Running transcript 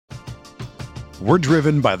We're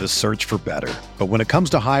driven by the search for better. But when it comes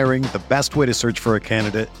to hiring, the best way to search for a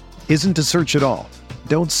candidate isn't to search at all.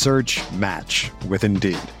 Don't search, match with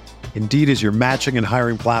Indeed. Indeed is your matching and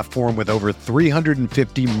hiring platform with over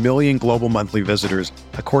 350 million global monthly visitors,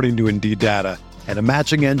 according to Indeed data, and a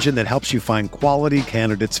matching engine that helps you find quality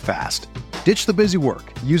candidates fast. Ditch the busy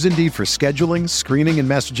work. Use Indeed for scheduling, screening, and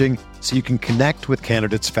messaging so you can connect with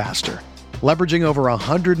candidates faster. Leveraging over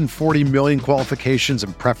 140 million qualifications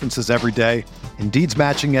and preferences every day, Indeed's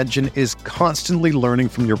matching engine is constantly learning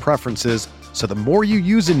from your preferences, so the more you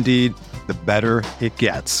use Indeed, the better it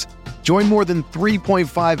gets. Join more than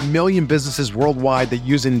 3.5 million businesses worldwide that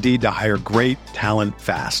use Indeed to hire great talent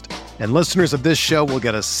fast. And listeners of this show will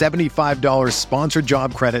get a $75 sponsored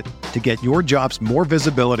job credit to get your jobs more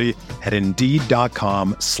visibility at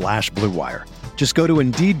Indeed.com/Blue Wire. Just go to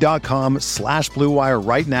Indeed.com/Blue Wire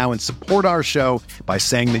right now and support our show by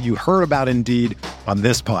saying that you heard about Indeed on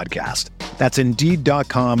this podcast. That's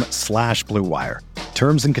Indeed.com/Blue Wire.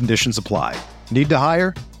 Terms and conditions apply. Need to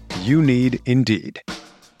hire? You need Indeed.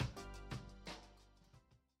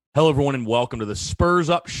 Hello, everyone, and welcome to the Spurs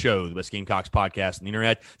Up Show, the best Gamecocks podcast on the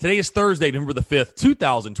internet. Today is Thursday, November the 5th,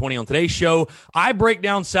 2020. On today's show, I break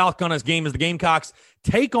down South Carolina's game as the Gamecocks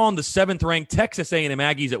take on the 7th-ranked Texas A&M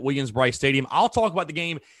Aggies at Williams-Brice Stadium. I'll talk about the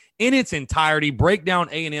game in its entirety, break down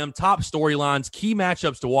A&M, top storylines, key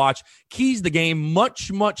matchups to watch, keys to the game,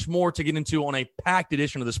 much, much more to get into on a packed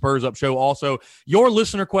edition of the Spurs Up Show. Also, your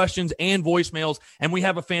listener questions and voicemails, and we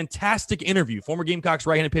have a fantastic interview. Former Gamecocks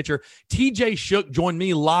right-handed pitcher TJ Shook joined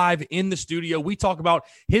me live in the studio. We talk about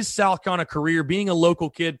his South Carolina career, being a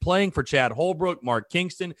local kid, playing for Chad Holbrook, Mark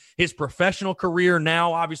Kingston, his professional career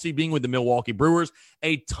now obviously being with the Milwaukee Brewers.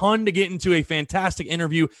 A ton to get into, a fantastic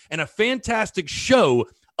interview, and a fantastic show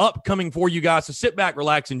upcoming for you guys. So sit back,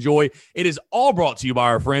 relax, enjoy. It is all brought to you by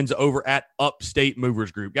our friends over at Upstate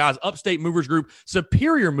Movers Group. Guys, Upstate Movers Group,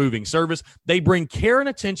 superior moving service. They bring care and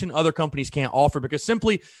attention other companies can't offer because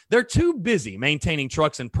simply they're too busy maintaining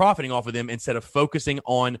trucks and profiting off of them instead of focusing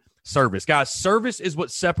on service. Guys, service is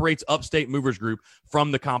what separates Upstate Movers Group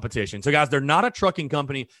from the competition. So guys, they're not a trucking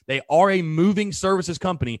company. They are a moving services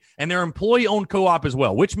company, and they're employee-owned co-op as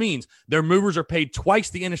well, which means their movers are paid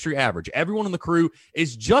twice the industry average. Everyone on the crew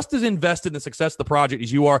is just as invested in the success of the project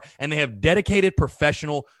as you are, and they have dedicated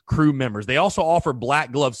professional crew members. They also offer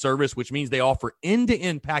black glove service, which means they offer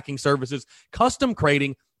end-to-end packing services, custom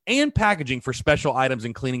crating, and packaging for special items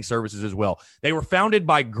and cleaning services as well. They were founded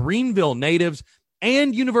by Greenville natives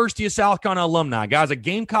and University of South Carolina alumni. Guys, a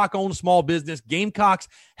Gamecock-owned small business, Gamecocks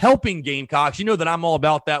helping Gamecocks. You know that I'm all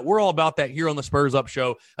about that. We're all about that here on the Spurs Up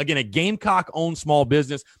Show. Again, a Gamecock-owned small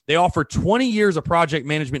business. They offer 20 years of project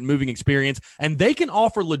management and moving experience, and they can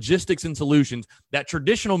offer logistics and solutions that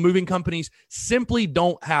traditional moving companies simply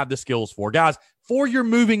don't have the skills for. Guys, for your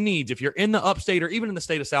moving needs, if you're in the upstate or even in the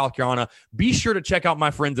state of South Carolina, be sure to check out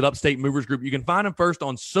my friends at Upstate Movers Group. You can find them first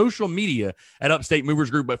on social media at Upstate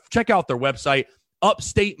Movers Group, but check out their website,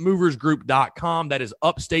 upstatemoversgroup.com. That is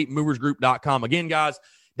upstatemoversgroup.com. Again, guys,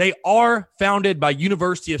 they are founded by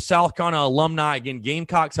University of South Carolina alumni. Again,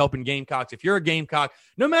 Gamecocks helping Gamecocks. If you're a Gamecock,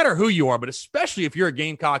 no matter who you are, but especially if you're a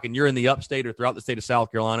Gamecock and you're in the upstate or throughout the state of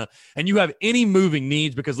South Carolina, and you have any moving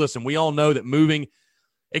needs, because listen, we all know that moving,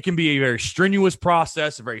 it can be a very strenuous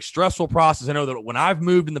process, a very stressful process. I know that when I've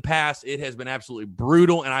moved in the past, it has been absolutely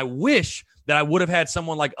brutal, and I wish that I would have had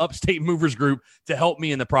someone like Upstate Movers Group to help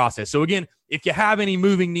me in the process. So again, if you have any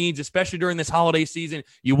moving needs, especially during this holiday season,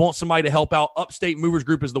 you want somebody to help out, Upstate Movers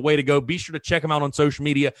Group is the way to go. Be sure to check them out on social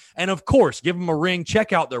media. And of course, give them a ring.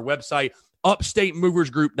 Check out their website,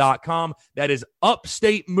 upstatemoversgroup.com. That is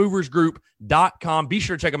upstatemoversgroup.com. Be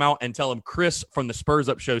sure to check them out and tell them Chris from the Spurs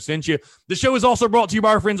Up Show sent you. The show is also brought to you by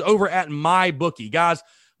our friends over at MyBookie. Guys,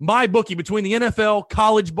 MyBookie, between the NFL,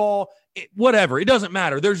 college ball, whatever, it doesn't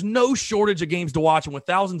matter. There's no shortage of games to watch, and with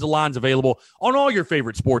thousands of lines available on all your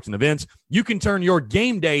favorite sports and events, you can turn your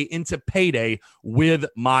game day into payday with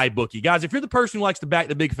MyBookie. Guys, if you're the person who likes to back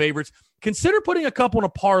the big favorites, consider putting a couple in a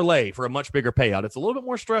parlay for a much bigger payout. It's a little bit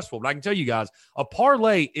more stressful, but I can tell you guys, a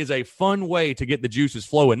parlay is a fun way to get the juices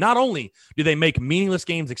flowing. Not only do they make meaningless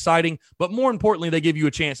games exciting, but more importantly, they give you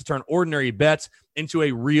a chance to turn ordinary bets into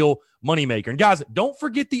a real moneymaker. And guys, don't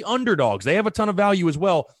forget the underdogs. They have a ton of value as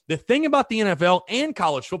well. The thing about the NFL and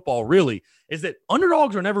college football really is that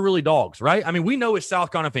underdogs are never really dogs, right? I mean, we know as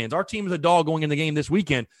South Carolina fans, our team is a dog going in the game this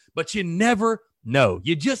weekend, but you never know.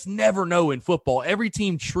 You just never know in football. Every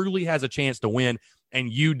team truly has a chance to win,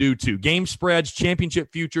 and you do too. Game spreads,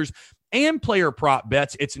 championship futures, and player prop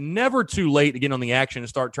bets. It's never too late to get on the action and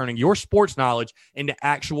start turning your sports knowledge into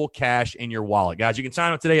actual cash in your wallet. Guys, you can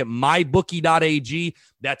sign up today at mybookie.ag.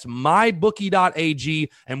 That's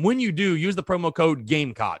mybookie.ag. And when you do, use the promo code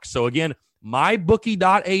Gamecocks. So again,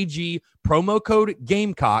 mybookie.ag, promo code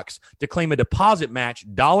Gamecocks to claim a deposit match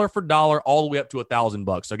dollar for dollar all the way up to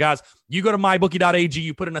 $1,000. So guys, you go to mybookie.ag,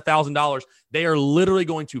 you put in $1,000, they are literally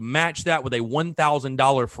going to match that with a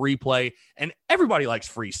 $1,000 free play. And everybody likes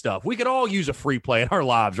free stuff. We could all use a free play in our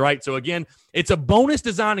lives, right? So again, it's a bonus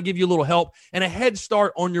designed to give you a little help and a head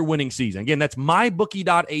start on your winning season. Again, that's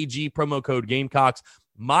mybookie.ag, promo code Gamecocks.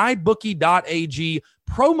 mybookie.ag,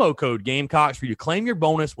 promo code Gamecocks for you to claim your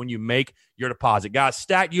bonus when you make your deposit. Guys,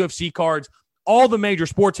 stacked UFC cards, all the major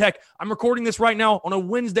sports. Heck, I'm recording this right now on a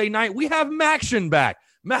Wednesday night. We have Maction back.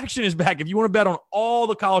 Maction is back. If you want to bet on all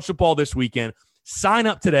the college football this weekend, sign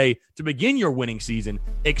up today to begin your winning season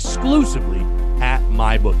exclusively at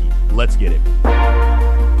MyBookie. Let's get it.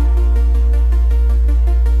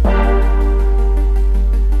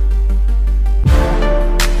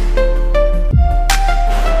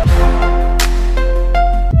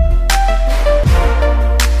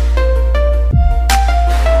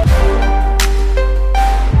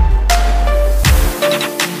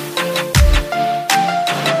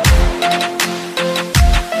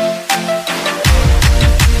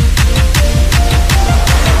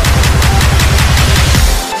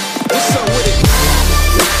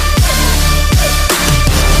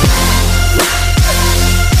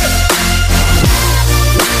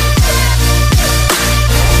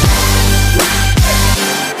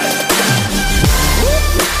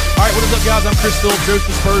 Chris Phillips, host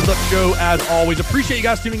the Spurs Up Show, as always. Appreciate you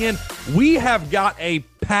guys tuning in. We have got a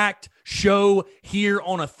packed show here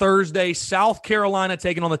on a Thursday. South Carolina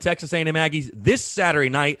taking on the Texas A&M Aggies this Saturday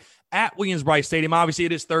night at Williams-Brice Stadium. Obviously,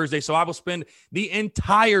 it is Thursday, so I will spend the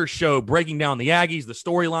entire show breaking down the Aggies, the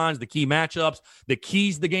storylines, the key matchups, the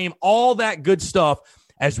keys to the game, all that good stuff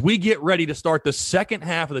as we get ready to start the second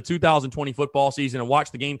half of the 2020 football season and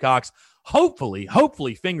watch the Gamecocks, hopefully,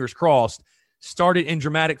 fingers crossed, start it in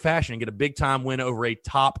dramatic fashion and get a big-time win over a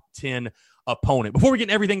top 10 opponent. Before we get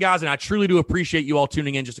into everything, guys, and I truly do appreciate you all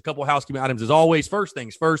tuning in, just a couple of housekeeping items as always. First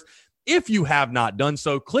things first, if you have not done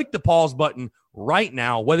so, click the pause button right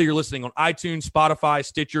now, whether you're listening on iTunes, Spotify,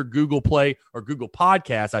 Stitcher, Google Play, or Google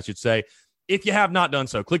Podcasts, I should say. If you have not done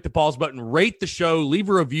so, click the pause button, rate the show, leave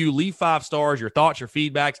a review, leave 5 stars, your thoughts, your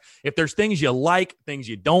feedbacks. If there's things you like, things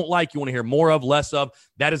you don't like, you want to hear more of, less of,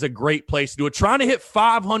 that is a great place to do it. Trying to hit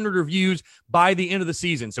 500 reviews by the end of the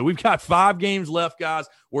season. So we've got 5 games left, guys.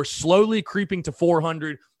 We're slowly creeping to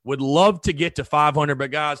 400. Would love to get to 500,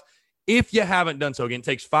 but guys, if you haven't done so, again, it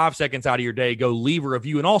takes 5 seconds out of your day. Go leave a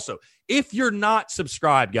review. And also, if you're not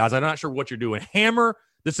subscribed, guys, I'm not sure what you're doing, hammer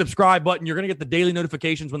the subscribe button. You're going to get the daily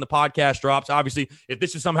notifications when the podcast drops. Obviously, if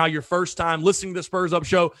this is somehow your first time listening to the Spurs Up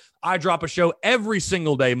Show, I drop a show every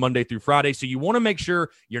single day, Monday through Friday. So you want to make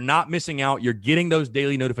sure you're not missing out. You're getting those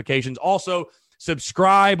daily notifications. Also,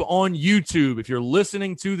 subscribe on YouTube. If you're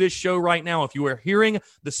listening to this show right now, if you are hearing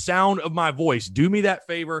the sound of my voice, do me that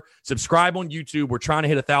favor. Subscribe on YouTube. We're trying to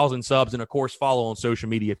hit 1,000 subs. And, of course, follow on social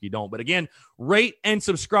media if you don't. But, again, rate and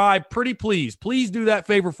subscribe. Pretty please. Please do that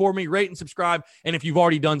favor for me. Rate and subscribe. And if you've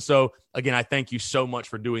already done so, again, I thank you so much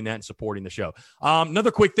for doing that and supporting the show. Another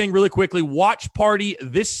quick thing really quickly, watch party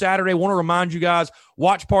this Saturday. I want to remind you guys,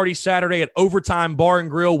 watch party Saturday at Overtime Bar and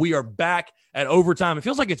Grill. We are back at Overtime. It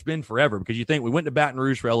feels like it's been forever because you think we went to Baton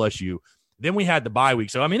Rouge for LSU. Then we had the bye week.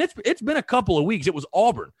 So, I mean, it's been a couple of weeks. It was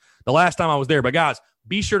Auburn the last time I was there. But, guys,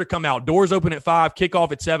 be sure to come out. Doors open at 5,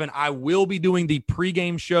 kickoff at 7. I will be doing the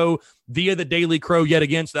pregame show via the Daily Crow yet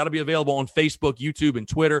again. So that'll be available on Facebook, YouTube, and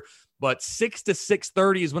Twitter. But 6 to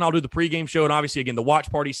 6:30 is when I'll do the pregame show. And obviously, again, the watch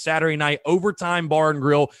party Saturday night, Overtime Bar and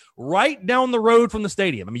Grill, right down the road from the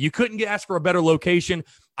stadium. I mean, you couldn't ask for a better location.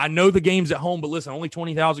 I know the game's at home, but listen, only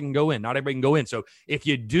 20,000 can go in. Not everybody can go in. So if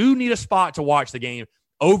you do need a spot to watch the game,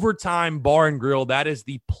 Overtime Bar and Grill, that is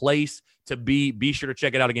the place to be. Be sure to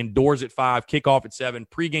check it out. Again, doors at 5, kickoff at 7,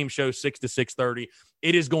 pregame show 6 to 6:30.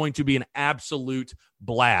 It is going to be an absolute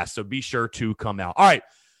blast. So be sure to come out. All right.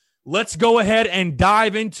 Let's go ahead and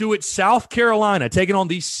dive into it. South Carolina taking on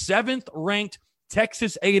the 7th-ranked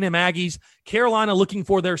Texas A&M Aggies. Carolina looking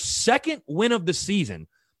for their 2nd win of the season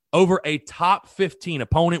over a top 15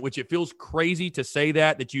 opponent, which it feels crazy to say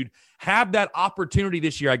that you'd have that opportunity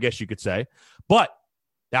this year, I guess you could say. But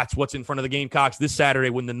that's what's in front of the Gamecocks this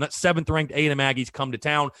Saturday when the 7th-ranked A&M Aggies come to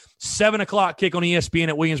town. 7 o'clock kick on ESPN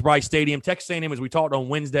at Williams-Brice Stadium. Texas A&M, as we talked on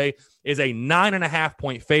Wednesday, is a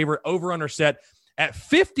 9.5-point favorite. Over-under set at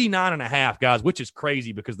 59.5, guys, which is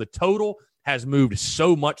crazy because the total has moved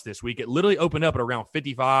so much this week. It literally opened up at around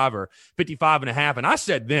 55 or 55.5. And I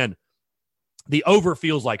said then, the over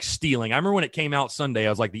feels like stealing. I remember when it came out Sunday, I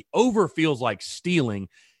was like, the over feels like stealing.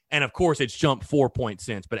 And, of course, it's jumped 4 points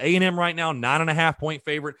since. But A&M right now, 9.5-point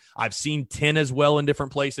favorite. I've seen 10 as well in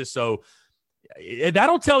different places. So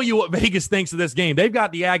that'll tell you what Vegas thinks of this game. They've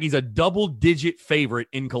got the Aggies a double-digit favorite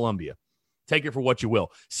in Columbia. Take it for what you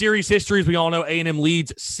will. Series history, as we all know, A&M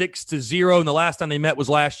leads 6-0. And the last time they met was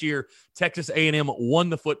last year. Texas A&M won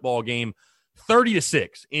the football game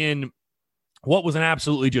 30-6 in what was an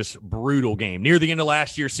absolutely just brutal game. Near the end of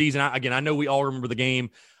last year's season, I know we all remember the game.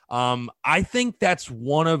 I think that's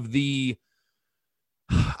one of the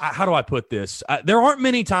how do I put this? There aren't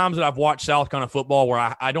many times that I've watched South Carolina football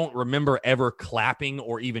where I don't remember ever clapping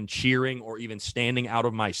or even cheering or even standing out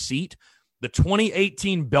of my seat. The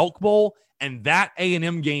 2018 Belk Bowl and that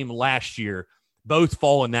A&M game last year both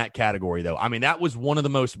fall in that category, though. I mean, that was one of the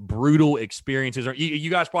most brutal experiences. You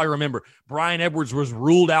guys probably remember Brian Edwards was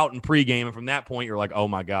ruled out in pregame, and from that point, you're like, oh,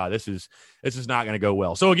 my God, this is not going to go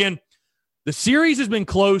well. So, again, the series has been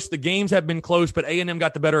close. The games have been close, but A&M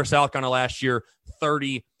got the better of South Carolina last year,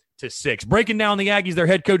 30-6. Breaking down the Aggies, their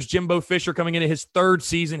head coach, Jimbo Fisher, coming into his third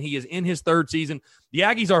season. He is in his third season. The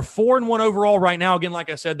Aggies are 4-1 overall right now. Again, like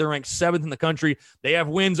I said, they're ranked 7th in the country. They have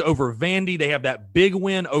wins over Vandy. They have that big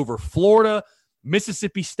win over Florida,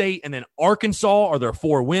 Mississippi State, and then Arkansas are their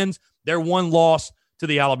 4 wins. Their 1 loss to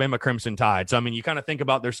the Alabama Crimson Tide. So, I mean, you kind of think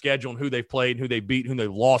about their schedule and who they've played, who they beat, who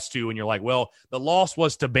they've lost to, and you're like, well, the loss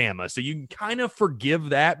was to Bama. So you can kind of forgive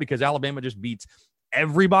that because Alabama just beats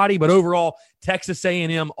everybody. But overall, Texas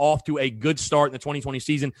A&M off to a good start in the 2020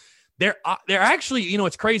 season. They're actually,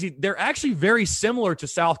 it's crazy. They're actually very similar to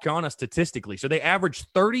South Carolina statistically. So they average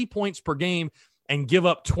 30 points per game and give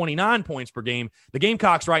up 29 points per game. The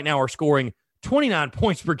Gamecocks right now are scoring 29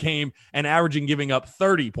 points per game and averaging giving up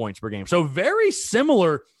 30 points per game. So very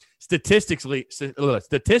similar statistically.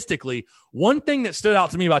 One thing that stood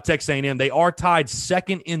out to me about Texas A&M, they are tied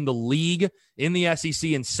second in the league in the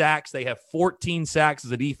SEC in sacks. They have 14 sacks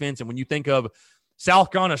as a defense. And when you think of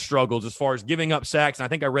South Carolina struggles as far as giving up sacks, and I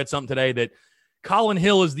think I read something today that Colin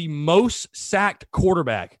Hill is the most sacked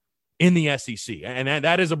quarterback in the SEC. And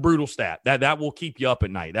that is a brutal stat. That will keep you up at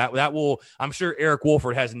night. That will, I'm sure Eric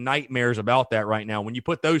Wolford has nightmares about that right now. When you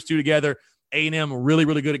put those two together, A&M really,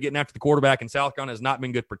 really good at getting after the quarterback, and South Carolina has not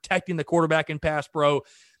been good protecting the quarterback in pass pro.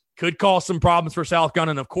 Could cause some problems for South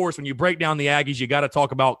Carolina. And, of course, when you break down the Aggies, you got to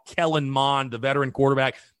talk about Kellen Mond, the veteran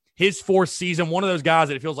quarterback. His 4th season, one of those guys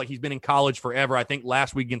that it feels like he's been in college forever. I think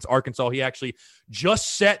last week against Arkansas, he actually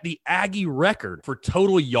just set the Aggie record for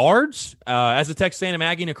total yards as a Texas A&M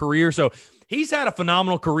Aggie in a career. So he's had a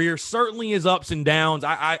phenomenal career, certainly his ups and downs.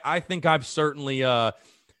 I think I've certainly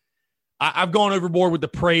I've gone overboard with the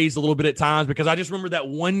praise a little bit at times because I just remember that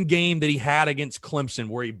one game that he had against Clemson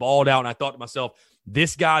where he balled out, and I thought to myself,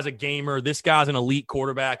 this guy's a gamer, this guy's an elite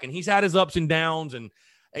quarterback, and he's had his ups and downs, and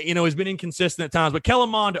has been inconsistent at times. But Kellen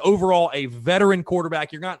Mond, overall, a veteran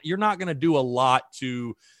quarterback. You're not going to do a lot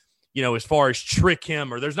to, as far as trick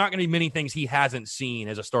him, or there's not going to be many things he hasn't seen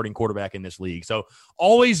as a starting quarterback in this league. So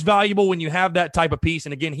always valuable when you have that type of piece.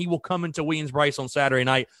 And again, he will come into Williams-Brice on Saturday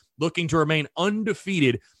night looking to remain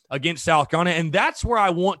undefeated against South Carolina. And that's where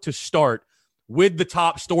I want to start with the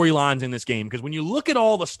top storylines in this game. Because when you look at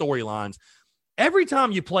all the storylines, every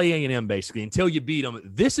time you play A&M, basically, until you beat them,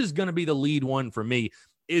 this is going to be the lead one for me.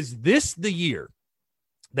 Is this the year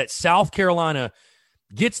that South Carolina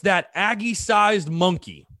gets that Aggie-sized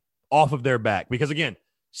monkey off of their back? Because, again,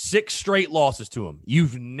 6 straight losses to them.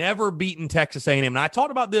 You've never beaten Texas A&M. And I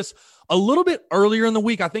talked about this a little bit earlier in the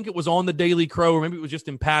week. I think it was on the Daily Crow, or maybe it was just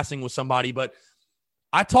in passing with somebody. But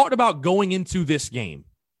I talked about going into this game.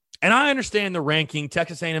 And I understand the ranking.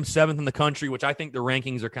 Texas A&M 7th in the country, which I think the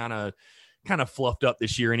rankings are kind of fluffed up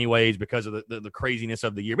this year anyways because of the craziness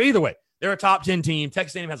of the year. But either way, they're a top 10 team.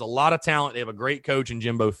 Texas A&M has a lot of talent. They have a great coach in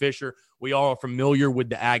Jimbo Fisher. We all are familiar with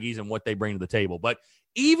the Aggies and what they bring to the table. But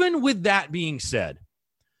even with that being said,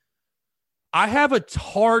 I have a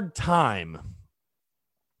hard time,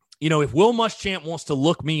 if Will Muschamp wants to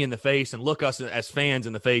look me in the face and look us as fans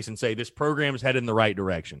in the face and say, this program is headed in the right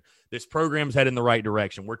direction. This program is headed in the right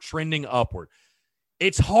direction. We're trending upward.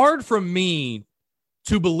 It's hard for me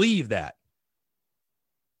to believe that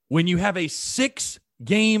when you have a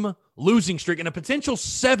 6-game losing streak and a potential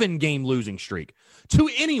 7-game losing streak to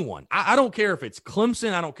anyone. I don't care if it's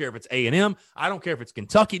Clemson. I don't care if it's A&M. I don't care if it's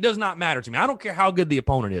Kentucky. It does not matter to me. I don't care how good the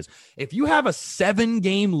opponent is. If you have a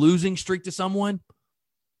 7-game losing streak to someone,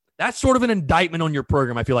 that's sort of an indictment on your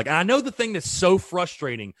program, I feel like. And I know the thing that's so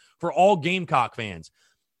frustrating for all Gamecock fans,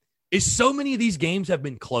 is so many of these games have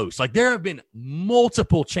been close. Like, there have been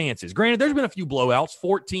multiple chances. Granted, there's been a few blowouts,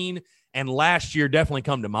 14 and last year definitely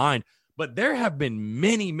come to mind, but there have been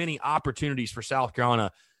many, many opportunities for South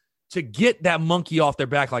Carolina to get that monkey off their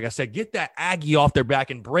back. Like I said, get that Aggie off their back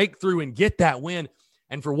and break through and get that win.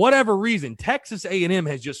 And for whatever reason, Texas A&M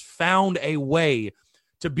has just found a way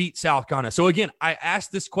to beat South Carolina. So again, I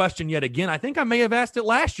asked this question yet again. I think I may have asked it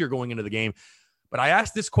last year going into the game, but I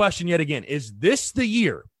asked this question yet again. Is this the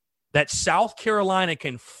year that South Carolina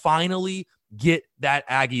can finally get that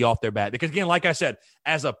Aggie off their back? Because again, like I said,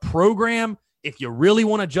 as a program, if you really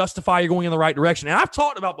want to justify you're going in the right direction, and I've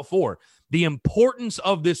talked about before, the importance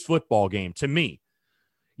of this football game to me,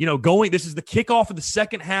 this is the kickoff of the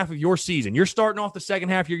second half of your season. You're starting off the second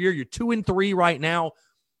half of your year. You're 2-3 right now.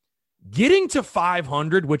 Getting to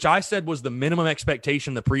 500, which I said was the minimum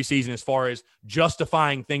expectation in the preseason as far as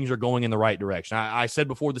justifying things are going in the right direction. I said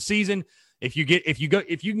before the season, if you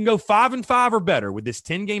can go 5-5 or better with this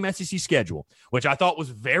 10-game SEC schedule, which I thought was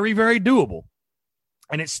very, very doable,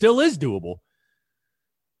 and it still is doable,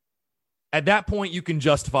 at that point you can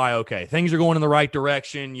justify, okay, things are going in the right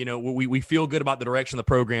direction. We feel good about the direction of the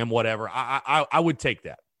program, whatever. I would take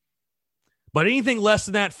that. But anything less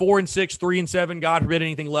than that, 4-6, 3-7, God forbid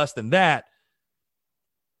anything less than that,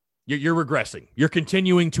 you're regressing. You're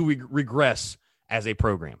continuing to regress as a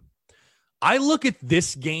program. I look at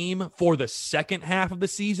this game for the second half of the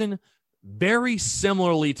season very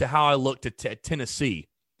similarly to how I looked at Tennessee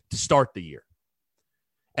to start the year.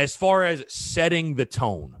 As far as setting the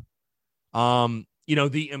tone,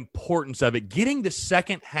 the importance of it, getting the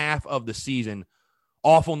second half of the season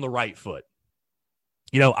off on the right foot.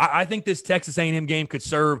 I think this Texas A&M game could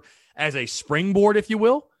serve as a springboard, if you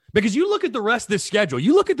will, because you look at the rest of this schedule.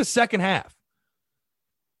 You look at the second half.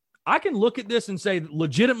 I can look at this and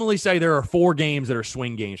legitimately say there are 4 games that are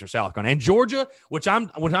swing games for South Carolina. And Georgia, which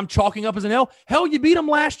I'm chalking up as an L, hell, you beat them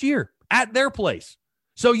last year at their place.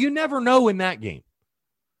 So you never know in that game.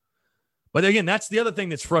 But again, that's the other thing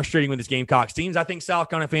that's frustrating with this Gamecocks teams. I think South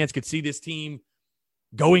Carolina fans could see this team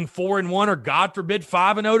going 4-1 or, God forbid,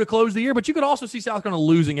 5-0 to close the year. But you could also see South Carolina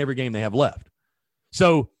losing every game they have left.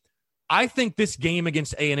 So I think this game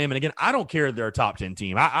against A&M, and again, I don't care if they're a top 10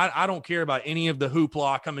 team. I don't care about any of the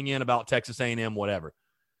hoopla coming in about Texas A&M, whatever.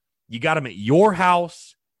 You got them at your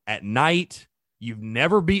house at night. You've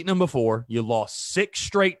never beaten them before. You lost 6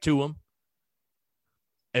 straight to them.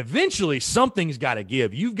 Eventually, something's got to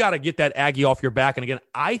give. You've got to get that Aggie off your back. And again,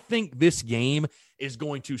 I think this game is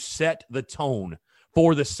going to set the tone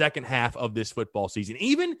for the second half of this football season.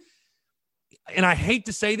 And I hate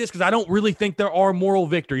to say this because I don't really think there are moral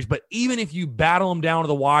victories, but even if you battle them down to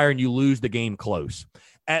the wire and you lose the game close,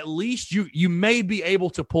 at least you may be able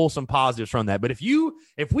to pull some positives from that. But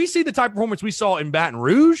if we see the type of performance we saw in Baton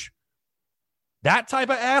Rouge, that type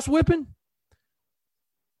of ass whipping,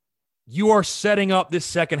 you are setting up this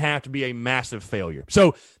second half to be a massive failure.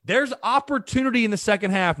 So there's opportunity in the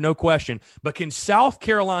second half, no question. But can South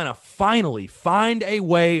Carolina finally find a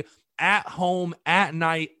way at home, at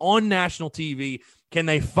night, on national TV? Can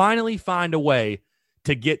they finally find a way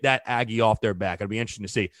to get that Aggie off their back? It'll be interesting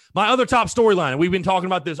to see. My other top storyline, and we've been talking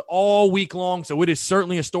about this all week long, so it is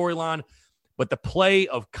certainly a storyline, but the play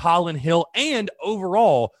of Collin Hill and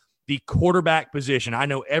overall the quarterback position. I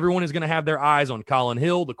know everyone is going to have their eyes on Collin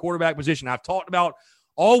Hill, the quarterback position I've talked about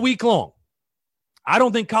all week long. I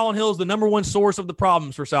don't think Collin Hill is the number one source of the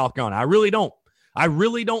problems for South Carolina. I really don't. I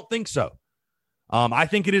really don't think so. I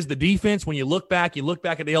think it is the defense. When you look back at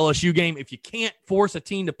the LSU game, if you can't force a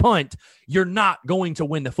team to punt, you're not going to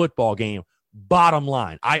win the football game. Bottom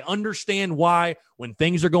line, I understand why when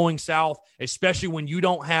things are going south, especially when you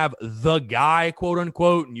don't have the guy, quote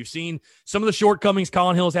unquote, and you've seen some of the shortcomings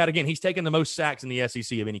Collin Hill's had. Again, he's taken the most sacks in the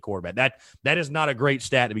SEC of any quarterback. That is not a great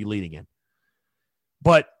stat to be leading in.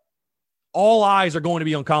 But all eyes are going to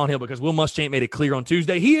be on Collin Hill because Will Muschamp made it clear on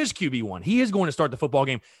Tuesday he is QB1. He is going to start the football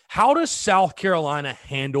game. How does South Carolina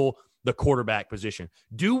handle the quarterback position?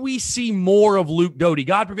 Do we see more of Luke Doty?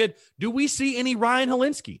 God forbid, do we see any Ryan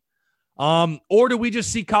Helinski? Or do we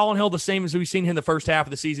just see Collin Hill the same as we've seen him the first half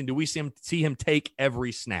of the season? Do we see him take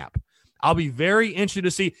every snap? I'll be very interested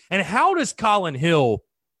to see. And how does Collin Hill,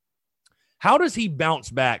 how does he bounce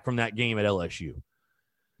back from that game at LSU?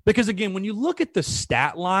 Because, again, when you look at the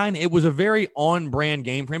stat line, it was a very on-brand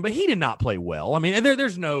game for him, but he did not play well. I mean,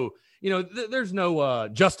 there's no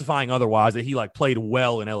justifying otherwise that he, played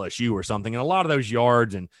well in LSU or something. And a lot of those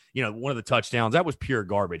yards and, one of the touchdowns, that was pure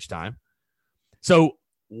garbage time. So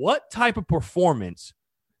what type of performance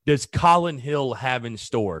does Collin Hill have in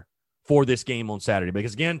store for this game on Saturday?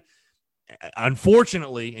 Because, again,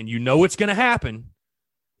 unfortunately, and it's going to happen,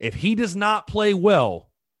 if he does not play well,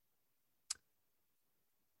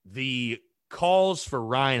 the calls for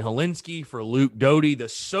Ryan Helinski, for Luke Doty, the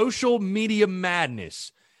social media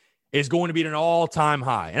madness is going to be at an all-time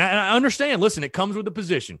high. And I understand, listen, it comes with the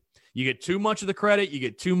position. You get too much of the credit, you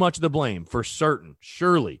get too much of the blame, for certain,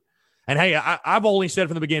 surely. And, hey, I've only said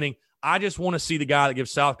from the beginning, I just want to see the guy that gives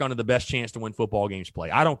South Carolina the best chance to win football games play.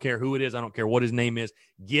 I don't care who it is. I don't care what his name is.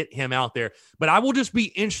 Get him out there. But I will just be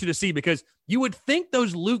interested to see, because you would think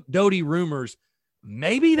those Luke Doty rumors,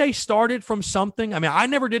 maybe they started from something. I mean, I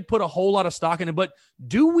never did put a whole lot of stock in it, but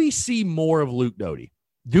do we see more of Luke Doty?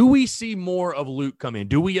 Do we see more of Luke come in?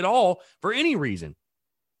 Do we at all, for any reason,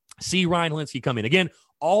 see Ryan Helinski come in? Again,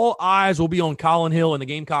 all eyes will be on Colin Hill in the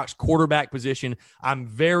Gamecocks quarterback position. I'm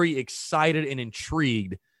very excited and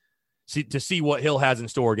intrigued to see what Hill has in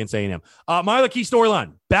store against A&M. My other key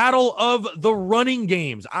storyline, battle of the running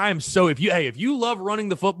games. If you love running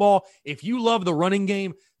the football, if you love the running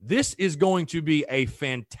game, this is going to be a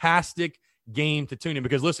fantastic game to tune in,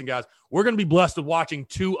 because listen, guys, we're going to be blessed with watching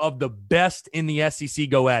two of the best in the SEC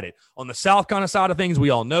go at it. On the South Carolina side of things, we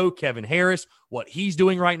all know Kevin Harris, what he's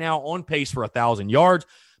doing right now, on pace for 1,000 yards.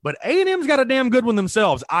 But A&M's got a damn good one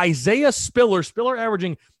themselves. Isaiah Spiller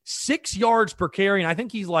averaging 6 yards per carry, and I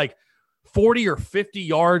think he's like 40 or 50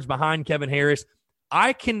 yards behind Kevin Harris.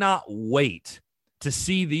 I cannot wait to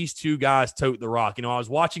see these two guys tote the rock. You know, I was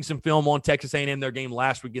watching some film on Texas A&M, their game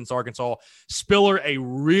last week against Arkansas. Spiller, a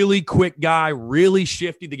really quick guy, really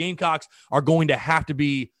shifty. The Gamecocks are going to have to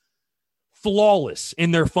be flawless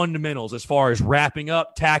in their fundamentals as far as wrapping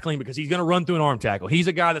up, tackling, because he's going to run through an arm tackle. He's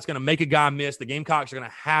a guy that's going to make a guy miss. The Gamecocks are going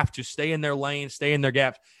to have to stay in their lane, stay in their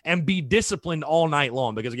gaps, and be disciplined all night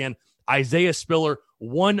long, because, again, Isaiah Spiller,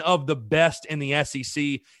 one of the best in the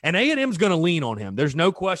SEC, and A&M's going to lean on him. There's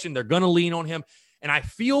no question they're going to lean on him. And I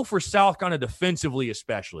feel for South Carolina defensively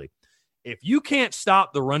especially, if you can't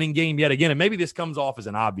stop the running game yet again, and maybe this comes off as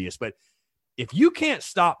an obvious, but if you can't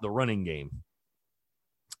stop the running game,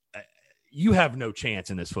 you have no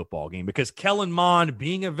chance in this football game, because Kellen Mond,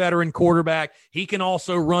 being a veteran quarterback, he can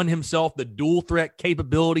also run himself. The dual threat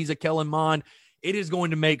capabilities of Kellen Mond, it is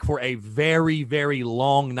going to make for a very, very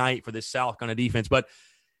long night for this South Carolina defense. But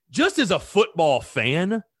just as a football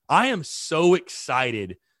fan, I am so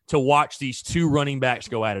excited to watch these two running backs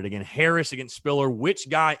go at it again. Harris against Spiller, which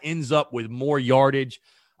guy ends up with more yardage?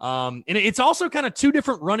 And it's also kind of two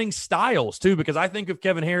different running styles too, because I think of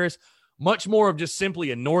Kevin Harris much more of just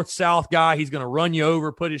simply a north-south guy. He's going to run you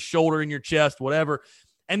over, put his shoulder in your chest, whatever.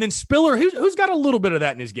 And then Spiller, who's got a little bit of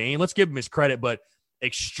that in his game. Let's give him his credit, but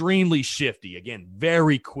extremely shifty. Again,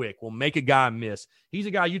 very quick, will make a guy miss. He's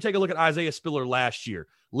a guy, you take a look at Isaiah Spiller last year,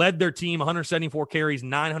 led their team 174 carries,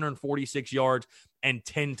 946 yards, and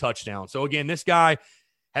 10 touchdowns. So again, this guy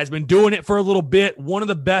has been doing it for a little bit. One of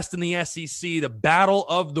the best in the SEC, the battle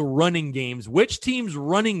of the running games. Which team's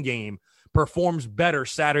running game performs better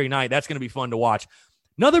Saturday night? That's going to be fun to watch.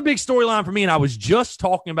 Another big storyline for me, and I was just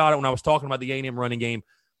talking about it when I was talking about the A&M running game,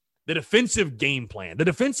 the defensive game plan. The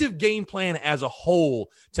defensive game plan as a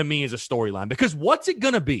whole, to me, is a storyline. Because what's it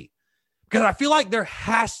going to be? Because I feel like there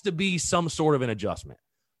has to be some sort of an adjustment.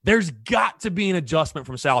 There's got to be an adjustment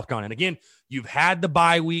from South Carolina. And again, you've had the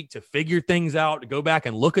bye week to figure things out, to go back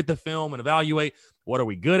and look at the film and evaluate what are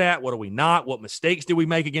we good at, what are we not, what mistakes did we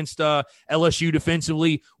make against LSU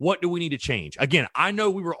defensively, what do we need to change? Again, I know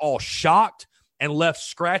we were all shocked and left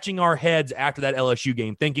scratching our heads after that LSU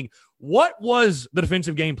game thinking, what was the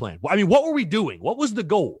defensive game plan? I mean, what were we doing? What was the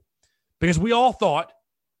goal? Because we all thought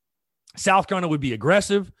South Carolina would be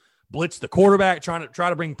aggressive, blitz the quarterback, try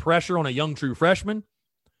to bring pressure on a young true freshman.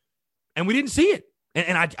 And we didn't see it.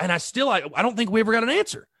 And I don't think we ever got an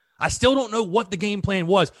answer. I still don't know what the game plan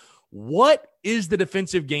was. What is the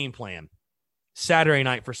defensive game plan Saturday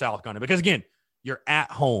night for South Carolina? Because again, you're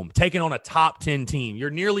at home, taking on a top 10 team. You're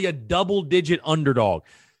nearly a double-digit underdog.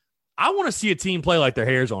 I want to see a team play like their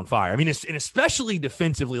hair's on fire. I mean, and especially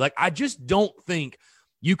defensively. Like, I just don't think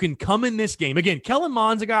you can come in this game. Again, Kellen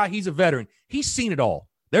Mond's a guy, he's a veteran. He's seen it all.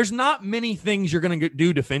 There's not many things you're going to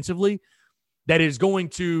do defensively that is going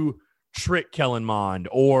to trick Kellen Mond,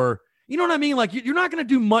 or, you know what I mean? Like, you're not going to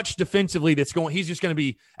do much defensively he's just going to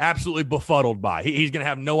be absolutely befuddled by. He's going to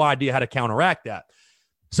have no idea how to counteract that.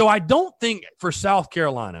 So I don't think for South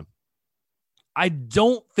Carolina, I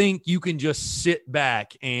don't think you can just sit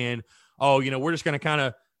back and, we're just going to kind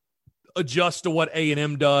of adjust to what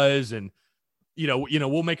A&M does, and,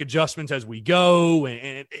 we'll make adjustments as we go.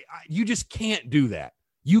 And you just can't do that.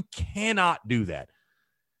 You cannot do that.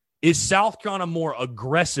 Is South Carolina more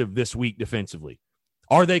aggressive this week defensively?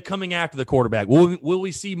 Are they coming after the quarterback? Will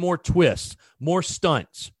we see more twists, more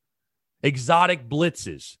stunts, exotic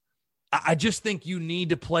blitzes? I just think you need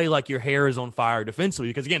to play like your hair is on fire defensively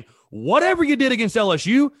because, again, whatever you did against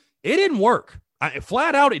LSU, it didn't work.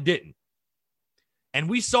 Flat out, it didn't. And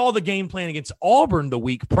we saw the game plan against Auburn the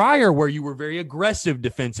week prior where you were very aggressive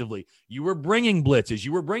defensively. You were bringing blitzes.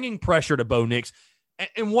 You were bringing pressure to Bo Nix.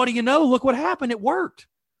 And what do you know? Look what happened. It worked.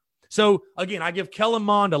 So, again, I give Kellen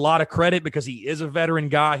Mond a lot of credit because he is a veteran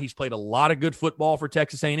guy. He's played a lot of good football for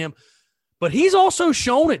Texas A&M. But he's also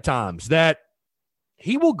shown at times that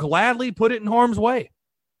he will gladly put it in harm's way.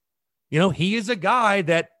 You know, he is a guy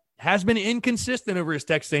that has been inconsistent over his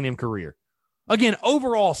Texas A&M career. Again,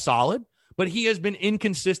 overall solid, but he has been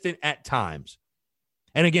inconsistent at times.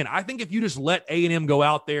 And again, I think if you just let A&M go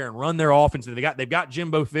out there and run their offense, they've got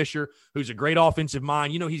Jimbo Fisher, who's a great offensive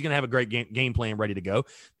mind. You know he's going to have a great game plan ready to go.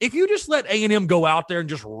 If you just let A&M go out there and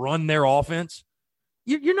just run their offense,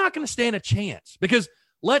 you're not going to stand a chance. Because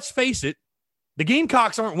let's face it, the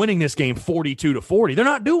Gamecocks aren't winning this game 42-40. They're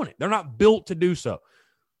not doing it. They're not built to do so.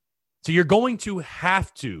 So you're going to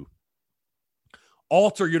have to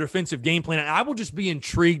alter your defensive game plan. And I will just be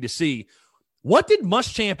intrigued to see, what did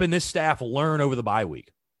Muschamp and this staff learn over the bye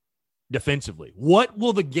week defensively? What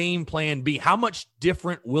will the game plan be? How much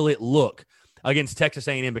different will it look against Texas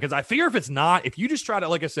A&M? Because I fear if it's not, if you just try to,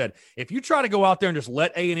 like I said, if you try to go out there and just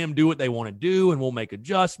let A&M do what they want to do and we'll make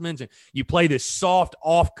adjustments and you play this soft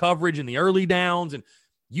off coverage in the early downs, and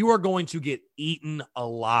you are going to get eaten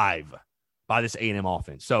alive by this A&M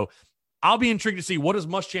offense. So I'll be intrigued to see, what does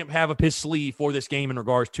Muschamp have up his sleeve for this game in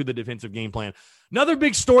regards to the defensive game plan. Another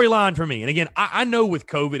big storyline for me, and again, I know with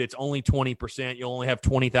COVID, it's only 20%. You'll only have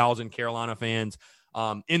 20,000 Carolina fans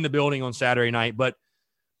in the building on Saturday night, but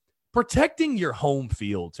protecting your home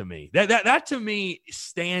field, to me, that to me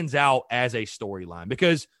stands out as a storyline,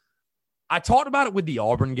 because I talked about it with the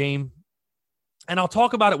Auburn game, and I'll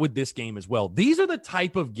talk about it with this game as well. These are the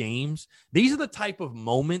type of games, these are the type of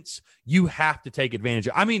moments you have to take advantage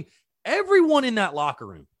of. I mean, everyone in that locker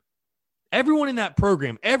room, everyone in that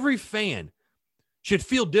program, every fan should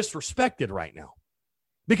feel disrespected right now,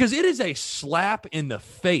 because it is a slap in the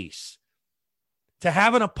face to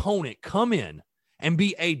have an opponent come in and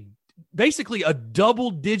be basically a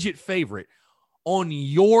double-digit favorite on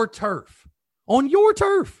your turf. On your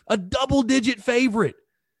turf, a double-digit favorite.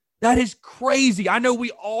 That is crazy. I know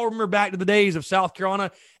we all remember back to the days of South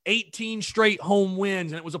Carolina, 18 straight home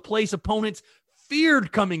wins, and it was a place opponents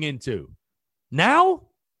feared coming into. Now,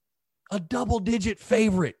 a double-digit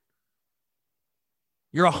favorite.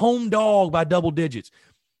 You're a home dog by double digits.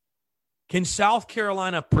 Can South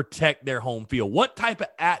Carolina protect their home field? What type of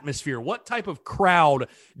atmosphere, what type of crowd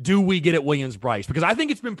do we get at Williams-Brice? Because I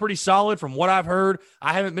think it's been pretty solid from what I've heard.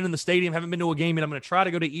 I haven't been in the stadium, haven't been to a game, and I'm going to try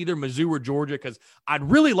to go to either Mizzou or Georgia because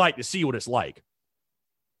I'd really like to see what it's like.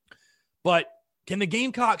 But can the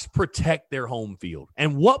Gamecocks protect their home field?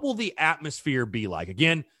 And what will the atmosphere be like?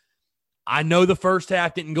 Again, I know the first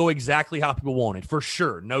half didn't go exactly how people wanted, for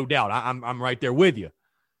sure, no doubt. I'm right there with you.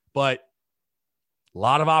 But a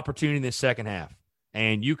lot of opportunity in this second half,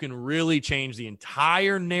 and you can really change the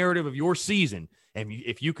entire narrative of your season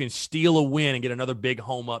if you can steal a win and get another big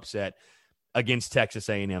home upset against Texas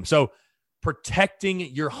A&M. So protecting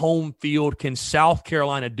your home field, can South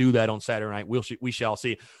Carolina do that on Saturday night? We shall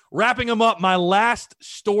see. Wrapping them up, my last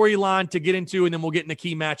storyline to get into, and then we'll get into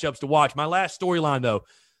key matchups to watch. My last storyline, though,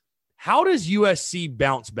 how does USC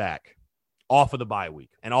bounce back off of the bye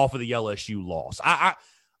week and off of the LSU loss?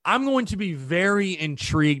 I'm going to be very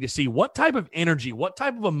intrigued to see what type of energy, what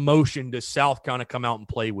type of emotion does South Carolina come out and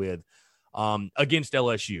play with against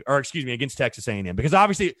LSU, or excuse me, against Texas A&M, because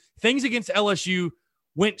obviously things against LSU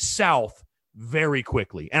went south very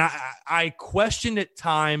quickly. And I questioned at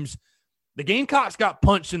times, the Gamecocks got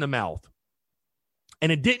punched in the mouth,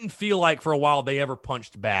 and it didn't feel like for a while they ever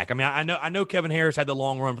punched back. I mean, I know Kevin Harris had the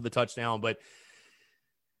long run for the touchdown, but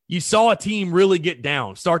you saw a team really get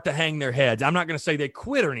down, start to hang their heads. I'm not going to say they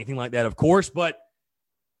quit or anything like that, of course, but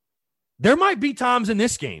there might be times in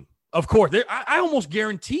this game, of course, I almost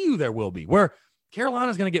guarantee you there will be, where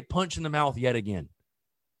Carolina's going to get punched in the mouth yet again.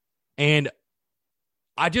 And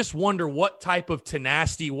I just wonder what type of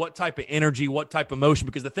tenacity, what type of energy, what type of emotion,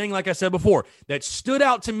 because the thing, like I said before, that stood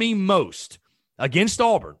out to me most against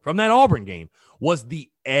Auburn from that Auburn game was the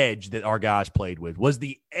edge that our guys played with, was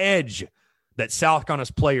the edge that South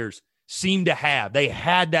Carolina's players seemed to have. They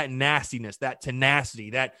had that nastiness, that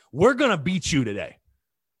tenacity, that we're going to beat you today.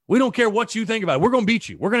 We don't care what you think about it. We're going to beat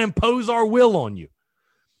you. We're going to impose our will on you.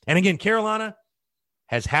 And again, Carolina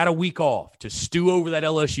has had a week off to stew over that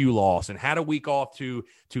LSU loss and had a week off to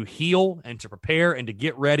heal and to prepare and to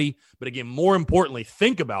get ready. But again, more importantly,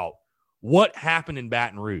 think about what happened in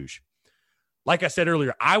Baton Rouge. like I said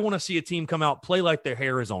earlier, I want to see a team come out, play like their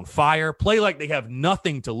hair is on fire, play like they have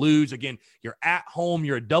nothing to lose. Again, you're at home,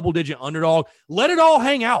 you're a double-digit underdog. Let it all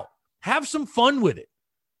hang out. Have some fun with it.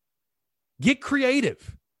 Get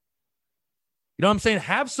creative. You know what I'm saying?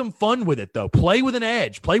 Have some fun with it, though. Play with an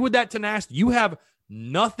edge. Play with that tenacity. You have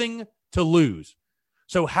nothing to lose.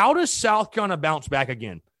 So how does South Carolina bounce back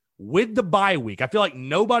again? With the bye week. I feel like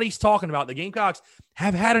nobody's talking about the Gamecocks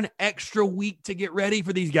have had an extra week to get ready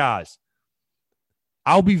for these guys.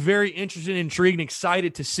 I'll be very interested, intrigued, and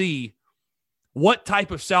excited to see what type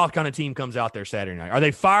of South Carolina team comes out there Saturday night. Are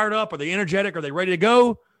they fired up? Are they energetic? Are they ready to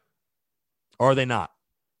go? Or are they not?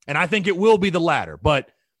 And I think it will be the latter,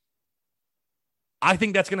 but I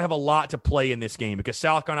think that's going to have a lot to play in this game because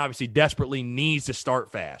South Carolina obviously desperately needs to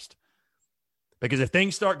start fast. Because if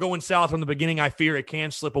things start going south from the beginning, I fear it can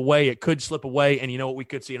slip away. It could slip away, and you know what? We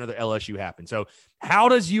could see another LSU happen. So how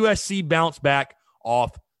does USC bounce back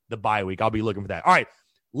off the bye week? I'll be looking for that. All right,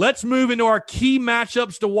 let's move into our key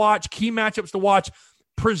matchups to watch.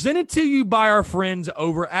 Presented to you by our friends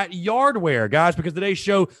over at Yardware, guys, because today's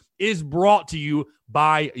show is brought to you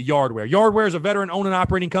by Yardware. Yardware is a veteran-owned and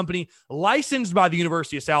operating company licensed by the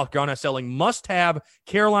University of South Carolina, selling must-have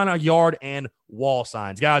Carolina yard and wall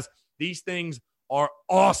signs. Guys, these things are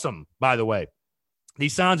awesome, by the way.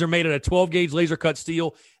 These signs are made out of 12-gauge laser-cut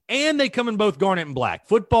steel, and they come in both garnet and black.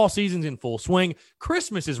 Football season's in full swing.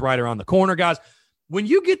 Christmas is right around the corner, guys. When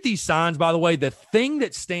you get these signs, by the way, the thing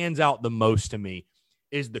that stands out the most to me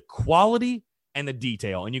is the quality and the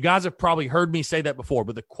detail. And you guys have probably heard me say that before,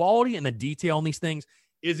 but the quality and the detail on these things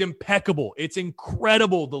is impeccable. It's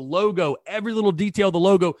incredible. The logo, every little detail of the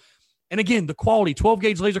logo. And again, the quality,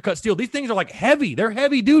 12-gauge laser-cut steel. These things are like heavy. They're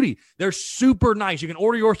heavy duty. They're super nice. You can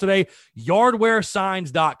order yours today,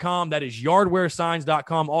 yardwaresigns.com. That is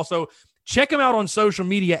yardwaresigns.com. Also, check them out on social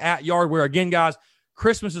media at Yardware. Again, guys,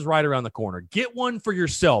 Christmas is right around the corner. Get one for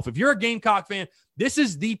yourself. If you're a Gamecock fan, this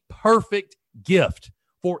is the perfect gift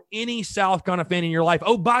for any South Carolina fan in your life.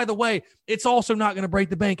 Oh, by the way, it's also not going to break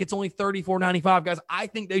the bank. It's only $34.95, guys. I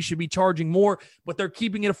think they should be charging more, but they're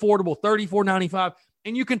keeping it affordable, $34.95.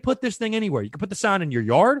 And you can put this thing anywhere. You can put the sign in your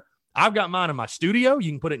yard. I've got mine in my studio.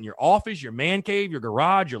 You can put it in your office, your man cave, your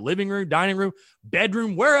garage, your living room, dining room,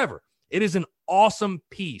 bedroom, wherever. It is an awesome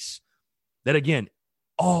piece that, again,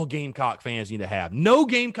 all Gamecock fans need to have. No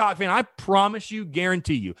Gamecock fan, I promise you,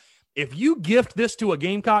 guarantee you, if you gift this to a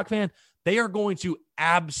Gamecock fan, they are going to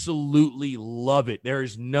absolutely love it. There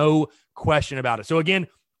is no question about it. So again,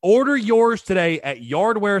 order yours today at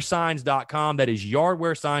yardwaresigns.com. That is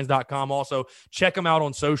yardwaresigns.com. Also, check them out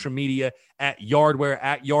on social media at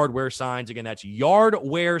yardwaresigns. Again, that's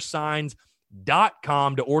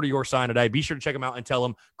yardwaresigns.com to order your sign today. Be sure to check them out and tell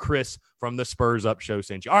them Chris from the Spurs Up Show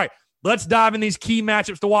sent you. All right, let's dive in these key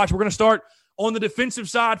matchups to watch. We're going to start on the defensive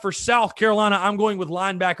side for South Carolina. I'm going with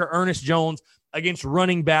linebacker Ernest Jones against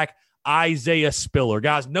running back Isaiah Spiller.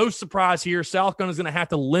 Guys, no surprise here. South Carolina is going to have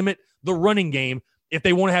to limit the running game if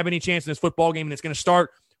they want to have any chance in this football game, and it's going to start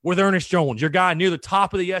with Ernest Jones, your guy near the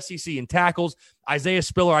top of the SEC in tackles. Isaiah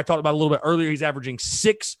Spiller, I talked about a little bit earlier, he's averaging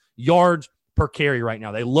 6 yards per carry right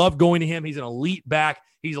now. They love going to him. He's an elite back.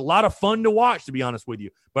 He's a lot of fun to watch, to be honest with you.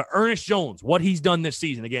 But Ernest Jones, what he's done this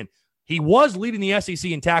season, again, he was leading the SEC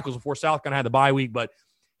in tackles before South Carolina had the bye week, but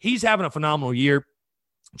he's having a phenomenal year.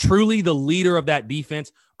 Truly the leader of that defense.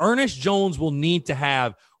 Ernest Jones will need to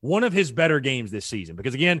have one of his better games this season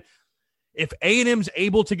because, again, if A&M's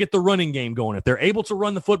able to get the running game going, if they're able to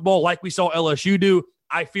run the football like we saw LSU do,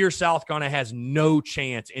 I fear South Carolina has no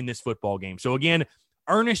chance in this football game. So, again,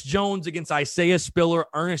 Ernest Jones against Isaiah Spiller.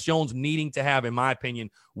 Ernest Jones needing to have, in my opinion,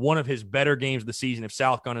 one of his better games of the season if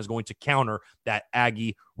South Carolina is going to counter that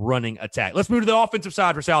Aggie running attack. Let's move to the offensive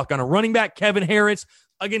side for South Carolina. Running back Kevin Harris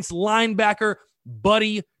against linebacker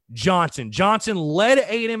Buddy Johnson. Johnson led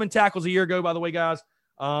A&M in tackles a year ago, by the way, guys.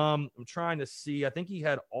 I'm trying to see. I think he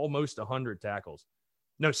had almost 100 tackles.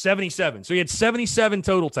 No, 77. So he had 77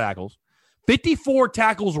 total tackles. 54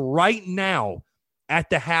 tackles right now at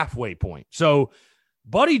the halfway point. So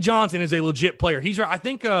Buddy Johnson is a legit player. He's I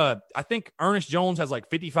think Ernest Jones has like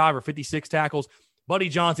 55 or 56 tackles. Buddy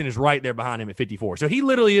Johnson is right there behind him at 54. So he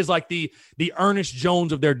literally is like the Ernest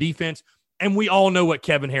Jones of their defense. And we all know what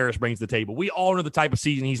Kevin Harris brings to the table. We all know the type of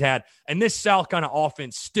season he's had. And this South Carolina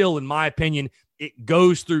offense still, in my opinion, it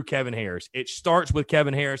goes through Kevin Harris. It starts with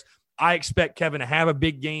Kevin Harris. I expect Kevin to have a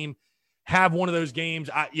big game, have one of those games.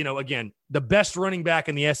 Again, the best running back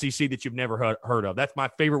in the SEC that you've never heard of. That's my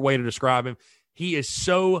favorite way to describe him. He is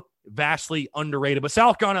so vastly underrated. But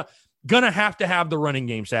South Carolina, going to have the running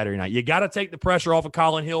game Saturday night. You got to take the pressure off of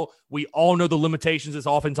Colin Hill. We all know the limitations of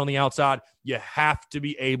this offense on the outside. You have to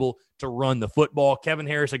be able to run the football. Kevin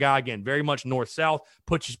Harris, a guy, again, very much north-south,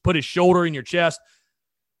 put his shoulder in your chest,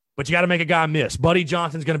 but you got to make a guy miss. Buddy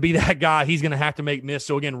Johnson's going to be that guy. He's going to have to make miss.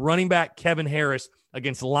 So, again, running back Kevin Harris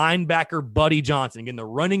against linebacker Buddy Johnson. Again, the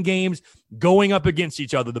running games going up against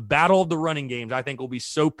each other. The battle of the running games, I think, will be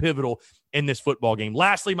so pivotal in this football game.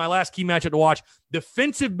 Lastly, my last key matchup to watch,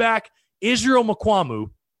 defensive back Israel Mukuamu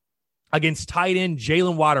against tight end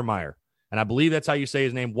Jalen Wydermyer. And I believe that's how you say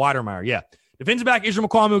his name, Wydermyer. Yeah. Defensive back Israel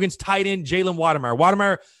Mukuamu against tight end Jalen Wydermyer.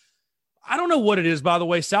 Wydermyer, I don't know what it is, by the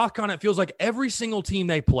way. South Carolina, it feels like every single team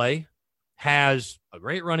they play has a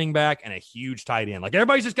great running back and a huge tight end. Like,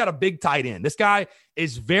 everybody's just got a big tight end. This guy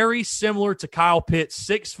is very similar to Kyle Pitts,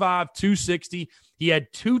 6'5", 260. He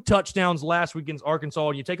had 2 touchdowns last week against Arkansas.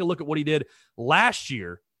 And you take a look at what he did last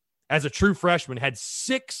year as a true freshman, had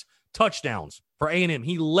 6 touchdowns for A&M.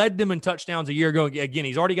 He led them in touchdowns a year ago. Again,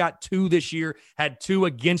 he's already got 2 this year, had 2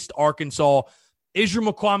 against Arkansas.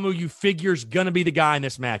 Israel Mukuamu, you figure, is going to be the guy in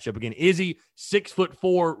this matchup. Again, Izzy,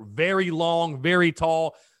 6'4", very long, very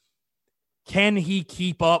tall. Can he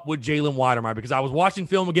keep up with Jalen Wydermyer? Because I was watching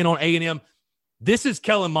film again on A&M. This is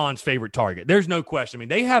Kellen Mond's favorite target. There's no question. I mean,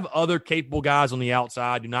 they have other capable guys on the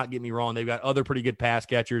outside. Do not get me wrong. They've got other pretty good pass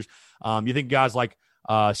catchers. You think guys like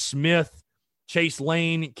Smith, Chase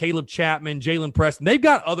Lane, Caleb Chapman, Jalen Preston, they've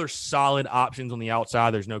got other solid options on the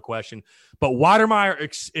outside. There's no question. But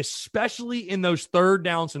Wydermyer, especially in those third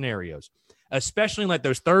down scenarios, especially in like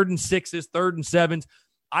those 3rd and 6s, 3rd and 7s,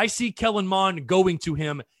 I see Kellen Mond going to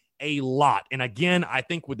him a lot. And again, I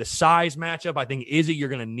think with the size matchup, I think Izzy, you're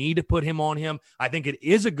going to need to put him on him. I think it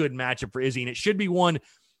is a good matchup for Izzy, and it should be one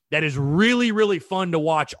that is really, really fun to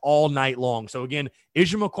watch all night long. So again,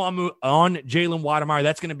 Israel Mukuamu on Jalen Wydermyer,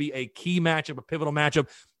 that's going to be a key matchup, a pivotal matchup,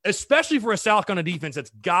 especially for a South Carolina defense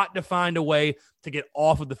that's got to find a way to get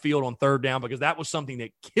off of the field on 3rd down, because that was something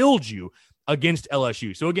that killed you against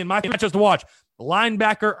LSU. So again, my matchups to watch: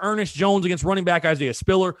 linebacker Ernest Jones against running back Isaiah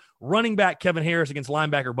Spiller, running back Kevin Harris against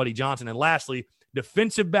linebacker Buddy Johnson, and lastly,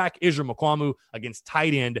 defensive back Israel Mukuamu against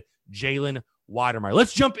tight end Jalen Wydermyer.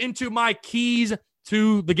 Let's jump into my keys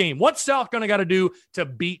to the game. What's South Carolina got to do to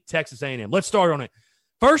beat Texas A&M? Let's start on it.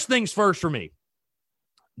 First things first for me,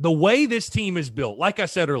 the way this team is built, like I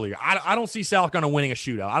said earlier, I don't see South Carolina winning a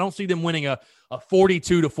shootout. I don't see them winning a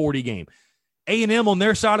 42-40 game. A&M on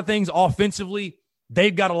their side of things offensively,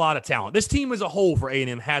 they've got a lot of talent. This team as a whole for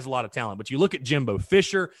A&M has a lot of talent, but you look at Jimbo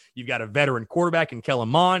Fisher, you've got a veteran quarterback in Kellen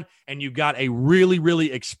Mond, and you've got a really,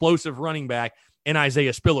 really explosive running back in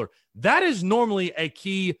Isaiah Spiller. That is normally a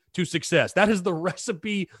key to success. That is the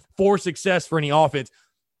recipe for success for any offense.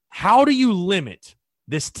 How do you limit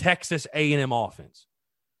this Texas A&M offense?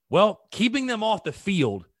 Well, keeping them off the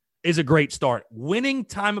field is a great start. Winning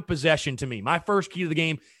time of possession, to me, my first key to the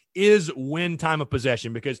game is win time of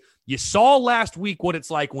possession, because you saw last week what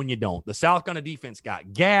it's like when you don't. The South Carolina defense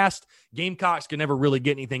got gassed. Gamecocks could never really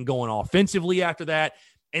get anything going offensively after that,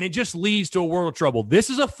 and it just leads to a world of trouble. This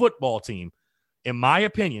is a football team, in my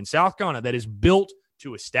opinion, South Carolina, that is built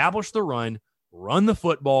to establish the run the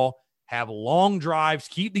football, have long drives,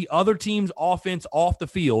 keep the other team's offense off the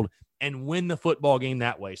field, and win the football game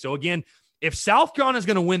that way. So again, if South Carolina is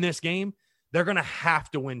going to win this game, they're going to have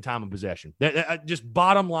to win time of possession. Just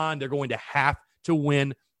bottom line, they're going to have to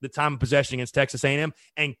win the time of possession against Texas A&M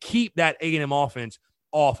and keep that A&M offense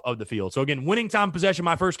off of the field. So again, winning time of possession,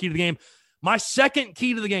 my first key to the game. My second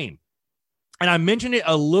key to the game, and I mentioned it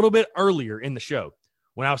a little bit earlier in the show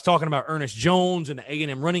when I was talking about Ernest Jones and the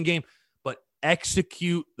A&M running game, but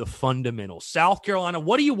execute the fundamentals. South Carolina,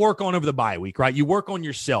 what do you work on over the bye week, right? You work on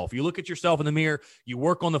yourself. You look at yourself in the mirror. You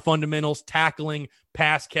work on the fundamentals, tackling,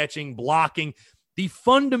 pass catching, blocking, the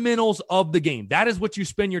fundamentals of the game. That is what you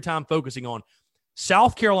spend your time focusing on.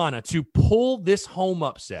 South Carolina, to pull this home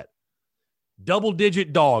upset,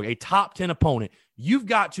 double-digit dog, a top 10 opponent, you've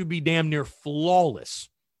got to be damn near flawless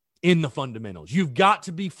in the fundamentals. You've got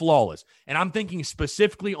to be flawless. And I'm thinking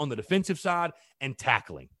specifically on the defensive side and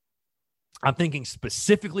tackling. I'm thinking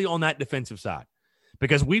specifically on that defensive side,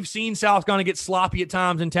 because we've seen South Carolina get sloppy at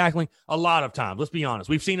times in tackling, a lot of times. Let's be honest.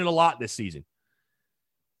 We've seen it a lot this season.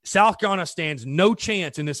 South Carolina stands no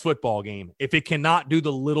chance in this football game if it cannot do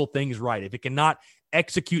the little things right, if it cannot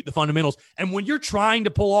execute the fundamentals. And when you're trying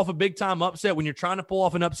to pull off a big-time upset, when you're trying to pull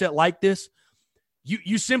off an upset like this,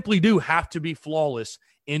 you simply do have to be flawless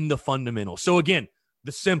in the fundamentals. So again,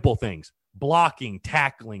 the simple things, blocking,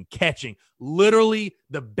 tackling, catching, literally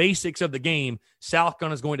the basics of the game, South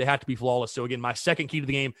Carolina is going to have to be flawless. So again, my second key to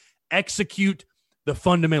the game, execute the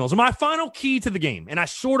fundamentals. And my final key to the game, and I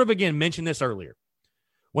sort of, again, mentioned this earlier,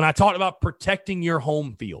 when I talked about protecting your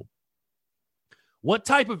home field. What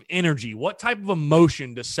type of energy, what type of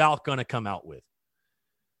emotion does South going to come out with?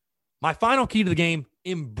 My final key to the game,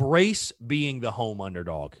 embrace being the home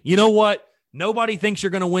underdog. You know what? Nobody thinks you're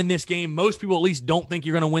going to win this game. Most people at least don't think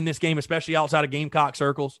you're going to win this game, especially outside of Gamecock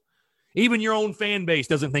circles. Even your own fan base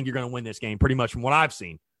doesn't think you're going to win this game, pretty much from what I've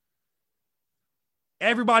seen.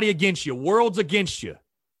 Everybody against you, world's against you.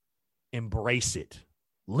 Embrace it.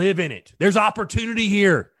 Live in it. There's opportunity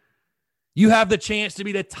here. You have the chance to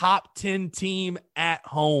be the top 10 team at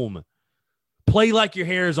home. Play like your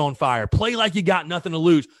hair is on fire. Play like you got nothing to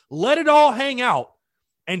lose. Let it all hang out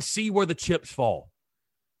and see where the chips fall.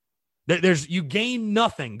 You gain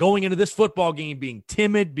nothing going into this football game being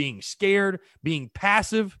timid, being scared, being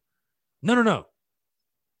passive. No.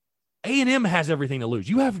 A&M has everything to lose.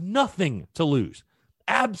 You have nothing to lose.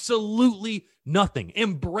 Absolutely nothing.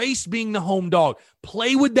 Embrace being the home dog.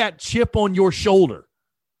 Play with that chip on your shoulder.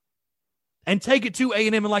 And take it to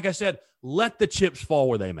A&M, and like I said, let the chips fall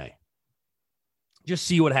where they may. Just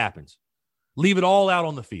see what happens. Leave it all out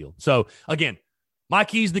on the field. So, again, my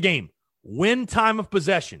keys to the game. Win time of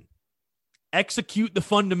possession. Execute the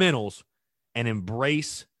fundamentals. And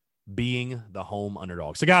embrace being the home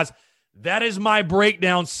underdog. So, guys, that is my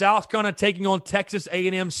breakdown. South Carolina taking on Texas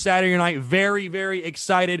A&M Saturday night. Very, very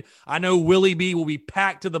excited. I know Willie B will be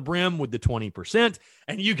packed to the brim with the 20%,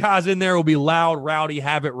 and you guys in there will be loud, rowdy,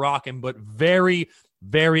 have it rocking, but very,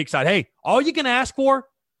 very excited. Hey, all you can ask for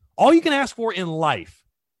in life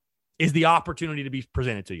is the opportunity to be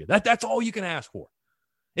presented to you. That's all you can ask for,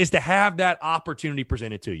 is to have that opportunity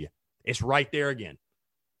presented to you. It's right there again.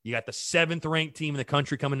 You got the 7th-ranked team in the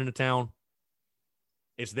country coming into town.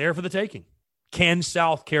 It's there for the taking. Can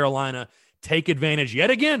South Carolina take advantage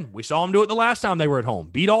yet again? We saw them do it the last time they were at home.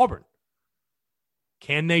 Beat Auburn.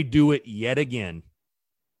 Can they do it yet again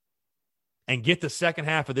and get the second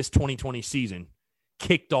half of this 2020 season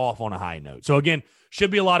kicked off on a high note? So, again,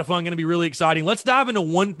 should be a lot of fun. Going to be really exciting. Let's dive into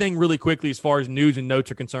one thing really quickly as far as news and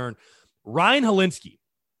notes are concerned. Ryan Hilinski.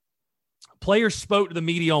 Players spoke to the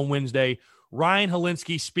media on Wednesday. Ryan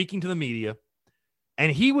Hilinski speaking to the media,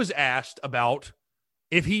 and he was asked about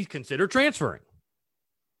if he considered transferring,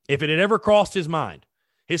 if it had ever crossed his mind.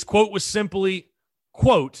 His quote was simply,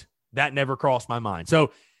 quote, "That never crossed my mind."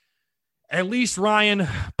 So at least Ryan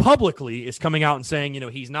publicly is coming out and saying,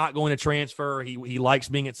 he's not going to transfer. He likes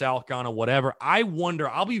being at South Carolina, whatever. I wonder,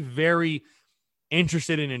 I'll be very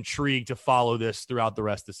interested and intrigued to follow this throughout the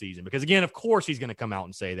rest of the season. Because, again, of course he's going to come out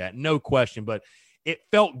and say that, no question. But it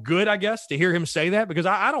felt good, I guess, to hear him say that, because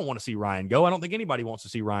I don't want to see Ryan go. I don't think anybody wants to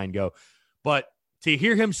see Ryan go. But to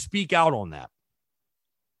hear him speak out on that.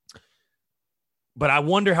 But I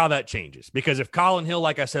wonder how that changes. Because if Colin Hill,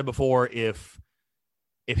 like I said before, if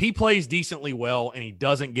he plays decently well and he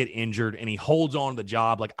doesn't get injured and he holds on to the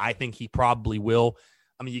job like I think he probably will,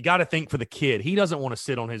 I mean, you got to think for the kid. He doesn't want to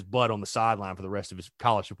sit on his butt on the sideline for the rest of his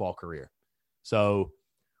college football career. So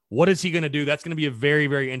what is he going to do? That's going to be a very,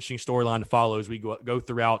 very interesting storyline to follow as we go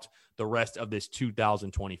throughout the rest of this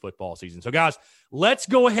 2020 football season. So, guys, let's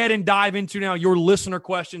go ahead and dive into now your listener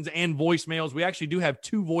questions and voicemails. We actually do have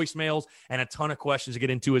 2 voicemails and a ton of questions to get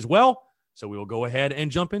into as well. So we will go ahead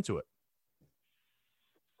and jump into it.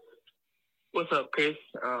 What's up, Chris?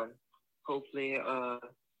 Hopefully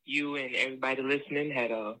you and everybody listening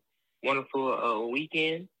had a wonderful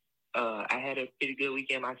weekend. I had a pretty good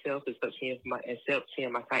weekend myself, except seeing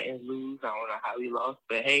my Titans lose. I don't know how we lost,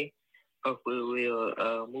 but hey, hopefully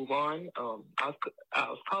we'll move on. I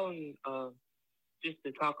was calling just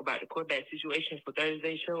to talk about the quarterback situation for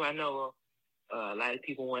Thursday's show. I know a lot of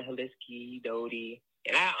people want Hilinski, Doty,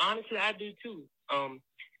 and I do too.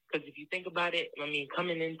 Because if you think about it, I mean,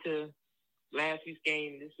 coming into last week's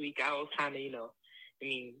game this week, I was kind of,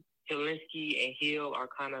 Hilinski and Hill are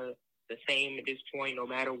kind of the same at this point. No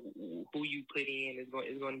matter who you put in, it's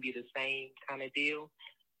going to be the same kind of deal.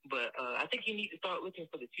 But I think you need to start looking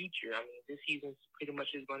for the future. I mean, this season pretty much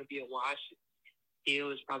is going to be a wash.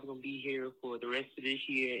 Hill is probably going to be here for the rest of this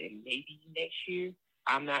year and maybe next year.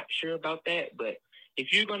 I'm not sure about that. But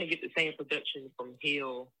if you're going to get the same production from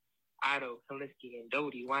Hill out of Hilinski and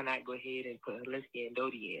Doty, why not go ahead and put Hilinski and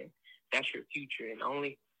Doty in? That's your future. And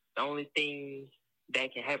the only thing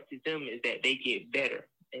that can happen to them is that they get better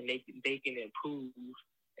and they can improve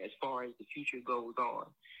as far as the future goes on.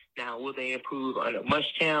 Now, will they improve under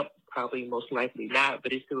Muschamp? Probably most likely not,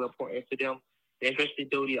 but it's still important for them. They're interested in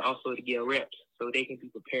Doty also to get reps so they can be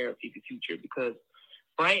prepared for the future. Because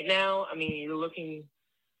right now, I mean, you're looking,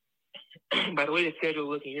 by the way the schedule is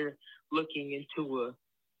looking, you're looking into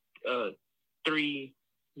a 3,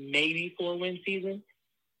 maybe 4 win season.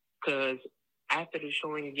 Because after the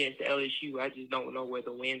showing against LSU, I just don't know where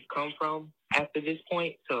the wins come from after this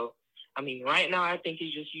point. So, I mean, right now, I think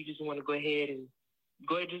it's just you just want to go ahead and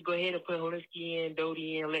put Hilinski in,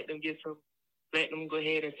 Doty in, let them go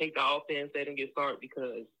ahead and take the offense, let them get started,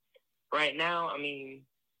 because right now, I mean,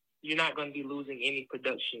 you're not going to be losing any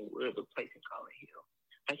production with replacing Colin Hill.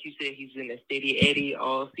 Like you said, he's in a steady eddy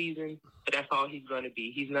all season, but that's all he's going to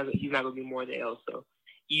be. He's not going to be more than else. So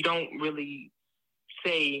you don't really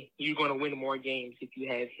say you're going to win more games if you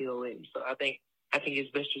have Hill in. So I think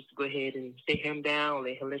it's best just to go ahead and sit him down,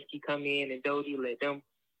 let Hilinski come in and Doty, let them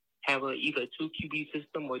have either a 2 QB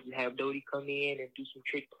system, or you have Doty come in and do some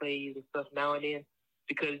trick plays and stuff now and then.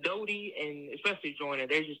 Because Doty and especially Joyner,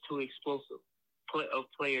 they're just too explosive of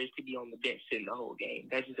players to be on the bench sitting the whole game.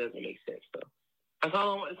 That just doesn't make sense. So that's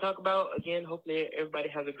all I want to talk about. Again, hopefully everybody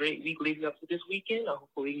has a great week leading up to this weekend.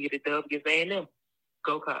 Hopefully we can get a dub against A&M.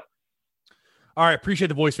 Go Cox. All right, appreciate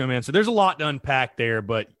the voicemail, man. So there's a lot to unpack there,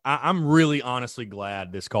 but I'm really honestly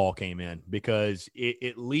glad this call came in, because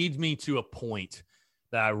it leads me to a point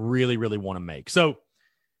that I really, really want to make. So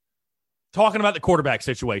talking about the quarterback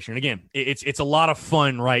situation, again, it's a lot of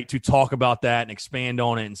fun, right, to talk about that and expand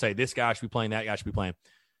on it and say this guy should be playing, that guy should be playing.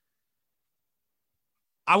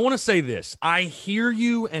 I want to say this. I hear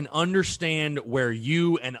you and understand where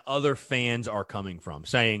you and other fans are coming from,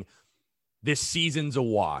 saying this season's a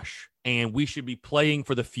wash and we should be playing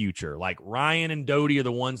for the future. Like Ryan and Doty are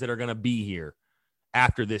the ones that are going to be here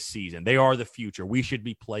after this season. They are the future. We should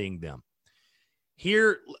be playing them.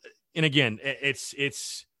 Here, and again,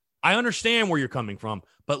 it's I understand where you're coming from,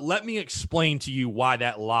 but let me explain to you why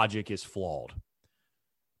that logic is flawed.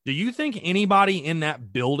 Do you think anybody in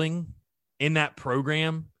that building, in that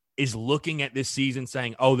program, is looking at this season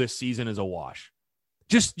saying, oh, this season is a wash?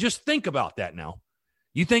 Just think about that now.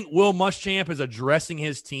 You think Will Muschamp is addressing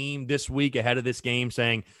his team this week ahead of this game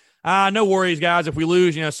saying, no worries, guys. If we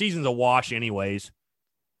lose, season's a wash anyways.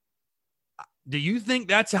 Do you think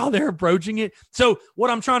that's how they're approaching it? So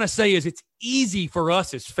what I'm trying to say is it's easy for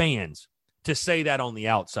us as fans to say that on the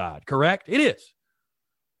outside, correct? It is.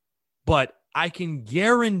 But I can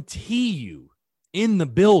guarantee you in the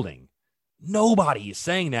building, nobody is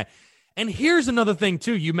saying that. And here's another thing,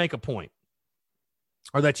 too. You make a point,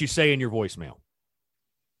 or that you say in your voicemail.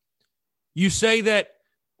 You say that,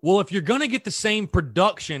 well, if you're going to get the same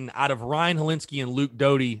production out of Ryan Hilinski and Luke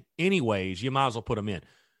Doty anyways, you might as well put them in.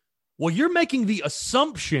 Well, you're making the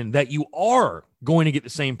assumption that you are going to get the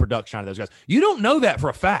same production out of those guys. You don't know that for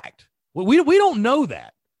a fact. We don't know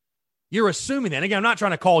that. You're assuming that. And again, I'm not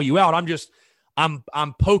trying to call you out.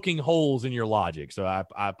 I'm poking holes in your logic. So I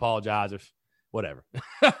apologize if whatever.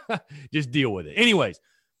 Just deal with it. Anyways,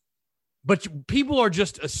 but people are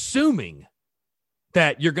just assuming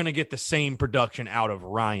that you're going to get the same production out of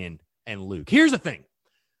Ryan and Luke. Here's the thing.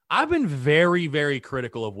 I've been very, very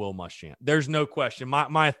critical of Will Muschamp. There's no question.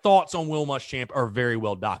 My thoughts on Will Muschamp are very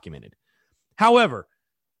well documented. However,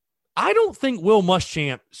 I don't think Will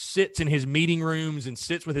Muschamp sits in his meeting rooms and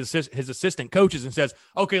sits with his assistant coaches and says,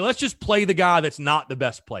 okay, let's just play the guy that's not the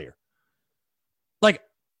best player. Like,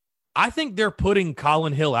 I think they're putting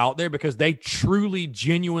Colin Hill out there because they truly,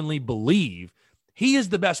 genuinely believe he is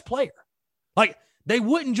the best player. Like, they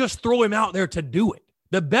wouldn't just throw him out there to do it.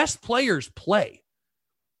 The best players play.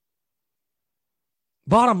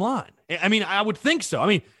 Bottom line. I mean, I would think so. I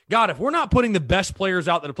mean, God, if we're not putting the best players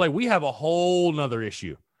out there to play, we have a whole nother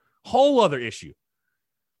issue. Whole other issue.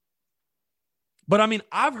 But I mean,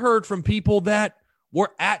 I've heard from people that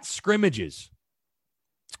were at scrimmages,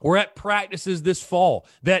 were at practices this fall,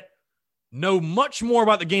 that know much more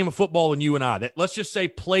about the game of football than you and I, that let's just say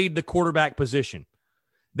played the quarterback position,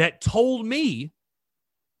 that told me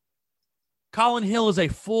Colin Hill is a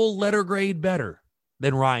full letter grade better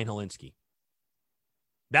than Ryan Hilinski.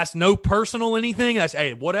 That's no personal anything. That's,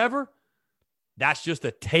 hey, whatever. That's just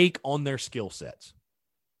a take on their skill sets.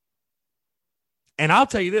 And I'll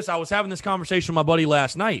tell you this, I was having this conversation with my buddy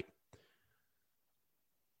last night.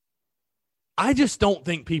 I just don't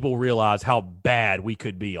think people realize how bad we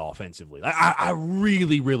could be offensively. I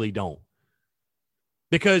really, really don't.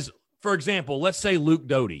 Because, for example, let's say Luke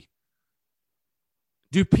Doty.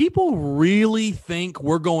 Do people really think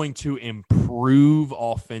we're going to improve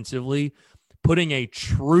offensively, putting a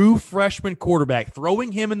true freshman quarterback,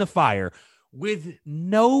 throwing him in the fire with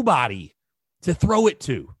nobody to throw it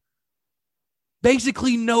to?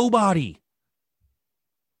 Basically nobody.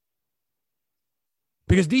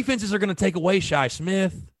 Because defenses are going to take away Shi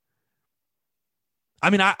Smith. I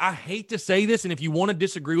mean, I hate to say this, and if you want to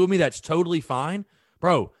disagree with me, that's totally fine.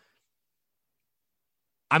 Bro,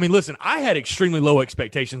 I mean, listen, I had extremely low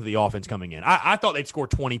expectations of the offense coming in. I thought they'd score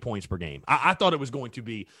 20 points per game. I thought it was going to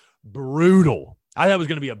be brutal. I thought it was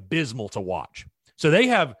going to be abysmal to watch. So they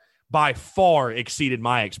have by far exceeded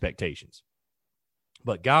my expectations.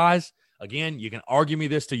 But guys, again, you can argue me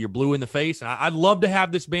this till you're blue in the face, and I'd love to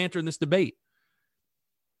have this banter and this debate.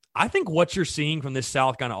 I think what you're seeing from this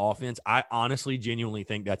South Carolina offense, I honestly, genuinely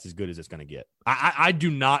think that's as good as it's going to get. I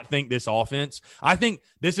do not think this offense, I think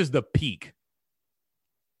this is the peak.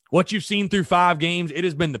 What you've seen through 5 games, it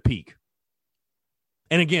has been the peak.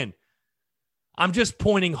 And again, I'm just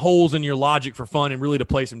pointing holes in your logic for fun and really to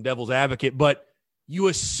play some devil's advocate, but you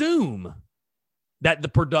assume that the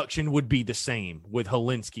production would be the same with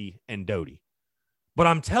Hilinski and Doty. But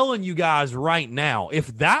I'm telling you guys right now,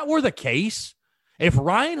 if that were the case, if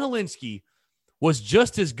Ryan Hilinski was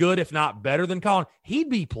just as good, if not better than Colin, he'd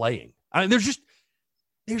be playing. I mean,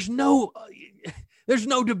 there's no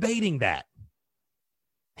debating that.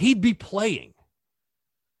 He'd be playing.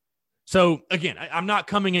 So, again, I'm not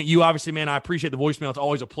coming at you. Obviously, man, I appreciate the voicemail. It's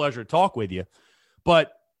always a pleasure to talk with you.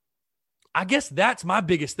 But I guess that's my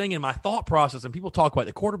biggest thing in my thought process. And people talk about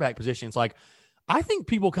the quarterback position. It's like, I think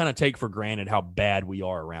people kind of take for granted how bad we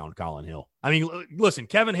are around Colin Hill. I mean, listen,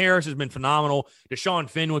 Kevin Harris has been phenomenal. Deshaun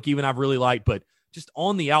Fenwick, even I've really liked. But just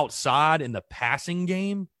on the outside in the passing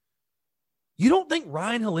game, you don't think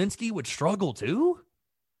Ryan Hilinski would struggle too?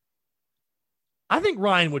 I think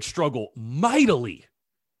Ryan would struggle mightily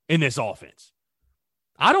in this offense.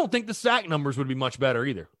 I don't think the sack numbers would be much better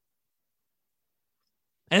either.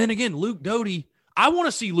 And then again, Luke Doty, I want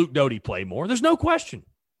to see Luke Doty play more. There's no question.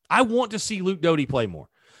 I want to see Luke Doty play more.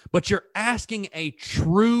 But you're asking a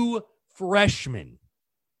true freshman.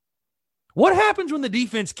 What happens when the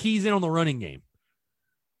defense keys in on the running game?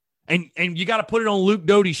 And you got to put it on Luke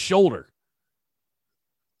Doty's shoulder.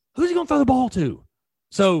 Who's he going to throw the ball to?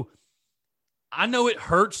 So I know it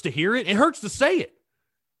hurts to hear it. It hurts to say it.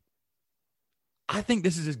 I think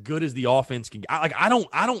this is as good as the offense can. I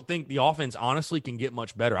don't think the offense honestly can get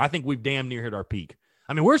much better. I think we've damn near hit our peak.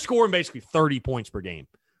 I mean, we're scoring basically 30 points per game.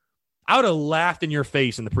 I would have laughed in your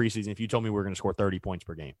face in the preseason if you told me we were going to score 30 points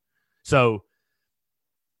per game. So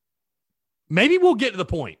maybe we'll get to the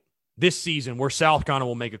point this season where South Carolina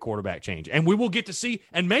will make a quarterback change, and we will get to see.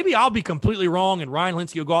 And maybe I'll be completely wrong, and Ryan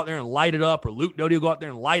Hilinski will go out there and light it up, or Luke Doty will go out there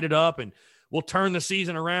and light it up, and we'll turn the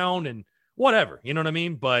season around and whatever. You know what I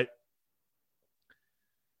mean? But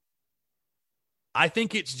I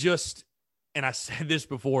think it's just, and I said this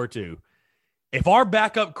before too, if our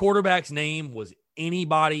backup quarterback's name was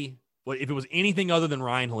anybody, if it was anything other than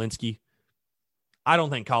Ryan Hilinski, I don't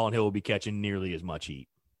think Colin Hill will be catching nearly as much heat.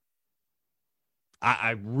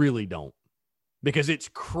 I really don't. Because it's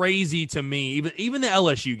crazy to me, even the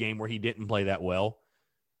LSU game where he didn't play that well.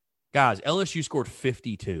 Guys, LSU scored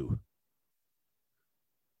 52.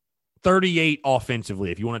 38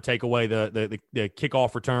 offensively, if you want to take away the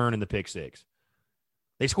kickoff return and the pick six.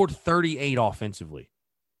 They scored 38 offensively.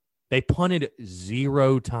 They punted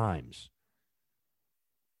 0 times.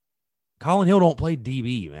 Colin Hill don't play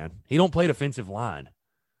DB, man. He don't play defensive line.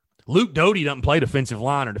 Luke Doty doesn't play defensive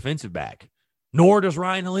line or defensive back. Nor does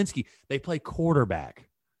Ryan Hilinski. They play quarterback.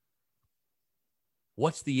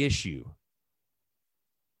 What's the issue?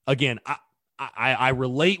 Again, I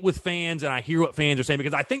relate with fans and I hear what fans are saying,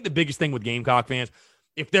 because I think the biggest thing with Gamecock fans,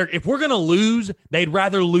 if we're going to lose, they'd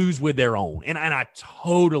rather lose with their own. And I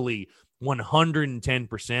totally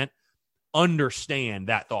 110% understand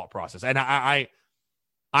that thought process. And I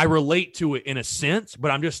relate to it in a sense,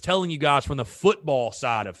 but I'm just telling you guys from the football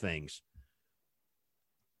side of things,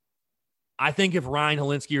 I think if Ryan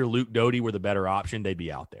Hilinski or Luke Doty were the better option, they'd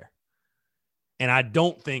be out there. And I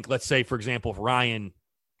don't think, let's say, for example, if Ryan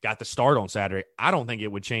got the start on Saturday, I don't think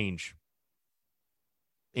it would change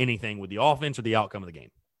anything with the offense or the outcome of the game.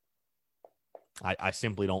 I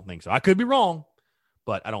simply don't think so. I could be wrong,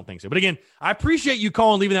 but I don't think so. But again, I appreciate you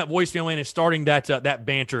calling, leaving that voicemail in, and starting that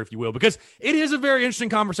banter, if you will, because it is a very interesting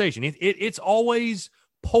conversation. It's always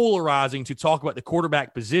polarizing to talk about the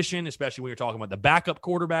quarterback position, especially when you're talking about the backup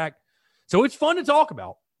quarterback. So it's fun to talk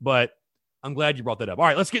about, but I'm glad you brought that up. All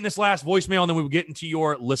right, let's get in this last voicemail, and then we'll get into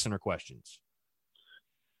your listener questions.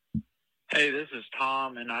 Hey, this is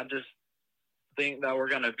Tom, and I just think that we're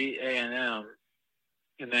going to beat A&M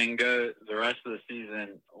and then go the rest of the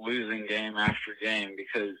season losing game after game,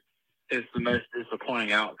 because it's the most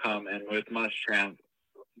disappointing outcome. And with Muschamp,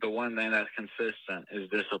 the one thing that's consistent is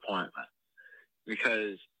disappointment,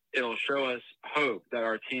 because it'll show us hope that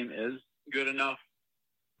our team is good enough,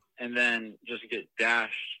 and then just get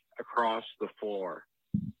dashed across the floor,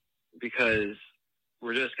 because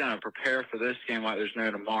we're just going to prepare for this game like there's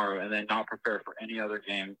no tomorrow, and then not prepare for any other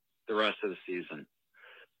game the rest of the season.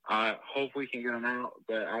 I hope we can get them out,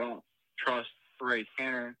 but I don't trust Ray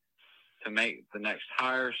Tanner to make the next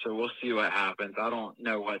hire. So we'll see what happens. I don't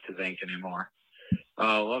know what to think anymore.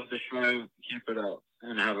 Love the show. Keep it up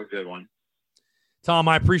and have a good one. Tom,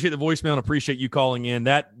 I appreciate the voicemail and appreciate you calling in.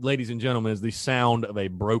 That, ladies and gentlemen, is the sound of a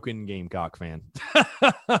broken Gamecock fan.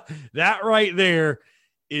 That right there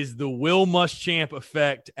is the Will Muschamp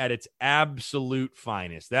effect at its absolute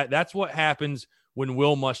finest. That's what happens when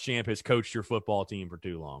Will Muschamp has coached your football team for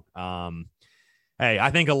too long. Hey,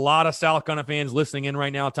 I think a lot of South Carolina fans listening in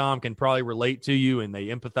right now, Tom, can probably relate to you, and they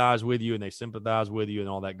empathize with you, and they sympathize with you, and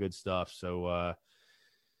all that good stuff. So,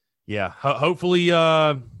 yeah, hopefully,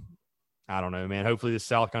 I don't know, man. Hopefully, this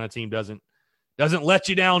South Carolina team doesn't let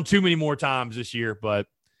you down too many more times this year. But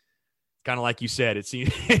kind of like you said,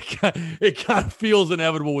 it kind of feels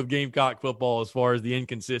inevitable with Gamecock football as far as the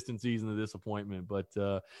inconsistencies and the disappointment. But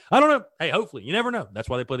I don't know. Hey, hopefully, you never know. That's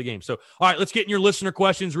why they play the game. So, all right, let's get in your listener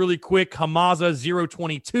questions really quick.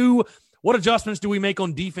 Hamaza022. What adjustments do we make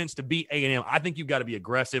on defense to beat A&M? I think you've got to be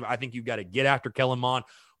aggressive. I think you've got to get after Kellen Mond.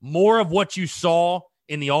 More of what you saw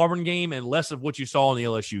in the Auburn game and less of what you saw in the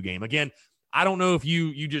LSU game. Again, I don't know if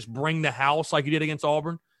you just bring the house like you did against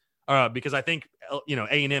Auburn, because I think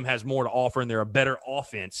A&M has more to offer and they're a better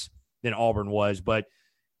offense than Auburn was. But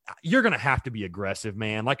you're going to have to be aggressive,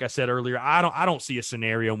 man. Like I said earlier, I don't see a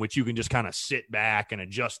scenario in which you can just kind of sit back and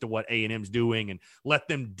adjust to what A&M's doing and let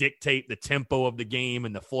them dictate the tempo of the game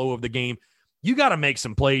and the flow of the game. You got to make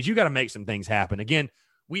some plays. You got to make some things happen. Again,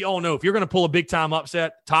 we all know if you're going to pull a big-time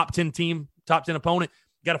upset, top 10 opponent,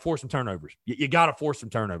 you got to force some turnovers. You got to force some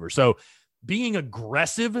turnovers. So being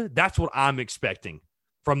aggressive, that's what I'm expecting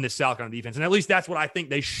from this South Carolina defense. And at least that's what I think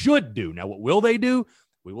they should do. Now, what will they do?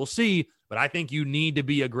 We will see. But I think you need to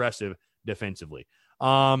be aggressive defensively.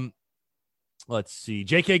 Let's see.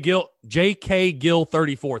 JK Gill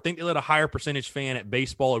 34. Think they let a higher percentage fan at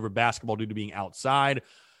baseball over basketball due to being outside.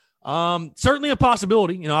 Certainly a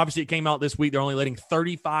possibility. Obviously it came out this week. They're only letting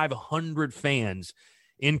 3,500 fans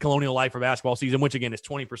in Colonial Life for basketball season, which again is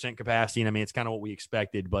 20% capacity. And I mean, it's kind of what we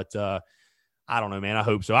expected, but I don't know, man. I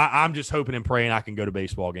hope so. I'm just hoping and praying I can go to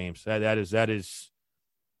baseball games. That is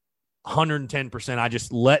 110%. I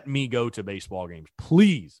just let me go to baseball games.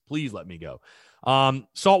 Please let me go.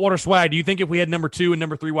 Saltwater Swag, do you think if we had number 2 and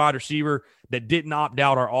number 3 wide receiver that didn't opt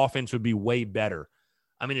out, our offense would be way better?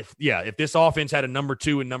 I mean, if this offense had a number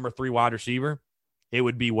 2 and number 3 wide receiver, it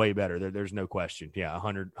would be way better. There's no question. Yeah,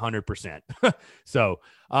 100%. So,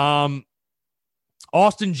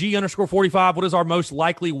 Austin G _45, what is our most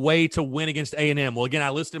likely way to win against A&M? Well, again, I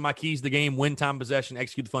listed my keys to the game: win time possession,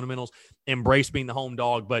 execute the fundamentals, embrace being the home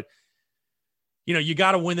dog. But you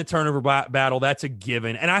got to win the turnover battle. That's a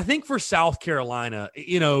given. And I think for South Carolina,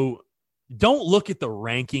 don't look at the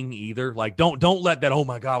ranking either. Like, don't let that, oh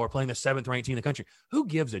my God, we're playing the 7th ranked team in the country. Who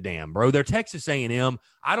gives a damn, bro? They're Texas A&M.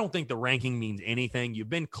 I don't think the ranking means anything. You've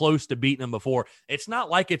been close to beating them before. It's not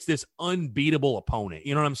like it's this unbeatable opponent.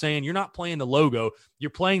 You know what I'm saying? You're not playing the logo.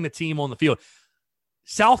 You're playing the team on the field.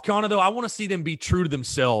 South Carolina, though, I want to see them be true to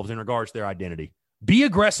themselves in regards to their identity. Be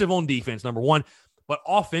aggressive on defense, number 1. But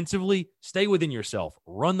offensively, stay within yourself.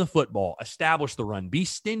 Run the football. Establish the run. Be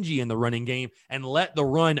stingy in the running game and let the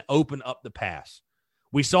run open up the pass.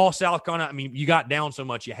 We saw South Carolina. I mean, you got down so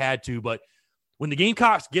much you had to, but when the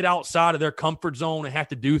Gamecocks get outside of their comfort zone and have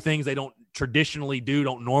to do things they don't traditionally do,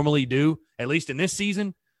 don't normally do, at least in this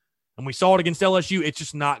season, and we saw it against LSU, it's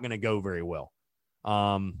just not going to go very well.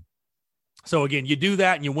 So, again, you do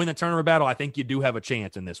that and you win the turnover battle, I think you do have a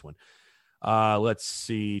chance in this one. Let's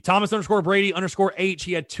see. Thomas _Brady _H.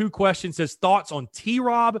 He had 2 questions. Says, thoughts on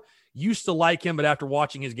T-Rob. Used to like him, but after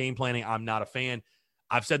watching his game planning, I'm not a fan.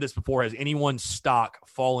 I've said this before. Has anyone's stock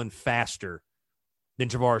fallen faster than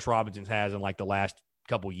Travaris Robinson has in like the last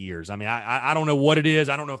couple years? I mean, I don't know what it is.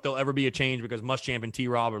 I don't know if there'll ever be a change because Muschamp and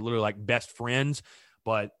T-Rob are literally like best friends.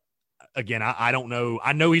 But again, I don't know.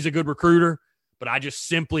 I know he's a good recruiter, but I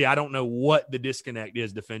don't know what the disconnect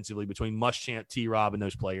is defensively between Muschamp, T-Rob, and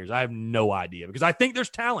those players. I have no idea because I think there's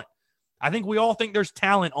talent. I think we all think there's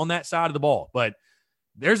talent on that side of the ball, but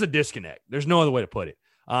there's a disconnect. There's no other way to put it.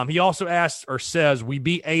 He also asks or says, we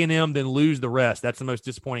beat A&M, then lose the rest. That's the most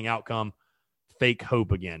disappointing outcome. Fake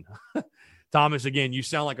hope again. Thomas, again, you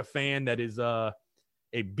sound like a fan that is a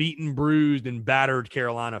beaten, bruised, and battered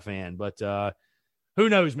Carolina fan, but who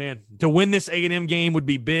knows, man? To win this A&M game would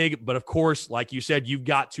be big, but of course, like you said, you've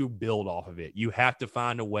got to build off of it. You have to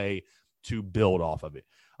find a way to build off of it.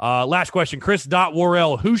 Last question, Chris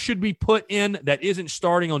Worrell. Who should be put in that isn't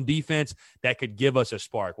starting on defense that could give us a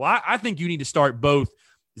spark? Well, I think you need to start both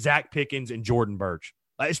Zach Pickens and Jordan Burch,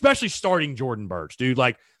 especially starting Jordan Burch, dude.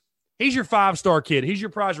 Like, he's your 5-star kid. He's your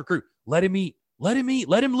prize recruit. Let him eat. Let him eat.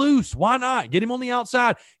 Let him loose. Why not? Get him on the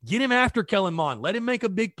outside. Get him after Kellen Mond. Let him make a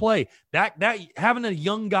big play. That having a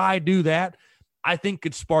young guy do that, I think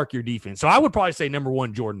could spark your defense. So I would probably say number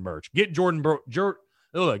one, Jordan Burch. Get Jordan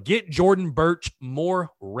Burch more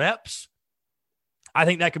reps. I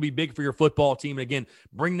think that could be big for your football team. And again,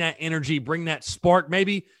 bring that energy, bring that spark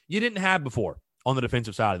maybe you didn't have before on the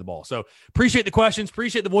defensive side of the ball. So appreciate the questions.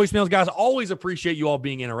 Appreciate the voicemails, guys. Always appreciate you all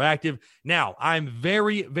being interactive. Now, I'm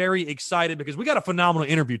very, very excited because we got a phenomenal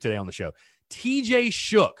interview today on the show. TJ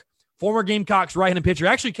Shook, former Gamecocks right-handed pitcher,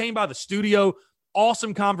 actually came by the studio.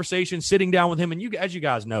 Awesome conversation, sitting down with him. And as you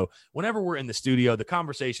guys know, whenever we're in the studio, the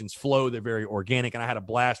conversations flow. They're very organic, and I had a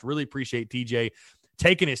blast. Really appreciate TJ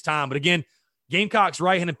taking his time. But again, Gamecocks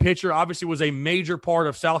right-handed pitcher obviously was a major part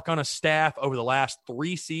of South Carolina staff over the last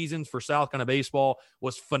 3 seasons for South Carolina baseball.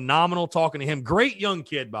 Was phenomenal talking to him. Great young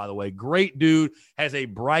kid, by the way. Great dude. Has a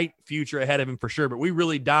bright future ahead of him for sure. But we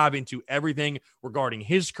really dive into everything regarding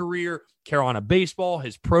his career, Carolina baseball,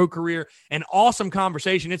 his pro career, an awesome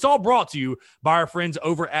conversation. It's all brought to you by our friends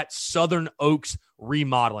over at Southern Oaks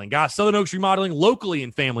Remodeling. Guys, Southern Oaks Remodeling, locally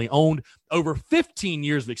and family owned, over 15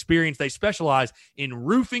 years of experience. They specialize in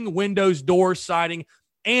roofing, windows, doors, siding,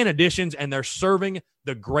 and additions, and they're serving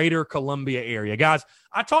the greater Columbia area. Guys,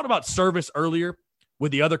 I talked about service earlier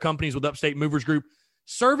with the other companies with Upstate Movers Group.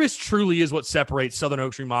 Service truly is what separates Southern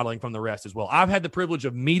Oaks Remodeling from the rest as well. I've had the privilege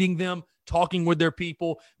of meeting them, talking with their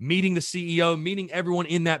people, meeting the CEO, meeting everyone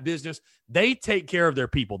in that business. They take care of their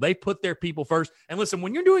people. They put their people first. And listen,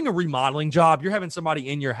 when you're doing a remodeling job, you're having somebody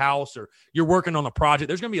in your house or you're working on a project,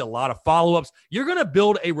 there's going to be a lot of follow-ups. You're going to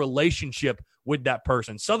build a relationship with that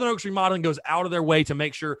person. Southern Oaks Remodeling goes out of their way to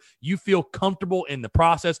make sure you feel comfortable in the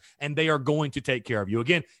process, and they are going to take care of you.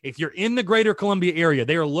 Again, if you're in the greater Columbia area,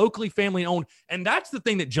 they are locally family owned. And that's the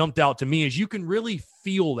thing that jumped out to me is you can really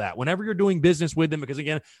feel that whenever you're doing business with them, because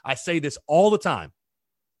again, I say this all the time.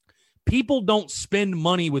 People don't spend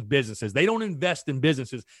money with businesses. They don't invest in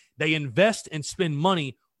businesses. They invest and spend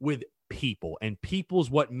money with people, and people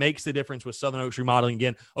is what makes the difference with Southern Oaks Remodeling.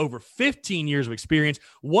 Again, over 15 years of experience.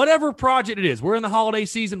 Whatever project it is, we're in the holiday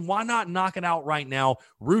season. Why not knock it out right now?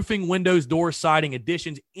 Roofing, windows, doors, siding,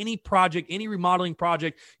 additions, any project, any remodeling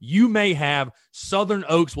project you may have, Southern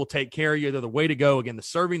Oaks will take care of you. They're the way to go. Again,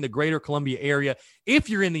 serving the greater Columbia area. If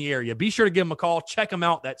you're in the area, be sure to give them a call. Check them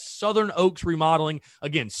out. That's Southern Oaks Remodeling.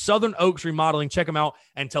 Again, Southern Oaks Remodeling. Check them out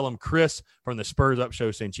and tell them Chris from the Spurs Up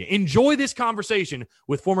Show sent you. Enjoy this conversation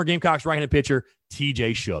with former Gamecocks right-handed pitcher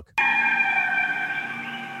TJ Shook.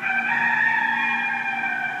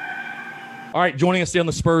 All right, joining us today on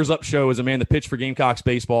the Spurs Up Show is a man that pitched for Gamecocks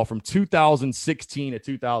baseball from 2016 to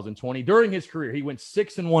 2020. During his career, he went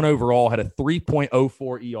 6-1 overall, had a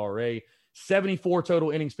 3.04 ERA, 74 total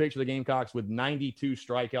innings pitched for the Gamecocks with 92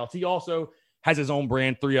 strikeouts. He also has his own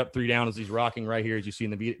brand, 3 Up, 3 Down, as he's rocking right here, as you see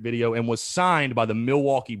in the video, and was signed by the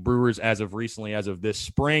Milwaukee Brewers as of recently, as of this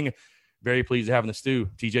spring. Very pleased to have in the stew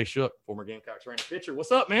TJ Shook, former Gamecocks right-handed pitcher.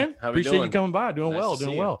 What's up, man? Appreciate you coming by. Doing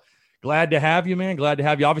well. Glad to have you, man. Glad to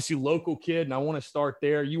have you. Obviously, local kid, and I want to start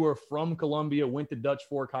there. You were from Columbia, went to Dutch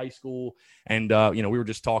Fork High School, and we were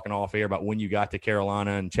just talking off air about when you got to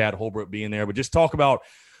Carolina and Chad Holbrook being there. But just talk about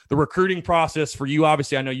the recruiting process for you.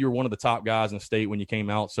 Obviously, I know you were one of the top guys in the state when you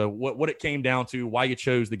came out. So what it came down to, why you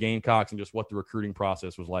chose the Gamecocks, and just what the recruiting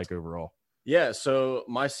process was like overall. Yeah, so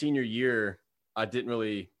my senior year, I didn't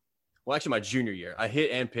really – well, actually, my junior year, I hit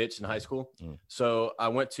and pitched in high school. So I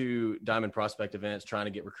went to Diamond Prospect events trying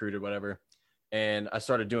to get recruited, whatever. And I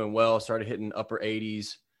started doing well, started hitting upper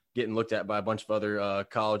 80s, getting looked at by a bunch of other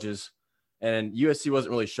colleges. And USC wasn't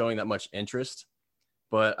really showing that much interest.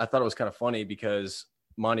 But I thought it was kind of funny because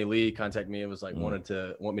Monty Lee contacted me and was like, want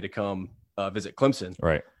me to come visit Clemson.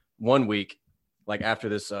 Right. 1 week, like after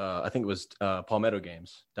this, I think it was Palmetto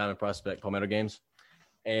games, Diamond Prospect Palmetto games.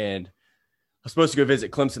 And I was supposed to go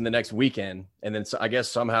visit Clemson the next weekend, and then I guess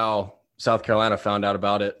somehow South Carolina found out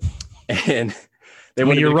about it, and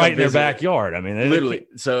you're right in their backyard. I mean, literally.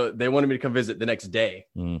 So they wanted me to come visit the next day,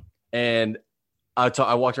 and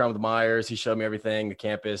I walked around with Myers. He showed me everything, the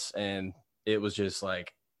campus, and it was just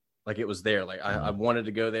like it was there. Like I wanted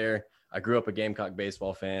to go there. I grew up a Gamecock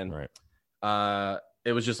baseball fan. Right.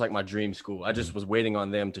 It was just like my dream school. I just was waiting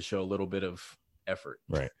on them to show a little bit of effort.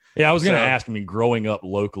 Right. Yeah, I was going to ask. I mean, growing up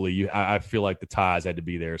locally, I feel like the ties had to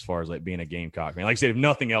be there as far as like being a Gamecock fan. Like I said, if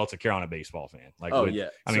nothing else, a Carolina baseball fan. Like, I mean,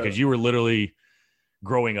 because you were literally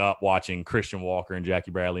growing up watching Christian Walker and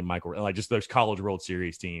Jackie Bradley, Michael, like just those College World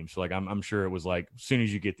Series teams. So like, I'm sure it was like as soon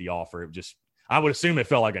as you get the offer, I would assume it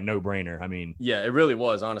felt like a no-brainer. I mean, yeah, it really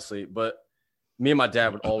was, honestly. But me and my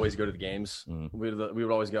dad would always go to the games. We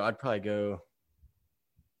would always go. I'd probably go.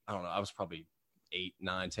 I don't know. I was probably 8,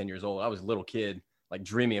 9, 10 years old. I was a little kid, like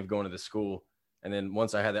dreaming of going to this school. And then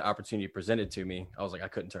once I had the opportunity presented to me, I was like, I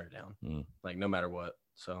couldn't turn it down, like no matter what.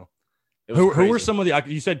 So who were some of the,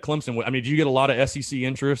 you said Clemson. I mean, did you get a lot of SEC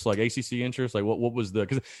interest, like ACC interest? Like what was the,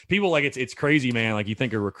 because people like, it's crazy, man. Like you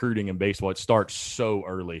think of recruiting in baseball, it starts so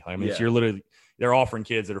early. I mean, Yeah. you're literally, they're offering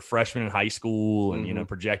kids that are freshmen in high school and, you know,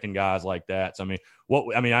 projecting guys like that. So,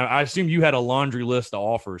 I mean, I assume you had a laundry list of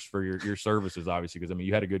offers for your services, obviously, because I mean,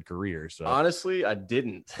 you had a good career. So honestly, I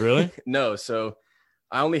didn't. Really? No. So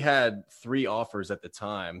I only had 3 offers at the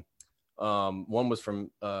time. One was from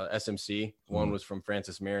SMC, one was from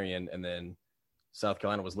Francis Marion, and then South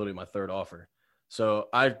Carolina was literally my 3rd offer. So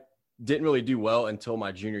I didn't really do well until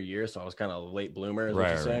my junior year. So I was kind of a late bloomer, as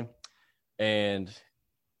what you say. And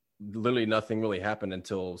literally nothing really happened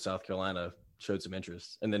until South Carolina showed some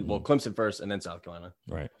interest. And then, well, Clemson first and then South Carolina.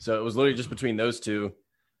 Right. So it was literally just between those two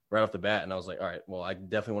right off the bat. And I was like, all right, well, I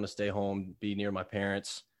definitely want to stay home, be near my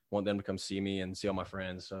parents, want them to come see me and see all my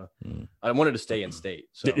friends. So I wanted to stay in state.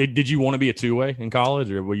 So did you want to be a two-way in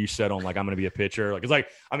college, or were you set on like, I'm going to be a pitcher? Like, it's like,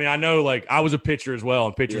 I mean, I know like I was a pitcher as well,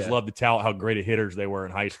 and pitchers love to tout how great of hitters they were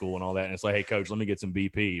in high school and all that. And it's like, hey coach, let me get some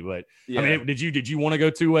BP. But I mean, did you want to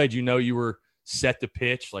go two-way? Did you know you were set to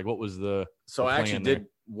pitch? Like what was the I actually there? did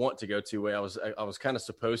want to go two-way. I was kind of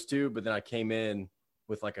supposed to, but then I came in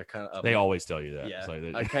with like a kind of they always tell you that. Yeah,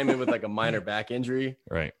 like I came in with like a minor back injury.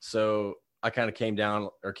 Right. So I kind of came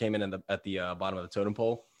in at the bottom of the totem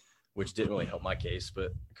pole, which didn't really help my case, but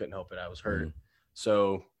I couldn't help it. I was hurt.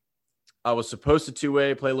 So I was supposed to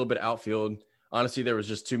two-way, play a little bit outfield. Honestly, there was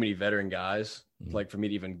just too many veteran guys like for me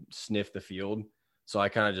to even sniff the field. So I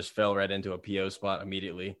kind of just fell right into a PO spot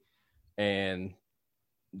immediately. And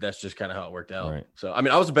that's just kind of how it worked out. Right. So, I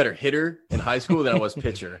mean, I was a better hitter in high school than I was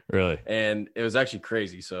pitcher. Really? And it was actually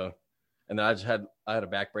crazy. So, and then I had a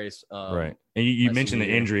back brace. Right. And you mentioned the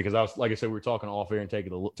injury, because I was, like I said, we were talking off air and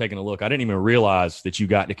taking a look. I didn't even realize that you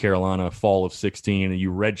got to Carolina fall of 16 and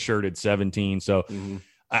you redshirted 17. So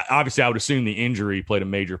obviously I would assume the injury played a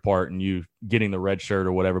major part in you getting the red shirt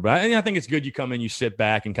or whatever. But I think it's good you come in, you sit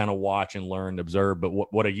back and kind of watch and learn and observe. But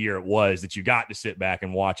what a year it was that you got to sit back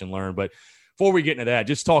and watch and learn. But before we get into that,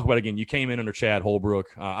 just talk about, again, you came in under Chad Holbrook.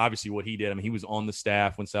 Obviously what he did, I mean, he was on the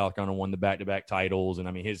staff when South Carolina won the back-to-back titles. And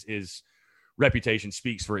I mean, his reputation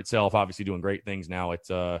speaks for itself, obviously doing great things now at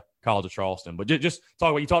College of Charleston. But just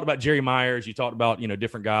talk about, you talked about Jerry Myers, you talked about,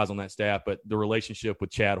 different guys on that staff, but the relationship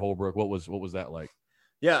with Chad Holbrook, what was that like?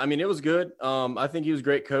 Yeah, I mean, it was good. I think he was a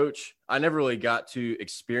great coach. I never really got to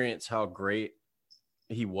experience how great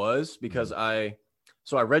he was because I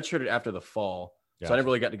redshirted after the fall. Gotcha. So I never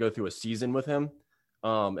really got to go through a season with him.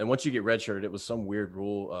 And once you get redshirted, it was some weird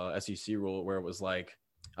rule, SEC rule, where it was like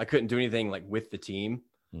I couldn't do anything like with the team.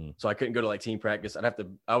 So I couldn't go to like team practice.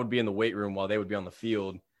 I would be in the weight room while they would be on the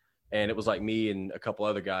field. And it was like me and a couple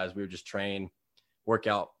other guys. We would just train, work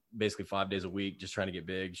out basically 5 days a week, just trying to get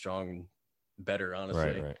big, strong, and better,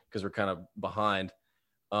 honestly, because we're kind of behind.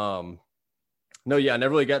 I never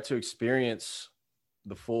really got to experience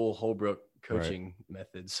the full Holbrook coaching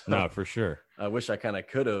methods. No, for sure. I wish I kind of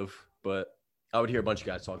could have, but I would hear a bunch of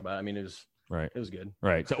guys talk about it. I mean, it was It was good.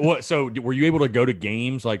 Right. So were you able to go to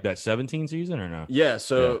games like that 17 season or no? Yeah.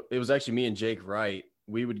 So it was actually me and Jake Wright.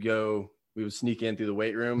 We would sneak in through the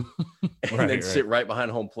weight room and then sit right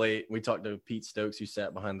behind home plate. We talked to Pete Stokes, who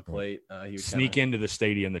sat behind the plate. He would sneak into the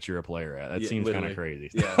stadium that you're a player at. That seems kind of crazy.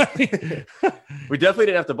 Yeah. We definitely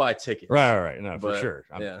didn't have to buy tickets. Right. No, for sure.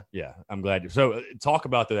 I'm glad. So talk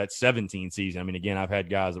about that 17 season. I mean, again, I've had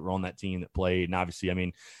guys that were on that team that played, and obviously, I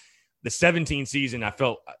mean, the 17 season, I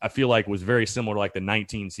feel like was very similar to like the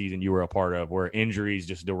 19 season you were a part of, where injuries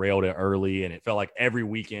just derailed it early, and it felt like every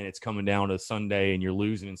weekend it's coming down to Sunday and you're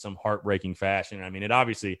losing in some heartbreaking fashion. I mean, it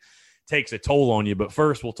obviously takes a toll on you. But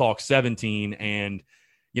first, we'll talk 17, and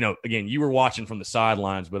again, you were watching from the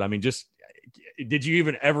sidelines, but I mean, just did you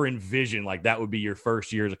even ever envision like that would be your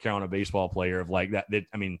first year as a Carolina baseball player of like that?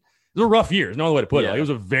 I mean, it was a rough year. There's no other way to put it. Like, it was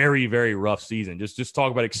a very, very rough season. Just talk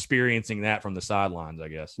about experiencing that from the sidelines, I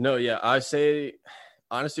guess. No, yeah. I say,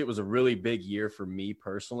 honestly, it was a really big year for me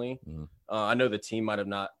personally. I know the team might have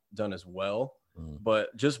not done as well,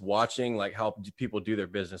 but just watching like how people do their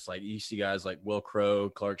business, like you see guys like Will Crow,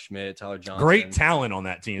 Clark Schmidt, Tyler Johnson. Great talent on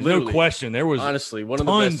that team. There's no question. There was honestly one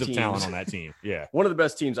tons of the best of talent on that team. Yeah. One of the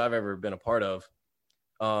best teams I've ever been a part of.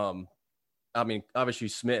 I mean, obviously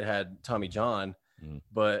Schmidt had Tommy John,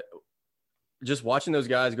 but just watching those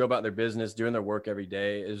guys go about their business, doing their work every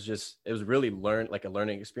day, it was really a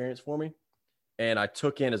learning experience for me. And I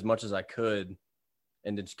took in as much as I could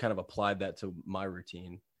and just kind of applied that to my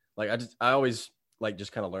routine. Like I always like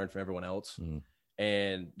just kind of learn from everyone else.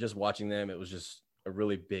 And just watching them, it was just a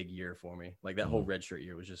really big year for me. Like that whole redshirt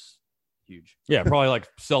year was just huge. Yeah, probably like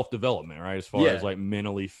self-development, right? As far Yeah. as like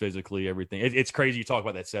mentally, physically, everything. It's crazy you talk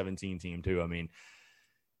about that 17 team too. I mean,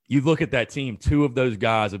 you look at that team, 2 of those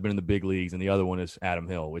guys have been in the big leagues, and the other one is Adam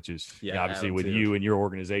Hill, which is obviously Adam with too. you and your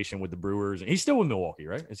organization with the Brewers. And he's still with Milwaukee,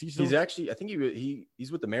 right? Is he still? He's actually, I think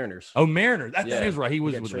he's with the Mariners. Oh, Mariners. That Yeah. is right. He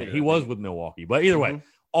was got with traded, he I was think. with Milwaukee. But either way,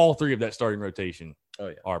 all 3 of that starting rotation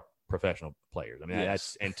are professional players. I mean,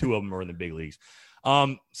 that's and 2 of them are in the big leagues.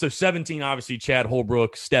 So 17, obviously, Chad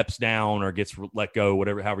Holbrook steps down or gets let go,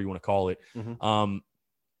 however you want to call it.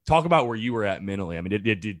 Talk about where you were at mentally. I mean,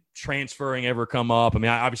 did transferring ever come up? I mean,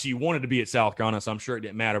 obviously you wanted to be at South Carolina, so I'm sure it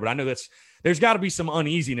didn't matter. But I know there's got to be some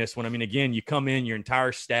uneasiness when, I mean, again, you come in, your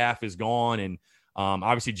entire staff is gone, and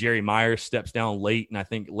obviously Jerry Myers steps down late, and I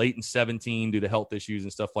think late in 17 due to health issues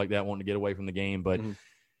and stuff like that, wanting to get away from the game. But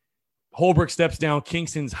Holbrook steps down,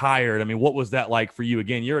 Kingston's hired. I mean, what was that like for you?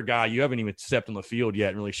 Again, you're a guy, you haven't even stepped on the field yet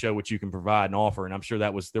and really show what you can provide and offer. And I'm sure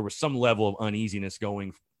there was some level of uneasiness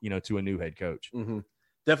going, to a new head coach.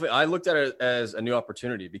 Definitely. I looked at it as a new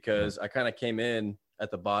opportunity because I kind of came in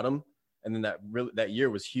at the bottom, and then that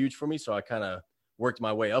year was huge for me. So I kind of worked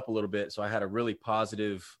my way up a little bit. So I had a really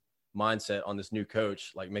positive mindset on this new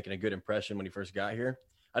coach, like making a good impression when he first got here.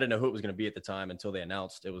 I didn't know who it was going to be at the time until they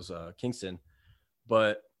announced it was Kingston.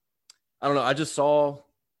 But I don't know. I just saw,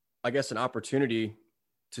 I guess, an opportunity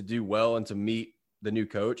to do well and to meet the new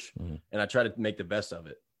coach. And I tried to make the best of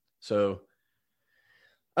it. So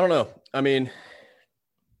I don't know. I mean,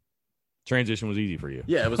 transition was easy for you.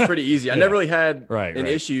 Yeah, it was pretty easy. I never really had an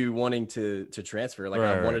issue wanting to transfer. Like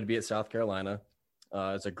I wanted to be at South Carolina.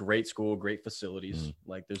 It's a great school, great facilities.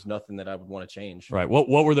 Like there's nothing that I would want to change. Right. What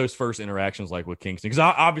were those first interactions like with Kingston? Because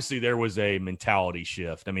obviously there was a mentality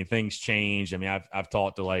shift. I mean, things changed. I mean, I've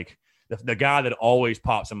talked to like the guy that always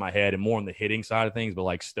pops in my head and more on the hitting side of things, but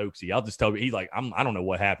like Stokesy, I'll just tell you, he's like, I don't know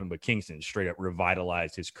what happened, but Kingston straight up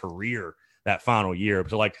revitalized his career that final year.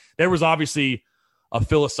 So like there was obviously a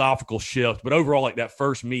philosophical shift, but overall, like that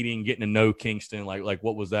first meeting, getting to know Kingston, like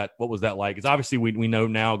what was that like? Because obviously we know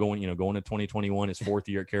now going to 2021, his 4th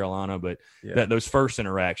year at Carolina, but those first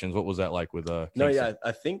interactions, what was that like with Kingston? No, yeah,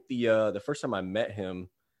 I think the first time I met him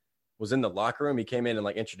was in the locker room. He came in and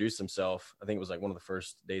like introduced himself. I think it was like one of the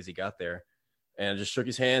first days he got there, and just shook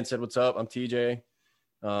his hand, said, "What's up? I'm TJ."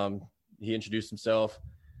 He introduced himself.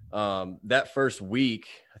 That first week,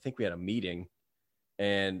 I think we had a meeting.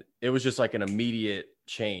 And it was just like an immediate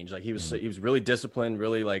change. Like he was really disciplined,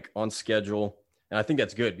 really like on schedule. And I think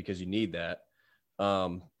that's good because you need that. I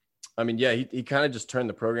mean, yeah, he kind of just turned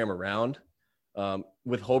the program around.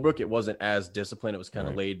 With Holbrook, it wasn't as disciplined. It was kind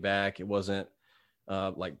of laid back. It wasn't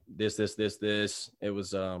like this. It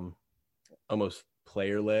was almost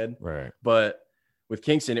player led. Right. But with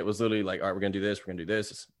Kingston, it was literally like, all right, we're going to do this. We're going to do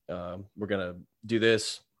this. We're going to do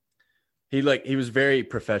this. He was very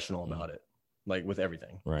professional about it. Like with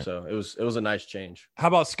everything. Right. So it was a nice change. How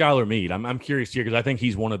about Skylar Meade? I'm curious here because I think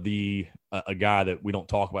he's one of a guy that we don't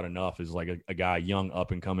talk about enough is like a guy, young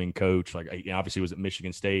up and coming coach. Like obviously he was at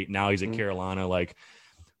Michigan State. Now he's at Carolina. Like,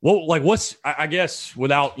 what's I guess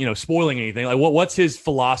without spoiling anything, like what's his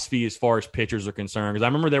philosophy as far as pitchers are concerned? Because I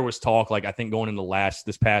remember there was talk, like I think going into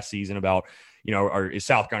this past season about is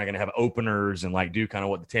South Carolina going to have openers and like do kind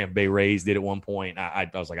of what the Tampa Bay Rays did at one point? I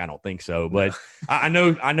was like, I don't think so, but I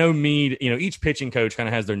know Meade. Each pitching coach kind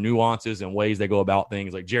of has their nuances and ways they go about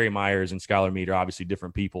things. Like Jerry Myers and Skylar Meade are obviously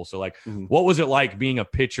different people. So like, what was it like being a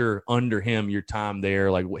pitcher under him? Your time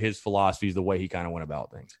there, like his philosophies, the way he kind of went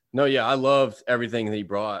about things. No, yeah, I loved everything that he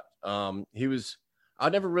brought. I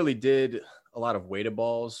never really did a lot of weighted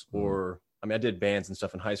balls, I did bands and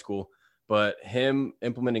stuff in high school. But him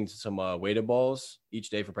implementing some weighted balls each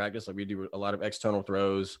day for practice, like we do a lot of external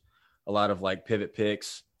throws, a lot of like pivot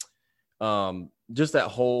picks, just that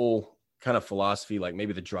whole kind of philosophy, like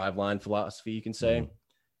maybe the drive line philosophy, you can say,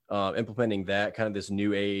 implementing that kind of this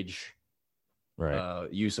new age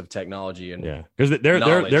use of technology. And because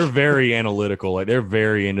they're very analytical. Like they're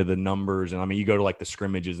very into the numbers. And I mean, you go to like the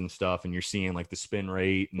scrimmages and stuff and you're seeing like the spin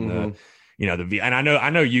rate and and I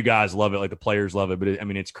know you guys love it, like the players love it, but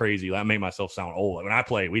it's crazy. Like, I make myself sound old. Like when I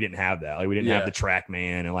played, we didn't have that. Like we didn't have the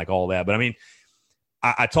TrackMan and like all that. But I mean,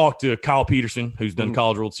 I talked to Kyle Peterson, who's done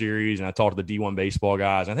College World Series, and I talked to the D1 baseball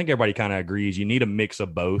guys. I think everybody kind of agrees you need a mix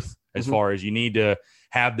of both as far as you need to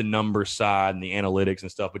have the numbers side and the analytics and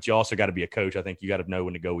stuff, but you also got to be a coach. I think you got to know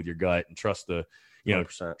when to go with your gut and trust the,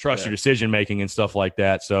 trust your decision making and stuff like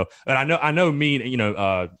that. So, and I know Meade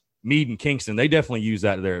and Kingston, they definitely use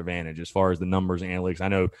that to their advantage as far as the numbers and analytics. I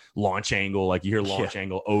know launch angle, like you hear launch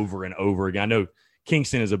angle over and over again. I know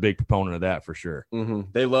Kingston is a big proponent of that for sure.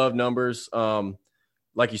 They love numbers.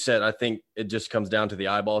 like you said, I think it just comes down to the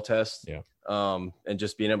eyeball test. Yeah. And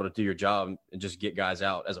just being able to do your job and just get guys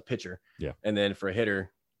out as a pitcher. Yeah. And then for a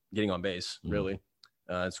hitter, getting on base, really,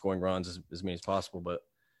 and scoring runs as many as possible. But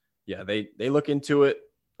yeah, they look into it.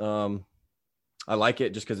 I like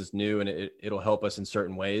it just because it's new and it'll help us in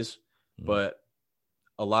certain ways. But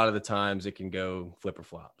a lot of the times it can go flip or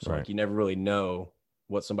flop. So like you never really know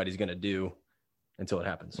what somebody's going to do until it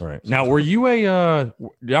happens. Right. Now, were you did I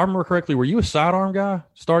remember correctly, were you a sidearm guy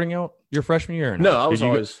starting out your freshman year? No, I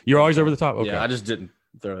was you're always over the top? Okay. Yeah, I just didn't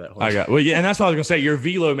throw that horse. I got, well, yeah, and that's what I was going to say. Your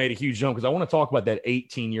velo made a huge jump because I want to talk about that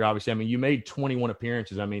 18 year, obviously. I mean, you made 21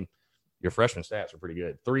 appearances. I mean, your freshman stats were pretty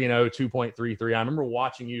good. 3-0, 2.33. I remember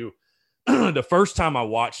watching you the first time I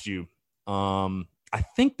watched you. I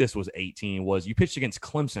think this was 18. Was you pitched against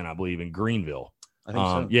Clemson, I believe, in Greenville. I think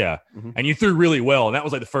so. Yeah. Mm-hmm. And you threw really well. And that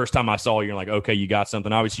was like the first time I saw you. You're like, okay, you got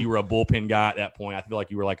something. Obviously, you were a bullpen guy at that point. I feel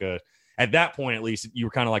like you were like at that point, at least, you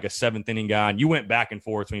were kind of like a seventh inning guy. And you went back and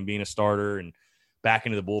forth between being a starter and back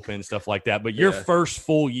into the bullpen and stuff like that. But your first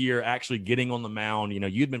full year actually getting on the mound,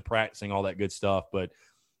 you'd been practicing all that good stuff. But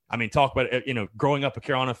I mean, talk about it, growing up a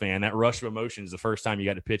Carolina fan, that rush of emotions the first time you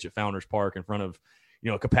got to pitch at Founders Park in front of,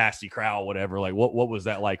 a capacity crowd, whatever. Like, what was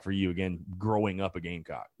that like for you, again, growing up a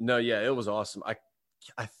Gamecock? No, yeah, it was awesome.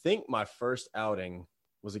 I think my first outing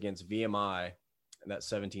was against VMI in that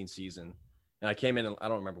 17 season. And I came in, I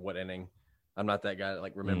don't remember what inning. I'm not that guy that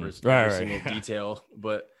like remembers every single detail.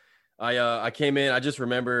 But I came in, I just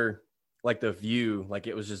remember like the view, like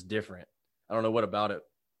it was just different. I don't know what about it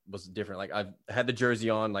was different. Like I had the jersey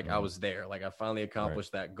on, like I was there. Like I finally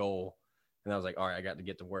accomplished that goal. And I was like, all right, I got to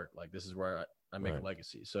get to work. Like this is where I make a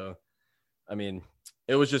legacy. So, I mean,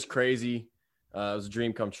 it was just crazy. It was a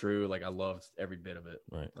dream come true. Like I loved every bit of it,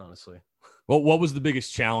 honestly. Well, what was the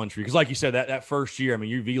biggest challenge for you? Because like you said, that first year, I mean,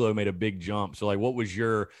 your velo made a big jump. So like, what was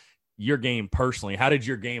your game personally? How did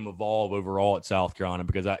your game evolve overall at South Carolina?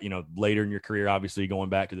 Because later in your career, obviously going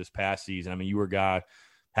back to this past season, I mean, you were a guy,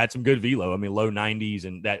 had some good velo. I mean, low 90s.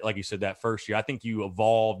 And that, like you said, that first year, I think you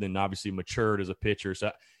evolved and obviously matured as a pitcher. So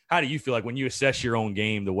how do you feel like when you assess your own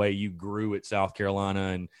game, the way you grew at South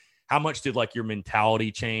Carolina, and how much did like your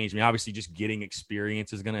mentality change? I mean, obviously just getting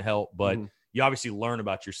experience is going to help, but you obviously learn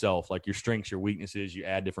about yourself, like your strengths, your weaknesses, you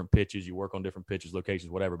add different pitches, you work on different pitches,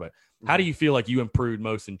 locations, whatever. But how do you feel like you improved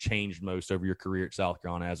most and changed most over your career at South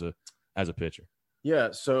Carolina as a pitcher?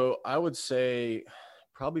 Yeah. So I would say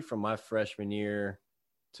probably from my freshman year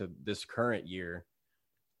to this current year,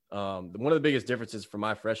 one of the biggest differences from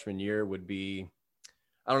my freshman year would be,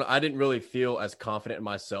 I don't know, I didn't really feel as confident in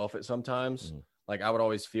myself at sometimes. Like I would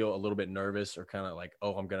always feel a little bit nervous or kind of like,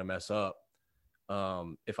 oh, I'm going to mess up.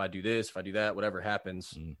 If I do this, if I do that, whatever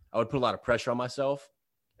happens, I would put a lot of pressure on myself.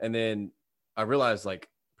 And then I realized like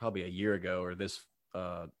probably a year ago or this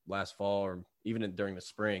last fall or even during the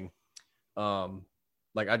spring,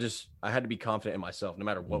 like I had to be confident in myself no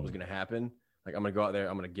matter what was going to happen. Like I'm going to go out there,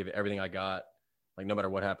 I'm going to give it everything I got. Like no matter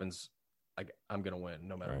what happens, I'm going to win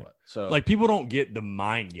no matter what. So like people don't get the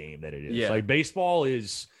mind game that it is. Like baseball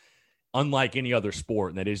is unlike any other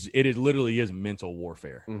sport, and it literally is mental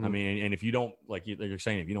warfare. I mean, and if you don't, like you're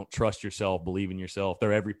saying, if you don't trust yourself, believe in yourself,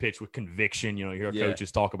 throw every pitch with conviction, you hear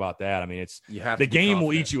coaches talk about that. I mean, the game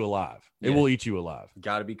will eat you alive. It will eat you alive.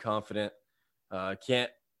 Got to be confident.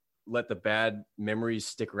 Can't let the bad memories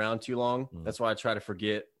stick around too long. That's why I try to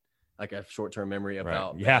forget like a short-term memory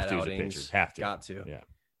about you have to outings. As a pitcher. Got to. Yeah.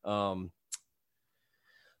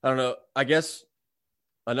 I don't know. I guess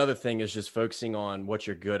another thing is just focusing on what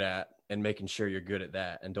you're good at and making sure you're good at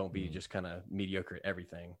that and don't be just kind of mediocre at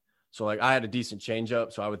everything. So like I had a decent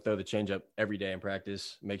changeup, so I would throw the changeup every day in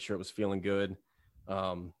practice, make sure it was feeling good.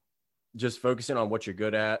 Just focusing on what you're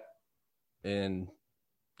good at and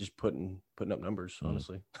just putting up numbers,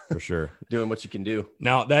 honestly. For sure. Doing what you can do.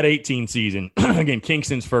 Now, that 18 season, again,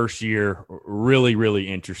 Kingston's first year, really, really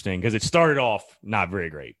interesting because it started off not very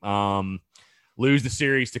great. Lose the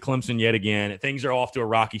series to Clemson yet again. Things are off to a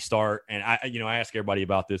rocky start. And I ask everybody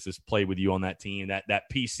about this that's played with you on that team, that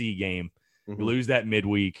PC game. You lose that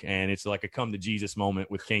midweek, and it's like a come to Jesus moment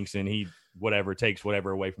with Kingston. He takes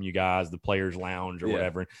whatever away from you guys, the players' lounge or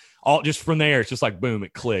whatever. All just from there, it's just like boom,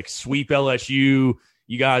 it clicks. Sweep LSU.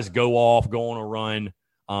 You guys go on a run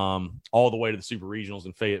all the way to the Super Regionals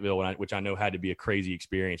in Fayetteville, which I know had to be a crazy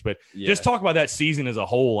experience. But just talk about that season as a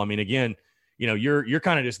whole. I mean, again, you're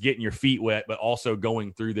kind of just getting your feet wet, but also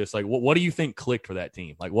going through this. Like, what do you think clicked for that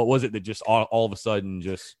team? Like, what was it that just all of a sudden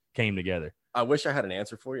just came together? I wish I had an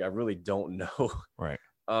answer for you. I really don't know. Right.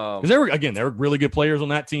 Because there were really good players on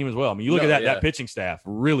that team as well. I mean, you look at that pitching staff,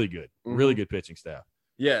 really good pitching staff.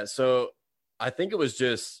 Yeah. So I think it was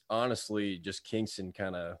just honestly just Kingston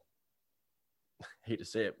kind of hate to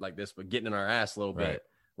say it like this, but getting in our ass a little Right. bit.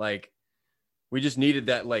 Like we just needed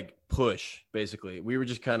that like push. Basically, we were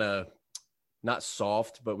just kind of not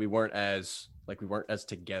soft, but we weren't as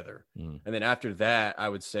together. And then after that, I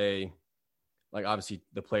would say, like obviously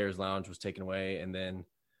the players' lounge was taken away, and then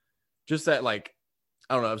just that like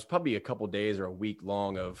I don't know, it was probably a couple days or a week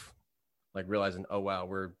long of like realizing, oh wow,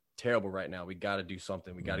 we're terrible right now. We got to do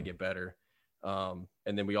something. We got to get better. And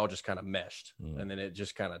then we all just kind of meshed, and then it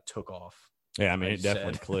just kind of took off. Yeah, I mean, it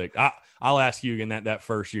definitely clicked. I'll ask you again that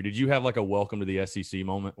first year, did you have like a welcome to the SEC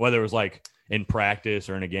moment, whether it was like in practice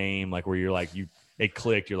or in a game, like where you're like it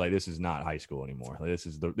clicked, you're like, this is not high school anymore. Like, this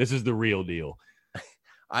is the real deal.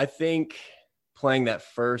 I think playing that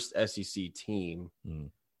first SEC team,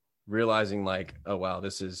 realizing like, oh wow,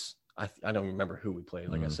 this is I don't remember who we played.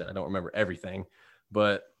 Like I said, I don't remember everything,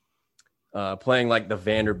 but playing like the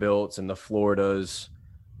Vanderbilts and the Floridas,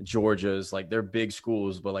 Georgias, like they're big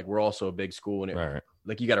schools, but like we're also a big school, and Right.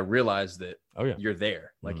 like you got to realize that you're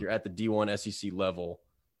there, like Mhm. you're at the D1 SEC level,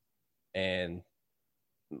 and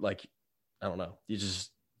like I don't know, you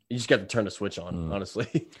just got to turn the switch on.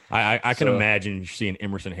 Honestly, I can imagine seeing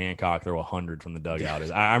Emerson Hancock throw 100 from the dugout.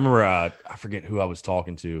 I remember I forget who I was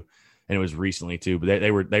talking to, and it was recently too, but they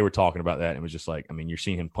were talking about that, and it was just like, I mean, you're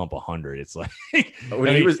seeing him pump 100. It's like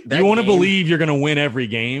you want to believe you're going to win every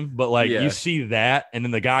game, but like you see that, and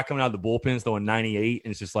then the guy coming out of the bullpen throwing 98,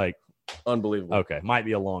 and it's just like unbelievable. Okay, might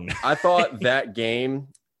be a long night. I thought that game,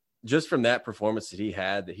 just from that performance that he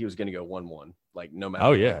had, that he was going to go 1-1, like no matter. Oh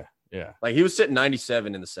what. yeah. Like he was sitting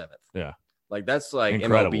 97 in the 7th. Yeah. Like that's like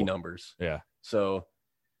Incredible. MLB numbers. Yeah. So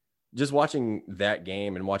just watching that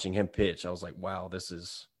game and watching him pitch, I was like, wow, this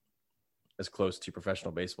is as close to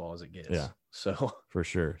professional baseball as it gets. Yeah. So for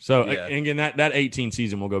sure. So Yeah. and again, that 18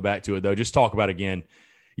 season, we'll go back to it though. Just talk about again,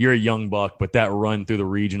 you're a young buck, but that run through the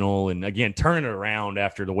regional and again, turning it around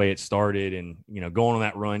after the way it started and, going on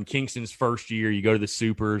that run, Kingston's first year, you go to the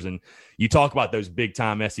Supers and you talk about those big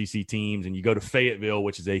time SEC teams and you go to Fayetteville,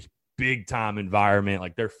 which is a big time environment.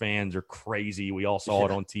 Like their fans are crazy. We all saw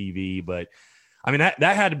it on TV, but I mean, that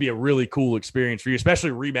had to be a really cool experience for you, especially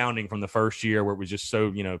rebounding from the first year where it was just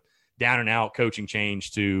so, down and out coaching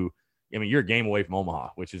change to, I mean, you're a game away from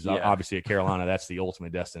Omaha, which is obviously at Carolina. That's the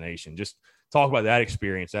ultimate destination. Just talk about that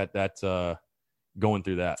experience, that going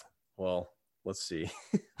through that. Well, let's see.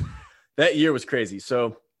 That year was crazy.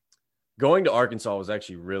 So going to Arkansas was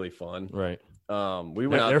actually really fun. Right. We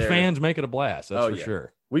went out their there. fans make it a blast. That's for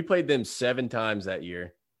sure. We played them 7 times that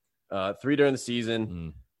year, 3 during the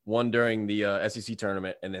season, 1 during the SEC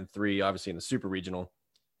tournament, and then 3 obviously in the Super Regional.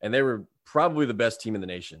 And they were probably the best team in the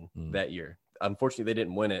nation that year. Unfortunately, they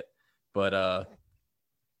didn't win it, but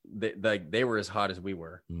they were as hot as we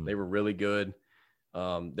were. They were really good.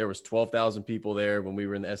 There was 12,000 people there when we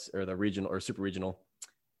were in the regional or Super Regional,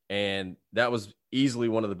 and that was easily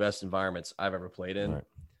one of the best environments I've ever played in,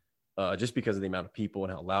 just because of the amount of people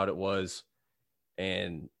and how loud it was.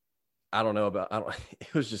 And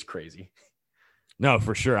it was just crazy. No,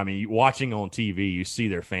 for sure. I mean, watching on TV, you see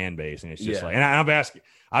their fan base, and it's just like. And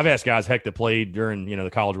I've asked guys, heck, that played during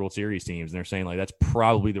the College World Series teams, and they're saying like that's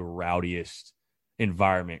probably the rowdiest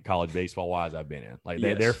environment college baseball wise I've been in. Like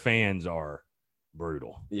their fans are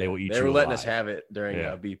brutal. Yeah. They will eat. They were letting us have it during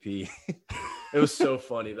BP. It was so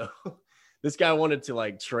funny though. This guy wanted to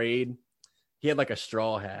like trade. He had like a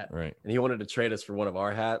straw hat, right? And he wanted to trade us for one of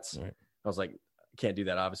our hats. Right. I was like, I can't do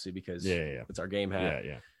that obviously because it's our game hat.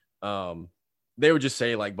 Yeah. They would just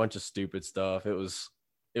say like a bunch of stupid stuff. It was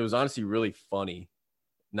honestly really funny.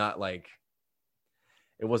 Not like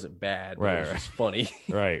it wasn't bad, but it was just funny.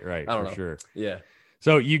 Right. I don't know. Sure. Yeah.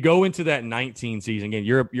 So you go into that 19 season again.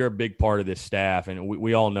 You're a big part of this staff, and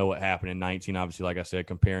we all know what happened in 19. Obviously, like I said,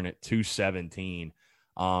 comparing it to 17.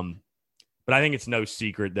 But I think it's no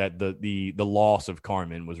secret that the loss of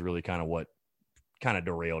Carmen was really kind of what kind of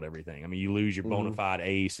derailed everything. I mean, you lose your bona fide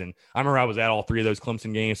ace, and I remember I was at all 3 of those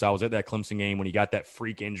Clemson games. So I was at that Clemson game when he got that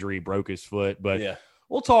freak injury, broke his foot. But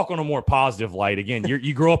we'll talk on a more positive light. Again,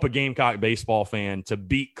 you grow up a Gamecock baseball fan to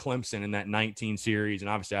beat Clemson in that 19 series. And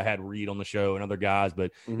obviously I had Reed on the show and other guys,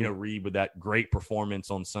 but Reed with that great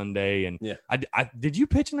performance on Sunday. And I did you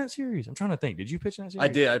pitch in that series? I'm trying to think. Did you pitch in that series? I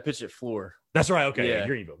did. I pitched at Floor. That's right. Okay. Yeah.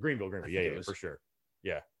 Greenville. Yeah, for sure.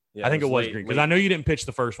 Yeah. Yeah, I think it was late, Green because I know you didn't pitch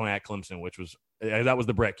the first one at Clemson, which was that was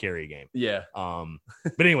the Brett Carey game. Yeah.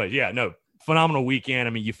 But anyways, phenomenal weekend.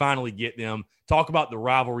 I mean, you finally get them. Talk about the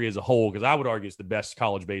rivalry as a whole, because I would argue it's the best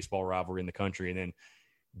college baseball rivalry in the country. And then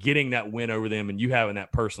getting that win over them and you having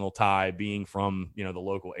that personal tie, being from, the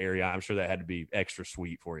local area, I'm sure that had to be extra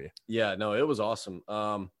sweet for you. Yeah, no, it was awesome.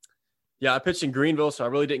 I pitched in Greenville, so I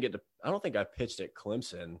really didn't I don't think I pitched at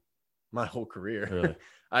Clemson my whole career. Really?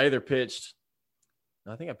 I either pitched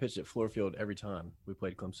I think I pitched at Fluor Field every time we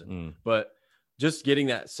played Clemson. Mm. But just getting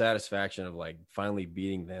that satisfaction of like finally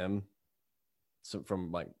beating them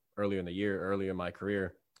from like earlier in the year, earlier in my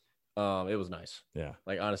career, it was nice. Yeah.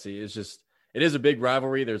 Like, honestly, it is a big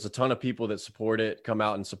rivalry. There's a ton of people that support it, come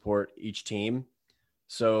out and support each team.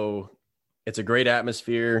 So it's a great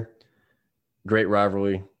atmosphere, great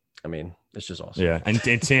rivalry. I mean, it's just awesome. Yeah. And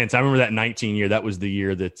intense. I remember that 19 year. That was the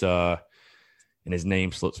year that, and his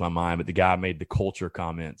name slips my mind, but the guy made the culture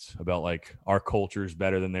comments about like our culture is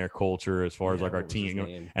better than their culture as far as like our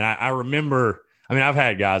team. And I remember, I mean, I've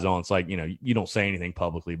had guys on, it's like, you know, you don't say anything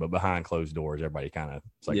publicly, but behind closed doors, everybody kind of,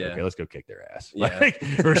 it's like, okay, let's go kick their ass. Yeah. Like,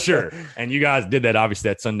 for sure. And you guys did that, obviously,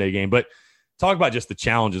 that Sunday game. But talk about just the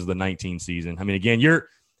challenges of the 19 season. I mean, again,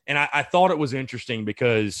 and I thought it was interesting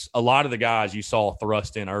because a lot of the guys you saw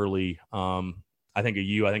thrust in early, I think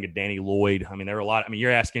of Danny Lloyd. I mean, there were a lot. I mean,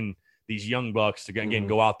 you're asking these young bucks to again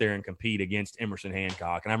go out there and compete against Emerson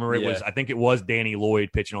Hancock. And I remember it was Danny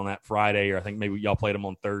Lloyd pitching on that Friday, or I think maybe y'all played him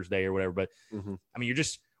on Thursday or whatever. But I mean,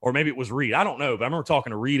 or maybe it was Reed. I don't know. But I remember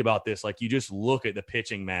talking to Reed about this. Like, you just look at the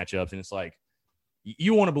pitching matchups and it's like,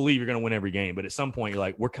 you want to believe you're going to win every game, but at some point you're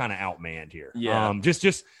like, we're kind of outmanned here. Yeah.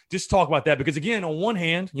 Just talk about that, because again, on one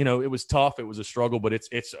hand, you know, it was tough. It was a struggle, but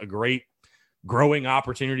it's a great growing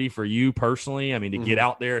opportunity for you personally. I mean, to get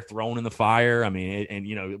out there, thrown in the fire. I mean, and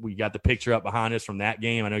you know, we got the picture up behind us from that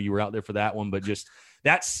game. I know you were out there for that one, but just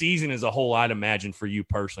that season as a whole, I'd imagine for you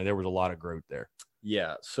personally, there was a lot of growth there.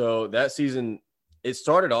 Yeah. So that season, it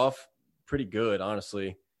started off pretty good,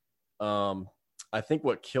 honestly. I think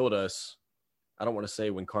what killed us, I don't want to say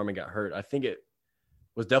when Carmen got hurt, I think it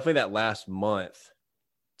was definitely that last month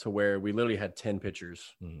to where we literally had 10 pitchers.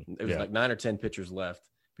 It was like 9 or 10 pitchers left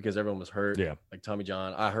because everyone was hurt. Yeah. Like Tommy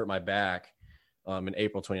John, I hurt my back in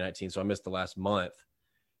April 2019. So I missed the last month.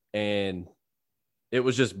 And it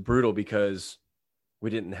was just brutal because we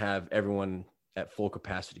didn't have everyone at full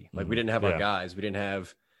capacity. Like, we didn't have our guys. We didn't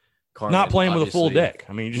have Carmen, not playing obviously. with a full deck.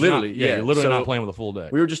 I mean, you're literally not playing with a full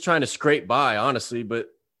deck. We were just trying to scrape by, honestly, but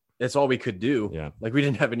that's all we could do. Yeah. Like, we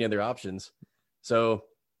didn't have any other options. So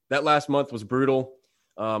that last month was brutal.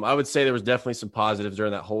 I would say there was definitely some positives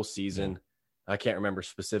during that whole season. I can't remember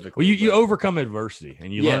specifically. Well, you overcome adversity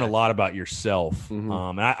and you learn a lot about yourself.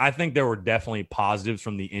 And I think there were definitely positives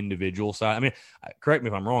from the individual side. I mean, correct me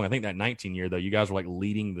if I'm wrong. I think that 19 year, though, you guys were like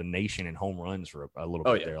leading the nation in home runs for a little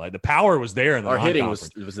bit there. Like, the power was there. In the Our hitting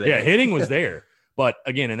was there. Yeah, hitting was there. But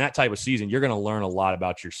again, in that type of season, you're going to learn a lot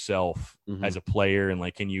about yourself as a player. And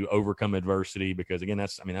like, can you overcome adversity? Because again,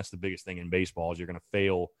 that's the biggest thing in baseball is you're going to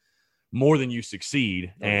fail more than you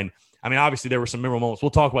succeed. And I mean, obviously there were some memorable moments.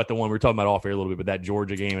 We'll talk about the one we were talking about off air a little bit, but that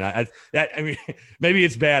Georgia game. And I mean, maybe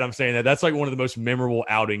it's bad I'm saying that. That's like one of the most memorable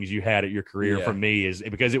outings you had at your career for me, is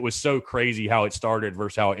because it was so crazy how it started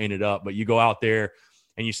versus how it ended up. But you go out there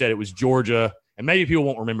and you said it was Georgia, and maybe people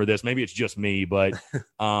won't remember this. Maybe it's just me, but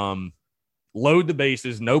load the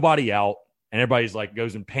bases, nobody out. And everybody's like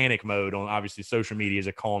goes in panic mode on, obviously social media is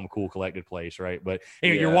a calm, cool, collected place. Right. But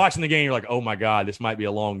anyway, you're watching the game. You're like, oh my God, this might be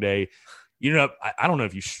a long day. You know, I don't know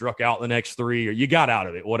if you struck out the next 3 or you got out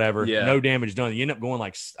of it, whatever. Yeah. No damage done. You end up going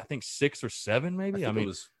like, I think 6 or 7, maybe. I mean, it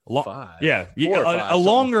was 5. Yeah. 4 or 5, a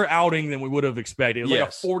longer outing than we would have expected. It was like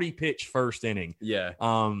a 40 pitch first inning. Yeah.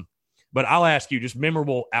 But I'll ask you, just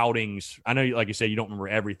memorable outings. I know, like you said, you don't remember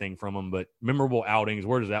everything from them, but memorable outings,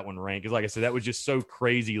 where does that one rank? Because like I said, that was just so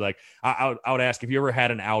crazy. Like I would ask if you ever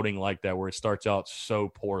had an outing like that where it starts out so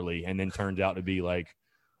poorly and then turns out to be like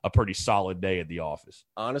a pretty solid day at the office.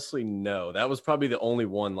 Honestly, no. That was probably the only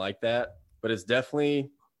one like that, but it's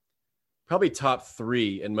definitely probably top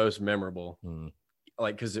 3 and most memorable.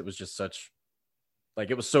 Like, because it was just such,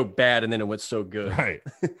 like, it was so bad and then it went so good. Right.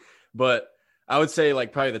 But I would say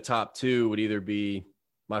like probably the top 2 would either be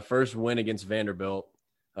my first win against Vanderbilt.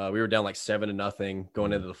 We were down like 7-0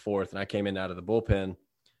 going into the 4th, and I came in out of the bullpen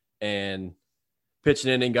and pitched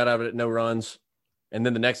an inning, got out of it, no runs. And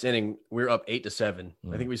then the next inning, we were up 8-7.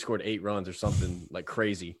 I think we scored 8 runs or something like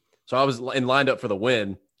crazy. So I was lined up for the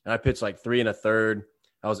win, and I pitched like 3 1/3.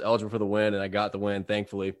 I was eligible for the win, and I got the win,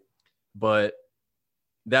 thankfully. But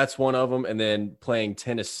that's one of them. And then playing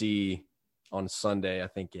Tennessee on Sunday, I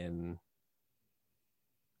think in –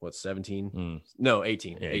 17? No,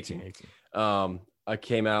 18. Yeah, 18. I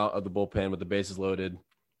came out of the bullpen with the bases loaded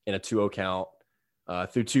in a 2-0 count.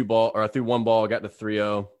 Threw 1 ball, got to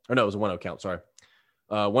 3-0. Or no, it was a 1-0 count. Sorry.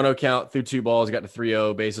 1-0 count, threw 2 balls, got to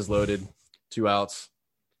 3-0, bases loaded, 2 outs.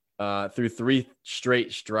 Threw 3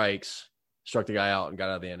 straight strikes, struck the guy out and got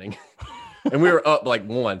out of the inning. And we were up like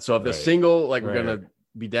 1. So if the single, we're going to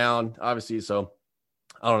be down, obviously. So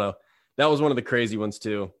I don't know. That was one of the crazy ones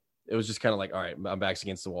too. it was just kind of like, all right, my back's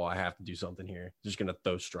against the wall. I have to do something here. Just going to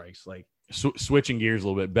throw strikes. Like switching gears a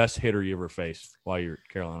little bit, best hitter you ever faced while you're at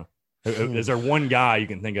Carolina? Is there one guy you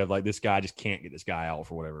can think of, like, this guy just can't get this guy out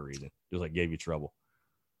for whatever reason? Just like gave you trouble.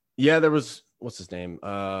 Yeah, there was, what's his name?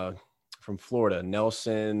 From Florida,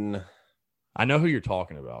 Nelson. I know who you're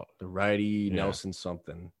talking about. The righty, Nelson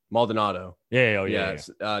something. Maldonado. Yeah.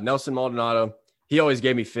 Nelson Maldonado. He always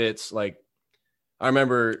gave me fits. Like, I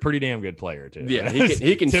remember. Pretty damn good player, too. Yeah,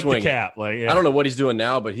 he can Tip swing the cap. Like, I don't know what he's doing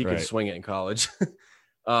now, but he could swing it in college.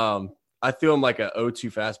 I threw him like a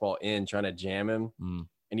 0-2 fastball in, trying to jam him.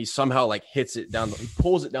 And he somehow like hits it down. He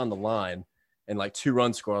pulls it down the line and like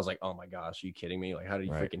 2-run score. I was like, oh my gosh, are you kidding me? Like, how did he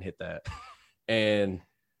freaking hit that? And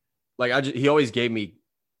like, he always gave me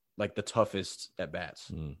like the toughest at bats,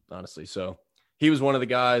 honestly. So he was one of the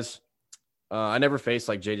guys. I never faced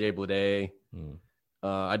like JJ Bleday.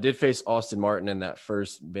 I did face Austin Martin in that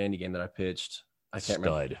first Vandy game that I pitched. I can't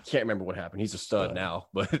remember what happened. He's a stud now,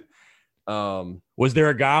 but was there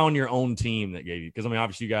a guy on your own team that gave you? Because I mean,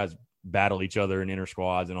 obviously you guys battle each other in inter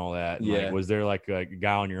squads and all that. And like, was there like a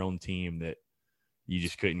guy on your own team that you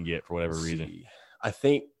just couldn't get for whatever reason? I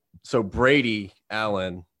think so. Brady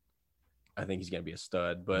Allen, I think he's going to be a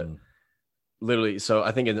stud, but literally, so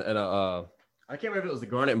I think in a, I can't remember if it was the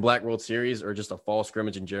Garnet and Black World Series or just a fall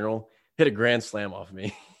scrimmage in general, hit a grand slam off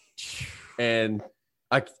me. And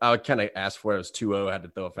I kind of asked for it. It was 2-0. I had to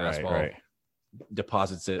throw a fastball,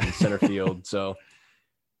 deposits it in center field. So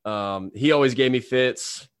he always gave me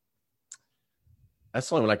fits. That's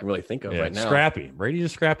the only one I can really think of right now. Scrappy. Brady's a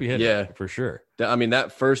scrappy hitter. Yeah, for sure. I mean,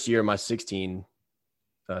 that first year, my 2016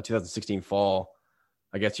 fall,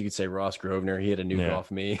 I guess you could say Ross Grosvenor. He hit a nuke off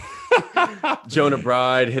me. Jonah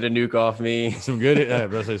Bride hit a nuke off me. Some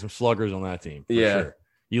good, some sluggers on that team. For sure.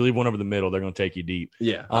 You leave one over the middle, they're going to take you deep.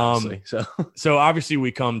 Yeah, honestly. So obviously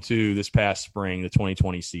we come to this past spring, the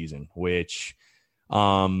 2020 season, which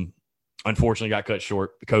unfortunately got cut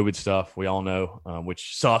short. The COVID stuff, we all know,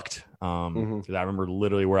 which sucked. Because I remember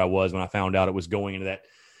literally where I was when I found out it was going into that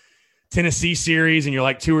Tennessee series, and you're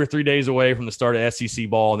like 2 or 3 days away from the start of SEC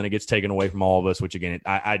ball, and then it gets taken away from all of us, which again,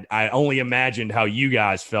 I only imagined how you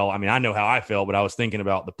guys felt. I mean, I know how I felt, but I was thinking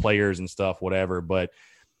about the players and stuff, whatever. But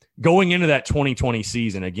going into that 2020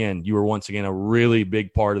 season, again, you were once again a really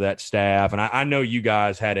big part of that staff. And I know you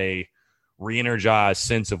guys had a re-energized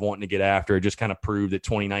sense of wanting to get after it. Just kind of proved that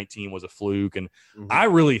 2019 was a fluke. And I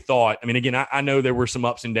really thought, I mean, again, I know there were some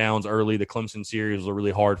ups and downs early. The Clemson series was a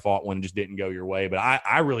really hard fought one, just didn't go your way. But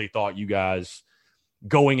I really thought you guys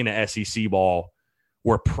going into SEC ball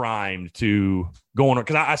were primed to go on,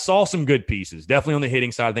 because I saw some good pieces, definitely on the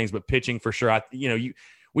hitting side of things, but pitching for sure.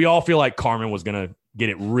 We all feel like Carmen was going to get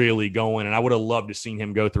it really going, and I would have loved to seen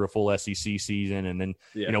him go through a full SEC season. And then,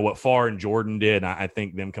 what Farr and Jordan did, I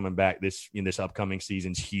think them coming back this upcoming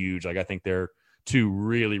season's huge. Like, I think they're two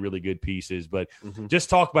really, really good pieces. But just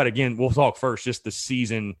talk about, again, we'll talk first, just the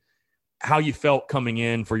season, how you felt coming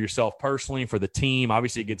in for yourself personally, for the team.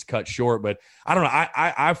 Obviously, it gets cut short, but I don't know.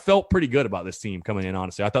 I felt pretty good about this team coming in,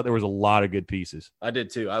 honestly. I thought there was a lot of good pieces. I did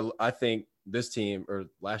too. I think this team, or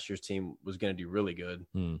last year's team, was going to do really good,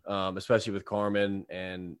 especially with Carmen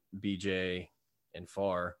and BJ and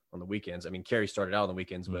Farr on the weekends. I mean, Carey started out on the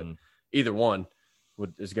weekends, but either one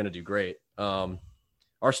is going to do great.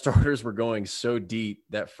 Our starters were going so deep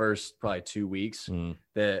that first probably 2 weeks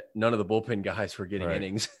that none of the bullpen guys were getting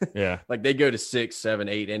innings. Yeah. Like, they go to 6, 7,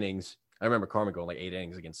 8 innings. I remember Carmen going like 8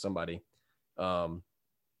 innings against somebody. And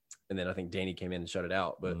then I think Danny came in and shut it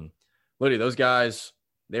out. But literally, those guys,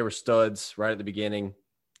 they were studs right at the beginning.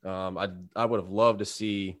 I would have loved to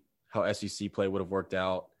see how SEC play would have worked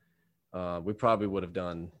out. We probably would have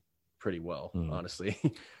done pretty well, honestly.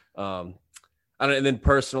 And then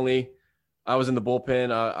personally, I was in the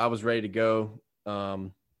bullpen. I was ready to go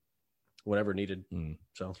whenever needed.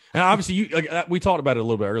 So, and obviously, we talked about it a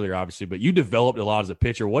little bit earlier, obviously, but you developed a lot as a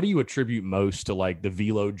pitcher. What do you attribute most to, like, the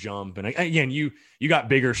velo jump? And again, you got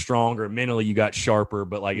bigger, stronger, mentally you got sharper.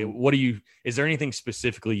 But like, is there anything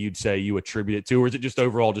specifically you'd say you attribute it to, or is it just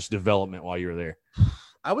overall just development while you were there?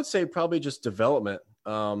 I would say probably just development.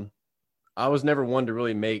 I was never one to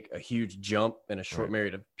really make a huge jump in a short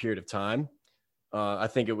period of time. I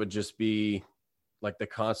think it would just be like the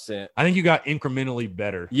constant. I think you got incrementally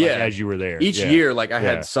better as you were there. Each year, like, I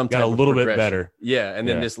had some type got a little bit better. Yeah. And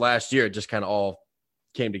then this last year, it just kind of all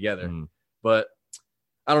came together. But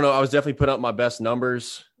I don't know. I was definitely putting up my best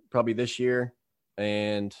numbers probably this year,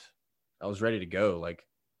 and I was ready to go. Like,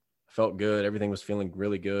 I felt good. Everything was feeling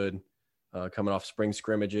really good coming off spring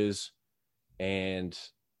scrimmages. And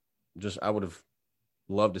just, I would have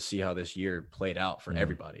loved to see how this year played out for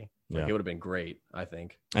everybody. Like, it would have been great, I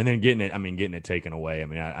think. And then getting it taken away. I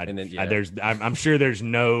mean, I'm sure there's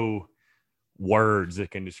no words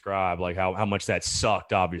that can describe like how much that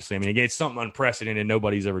sucked. Obviously, I mean, again, it's something unprecedented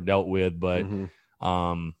nobody's ever dealt with. But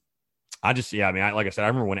like I said, I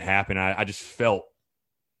remember when it happened. I just felt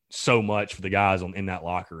so much for the guys in that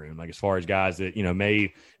locker room. Like, as far as guys that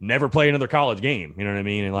may never play another college game. You know what I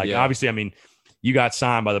mean? And obviously, I mean, you got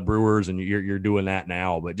signed by the Brewers, and you're doing that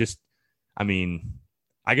now. But just, I mean,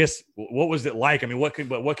 I guess, what was it like? I mean, what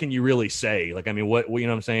can you really say? Like, I mean, what you know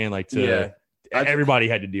what I'm saying? Like, everybody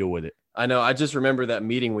had to deal with it. I know. I just remember that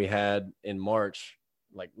meeting we had in March,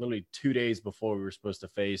 like literally 2 days before we were supposed to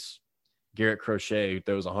face Garrett Crochet, who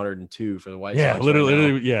throws 102 for the White Sox.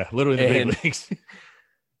 Literally the big leagues.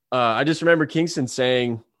 I just remember Kingston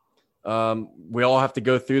saying, we all have to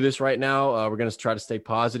go through this right now. We're going to try to stay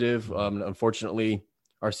positive. Unfortunately,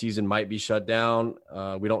 our season might be shut down.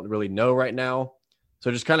 We don't really know right now.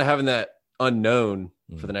 So just kind of having that unknown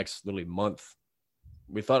for the next literally month.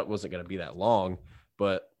 We thought it wasn't going to be that long,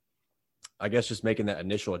 but I guess just making that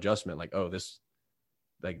initial adjustment, like,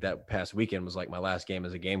 that past weekend was like my last game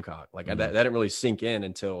as a Gamecock. Like that didn't really sink in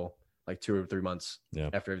until like 2 or 3 months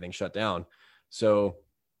after everything shut down. So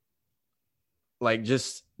like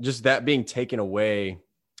just that being taken away,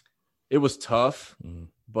 it was tough,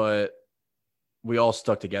 but we all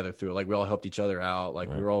stuck together through it. Like, we all helped each other out. Like,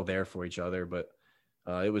 we were all there for each other, but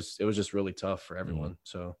it was just really tough for everyone.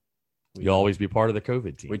 So you'll always be part of the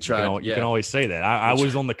COVID team. We tried. You can always say that. I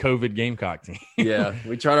was on the COVID Gamecock team.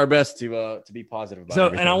 We tried our best to be positive about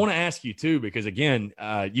everything. And I want to ask you too, because again,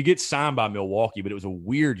 you get signed by Milwaukee, but it was a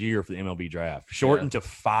weird year for the MLB draft. Shortened to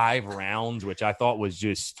 5 rounds, which I thought was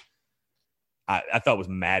just I thought was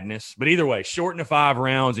madness. But either way, shortened to 5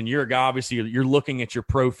 rounds, and you're a guy, obviously you're looking at your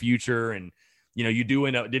pro future, and you do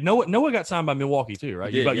end up. Did Noah got signed by Milwaukee too,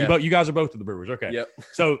 right? You guys are both of the Brewers. Okay. Yep.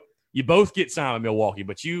 So you both get signed by Milwaukee,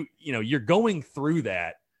 but you're going through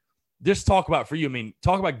that. Just talk about for you. I mean,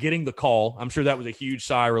 talk about getting the call. I'm sure that was a huge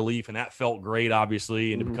sigh of relief, and that felt great,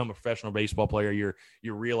 obviously. And to become a professional baseball player,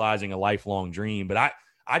 you're realizing a lifelong dream. But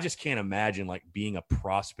I just can't imagine like being a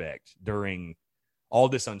prospect during all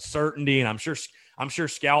this uncertainty. And I'm sure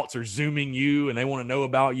scouts are zooming you, and they want to know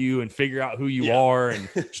about you and figure out who you are and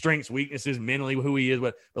strengths, weaknesses, mentally who he is.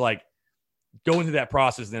 But like, going through that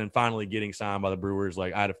process, then finally getting signed by the Brewers,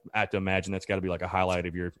 like I have to imagine that's got to be like a highlight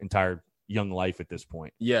of your entire young life at this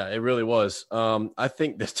point. Yeah, it really was. I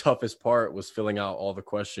think the toughest part was filling out all the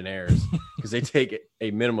questionnaires because they take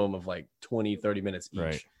a minimum of like 20, 30 minutes each.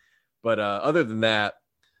 Right. But other than that,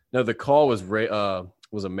 no, the call was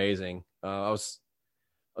amazing. I was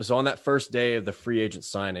on that first day of the free agent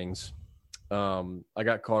signings. I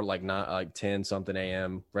got called like 10 something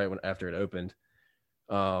a.m. right after it opened.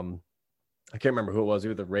 I can't remember who it was,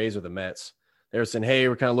 either the Rays or the Mets. They were saying, hey,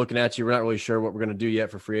 we're kind of looking at you. We're not really sure what we're going to do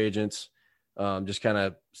yet for free agents. Just kind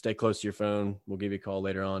of stay close to your phone. We'll give you a call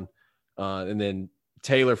later on. And then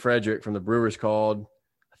Taylor Frederick from the Brewers called,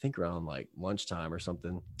 I think around like lunchtime or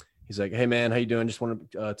something. He's like, hey, man, how you doing? Just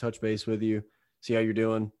want to touch base with you, see how you're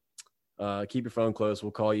doing. Keep your phone close.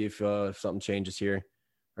 We'll call you if something changes here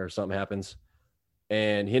or something happens.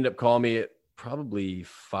 And he ended up calling me at probably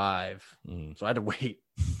 5. So I had to wait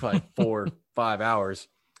probably 4 5 hours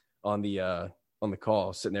on the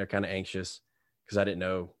call, sitting there kind of anxious because I didn't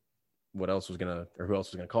know who else was gonna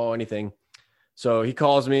call anything. So he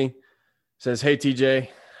calls me, says, hey TJ,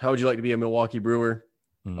 how would you like to be a Milwaukee Brewer?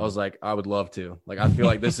 I was like, I would love to. Like, I feel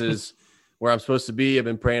like this is where I'm supposed to be. I've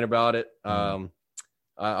been praying about it.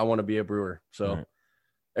 I want to be a Brewer. So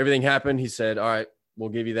everything happened. He said, all right, we'll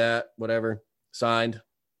give you that, whatever. Signed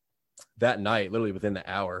that night, literally within the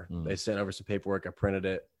hour. They sent over some paperwork. I printed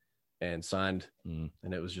it and signed, and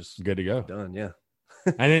it was just good to go. Done. Yeah.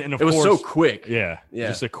 And of it was course, so quick. Yeah.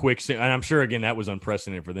 Just a quick, and I'm sure again, that was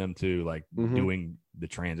unprecedented for them too, like doing the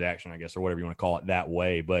transaction, I guess, or whatever you want to call it that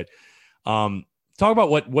way. But, talk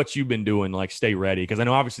about what you've been doing, like stay ready. Cause I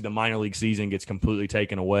know obviously the minor league season gets completely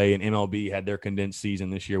taken away, and MLB had their condensed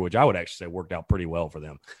season this year, which I would actually say worked out pretty well for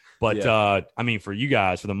them. But, I mean, for you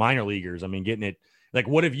guys, for the minor leaguers, I mean, getting it, like,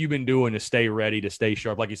 what have you been doing to stay ready, to stay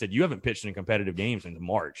sharp? Like you said, you haven't pitched in competitive games since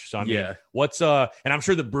March. So, I mean, what's and I'm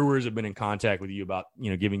sure the Brewers have been in contact with you about,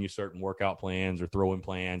 giving you certain workout plans or throwing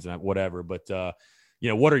plans and whatever. But,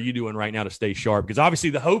 what are you doing right now to stay sharp? Because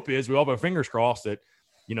obviously the hope is, we all have our fingers crossed that,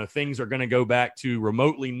 things are going to go back to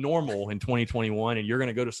remotely normal in 2021, and you're going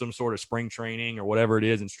to go to some sort of spring training or whatever it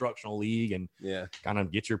is, instructional league, and kind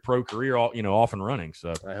of get your pro career all, off and running.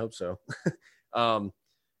 So I hope so. So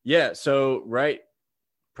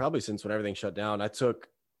probably since when everything shut down, I took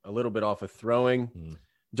a little bit off of throwing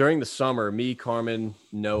during the summer. Me, Carmen,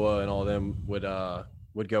 Noah, and all of them would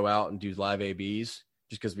would go out and do live ABs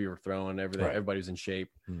just because we were throwing everything. Right. Everybody was in shape,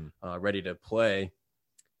 ready to play.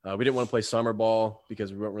 We didn't want to play summer ball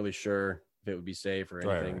because we weren't really sure if it would be safe or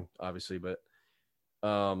anything, obviously. But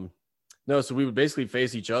no, so we would basically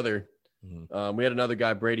face each other. We had another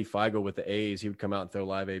guy, Brady Feigl, with the A's. He would come out and throw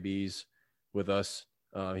live ABs with us.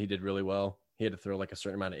 He did really well. He had to throw like a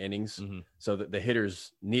certain amount of innings so that the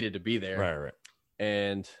hitters needed to be there. Right.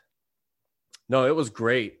 And no, it was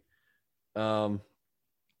great. I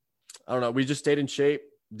don't know. We just stayed in shape,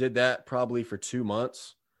 did that probably for 2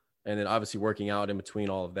 months. And then obviously working out in between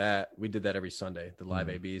all of that. We did that every Sunday, the live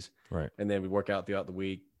ABs. Right. And then we work out throughout the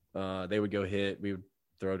week. They would go hit. We would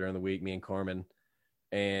throw during the week, me and Carmen.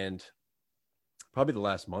 And probably the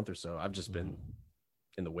last month or so, I've just been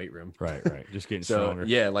in the weight room. Right. Just getting So, stronger.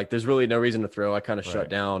 yeah, like there's really no reason to throw. I kind of shut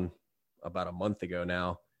down about a month ago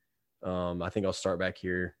now. I think I'll start back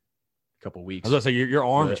here a couple weeks. I was going to say your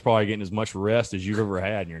arm is probably getting as much rest as you've ever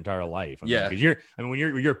had in your entire life. Because when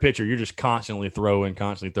you're a pitcher, you're just constantly throwing.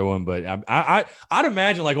 But I'd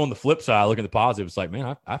imagine like on the flip side, looking at the positive, it's like,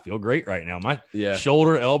 man, I feel great right now. My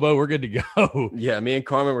shoulder, elbow, we're good to go. Yeah, me and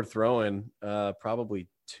Carmen were throwing probably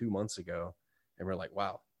 2 months ago, and we're like,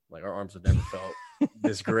 wow, like our arms have never felt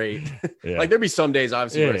this great. Like there'd be some days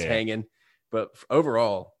obviously where it's hanging, but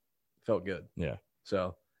overall felt good. Yeah.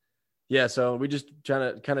 So. Yeah, so we just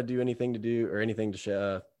trying to kind of do anything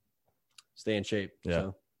to stay in shape. Yeah,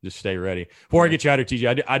 so. Just stay ready. Before I get you out of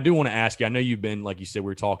here, TJ, I do want to ask you. I know you've been, like you said, we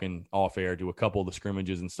were talking off air to a couple of the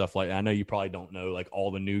scrimmages and stuff like that. I know you probably don't know like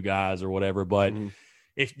all the new guys or whatever, but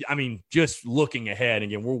just looking ahead,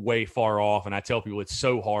 again, we're way far off, and I tell people it's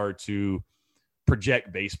so hard to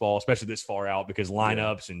project baseball, especially this far out, because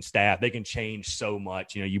lineups and staff, they can change so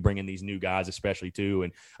much. You bring in these new guys, especially too.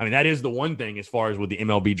 And I mean, that is the one thing as far as with the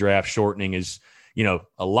MLB draft shortening is,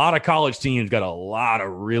 a lot of college teams got a lot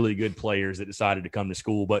of really good players that decided to come to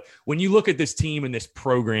school. But when you look at this team and this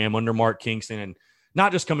program under Mark Kingston, and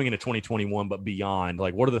not just coming into 2021, but beyond,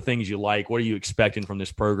 like, what are the things you like? What are you expecting from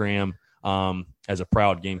this program as a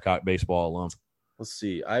proud Gamecock baseball alum? Let's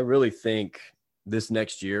see. I really think this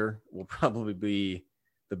next year will probably be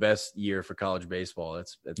the best year for college baseball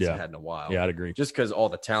it's had in a while. Yeah, I'd agree. Just because all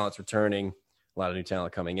the talent's returning, a lot of new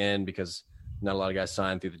talent coming in because not a lot of guys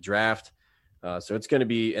signed through the draft. So it's going to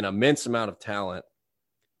be an immense amount of talent,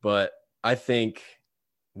 but I think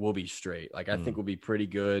we'll be straight. Like, I think we'll be pretty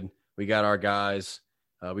good. We got our guys.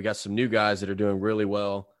 We got some new guys that are doing really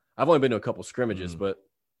well. I've only been to a couple scrimmages, but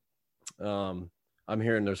I'm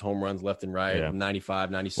hearing there's home runs left and right,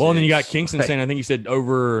 95, 96. Well, and then you got Kingston saying, I think you said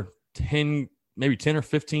over 10, maybe 10 or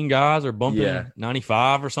 15 guys are bumping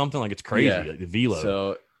 95 or something. Like, it's crazy, like the velo.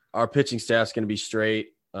 So our pitching staff's going to be straight.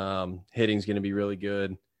 Hitting's going to be really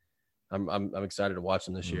good. I'm excited to watch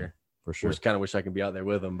them this year. For sure. I just kind of wish I could be out there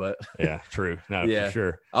with them, but yeah, true. No, for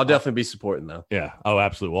sure. I'll definitely be supporting though. Yeah. Oh,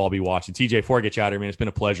 absolutely. We'll all be watching. TJ, before I get you out of here, man, it's been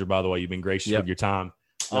a pleasure, by the way. You've been gracious with your time.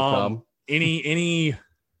 No problem. Any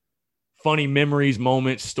funny memories,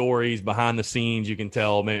 moments, stories behind the scenes you can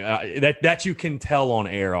tell, man, that you can tell on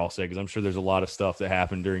air, I'll say, because I'm sure there's a lot of stuff that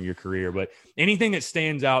happened during your career, but anything that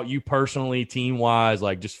stands out, you personally, team wise,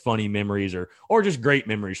 like just funny memories or just great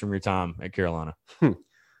memories from your time at Carolina.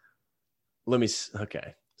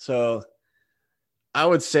 Okay. So I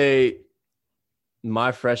would say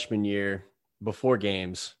my freshman year before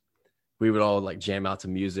games, we would all like jam out to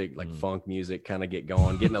music, like funk music, kind of get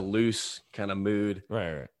going, get in a loose kind of mood.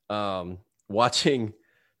 Right. Watching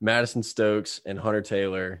Madison Stokes and Hunter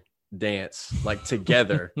Taylor dance like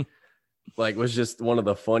together, like was just one of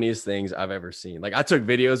the funniest things I've ever seen. Like, I took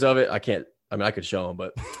videos of it. I could show them,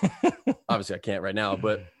 but obviously I can't right now,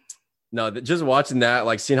 but no, just watching that,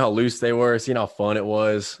 like seeing how loose they were, seeing how fun it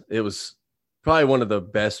was probably one of the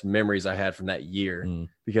best memories I had from that year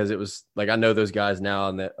because it was like, I know those guys now,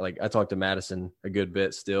 and that, like, I talked to Madison a good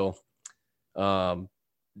bit still.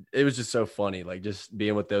 It was just so funny, like just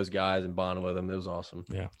being with those guys and bonding with them. It was awesome.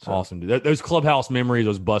 Yeah, awesome, dude. Those clubhouse memories,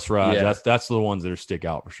 those bus rides, that's the ones that stick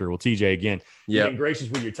out for sure. Well, TJ, again, you've been gracious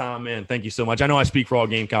with your time, man. Thank you so much. I know I speak for all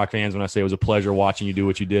Gamecock fans when I say it was a pleasure watching you do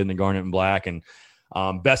what you did in the Garnet and Black, and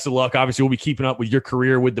best of luck. Obviously, we'll be keeping up with your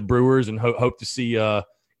career with the Brewers, and hope to see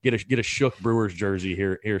get a Shook Brewers jersey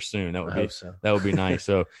here soon. That would be nice.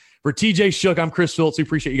 So for TJ Shook, I'm Chris Phillips. We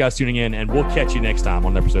appreciate you guys tuning in, and we'll catch you next time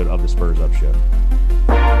on an episode of the Spurs Up Show.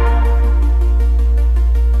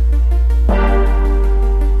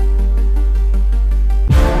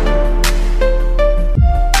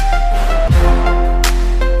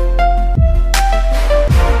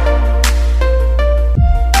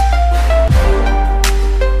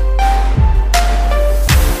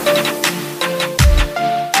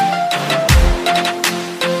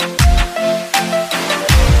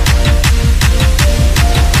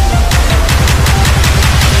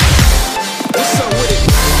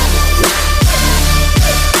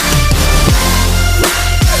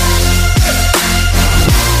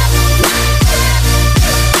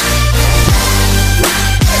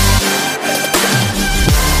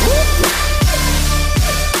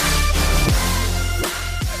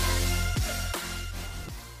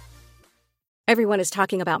 Everyone is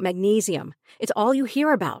talking about magnesium. It's all you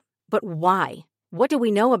hear about. But why? What do we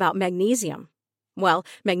know about magnesium? Well,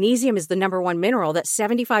 magnesium is the number one mineral that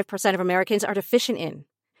 75% of Americans are deficient in.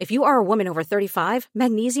 If you are a woman over 35,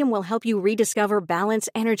 magnesium will help you rediscover balance,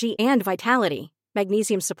 energy, and vitality.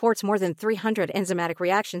 Magnesium supports more than 300 enzymatic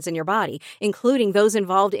reactions in your body, including those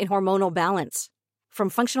involved in hormonal balance. From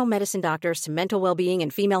functional medicine doctors to mental well-being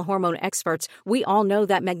and female hormone experts, we all know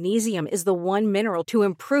that magnesium is the one mineral to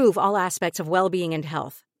improve all aspects of well-being and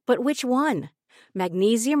health. But which one?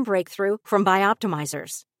 Magnesium Breakthrough from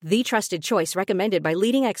Bioptimizers, the trusted choice recommended by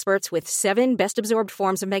leading experts with 7 best-absorbed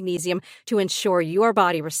forms of magnesium to ensure your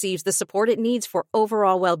body receives the support it needs for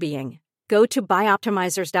overall well-being. Go to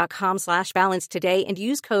bioptimizers.com/balance today and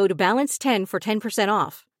use code BALANCE10 for 10%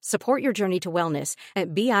 off. Support your journey to wellness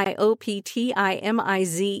at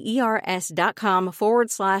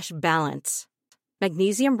bioptimizers.com/balance.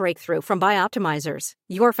 Magnesium Breakthrough from Bioptimizers,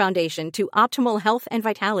 your foundation to optimal health and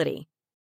vitality.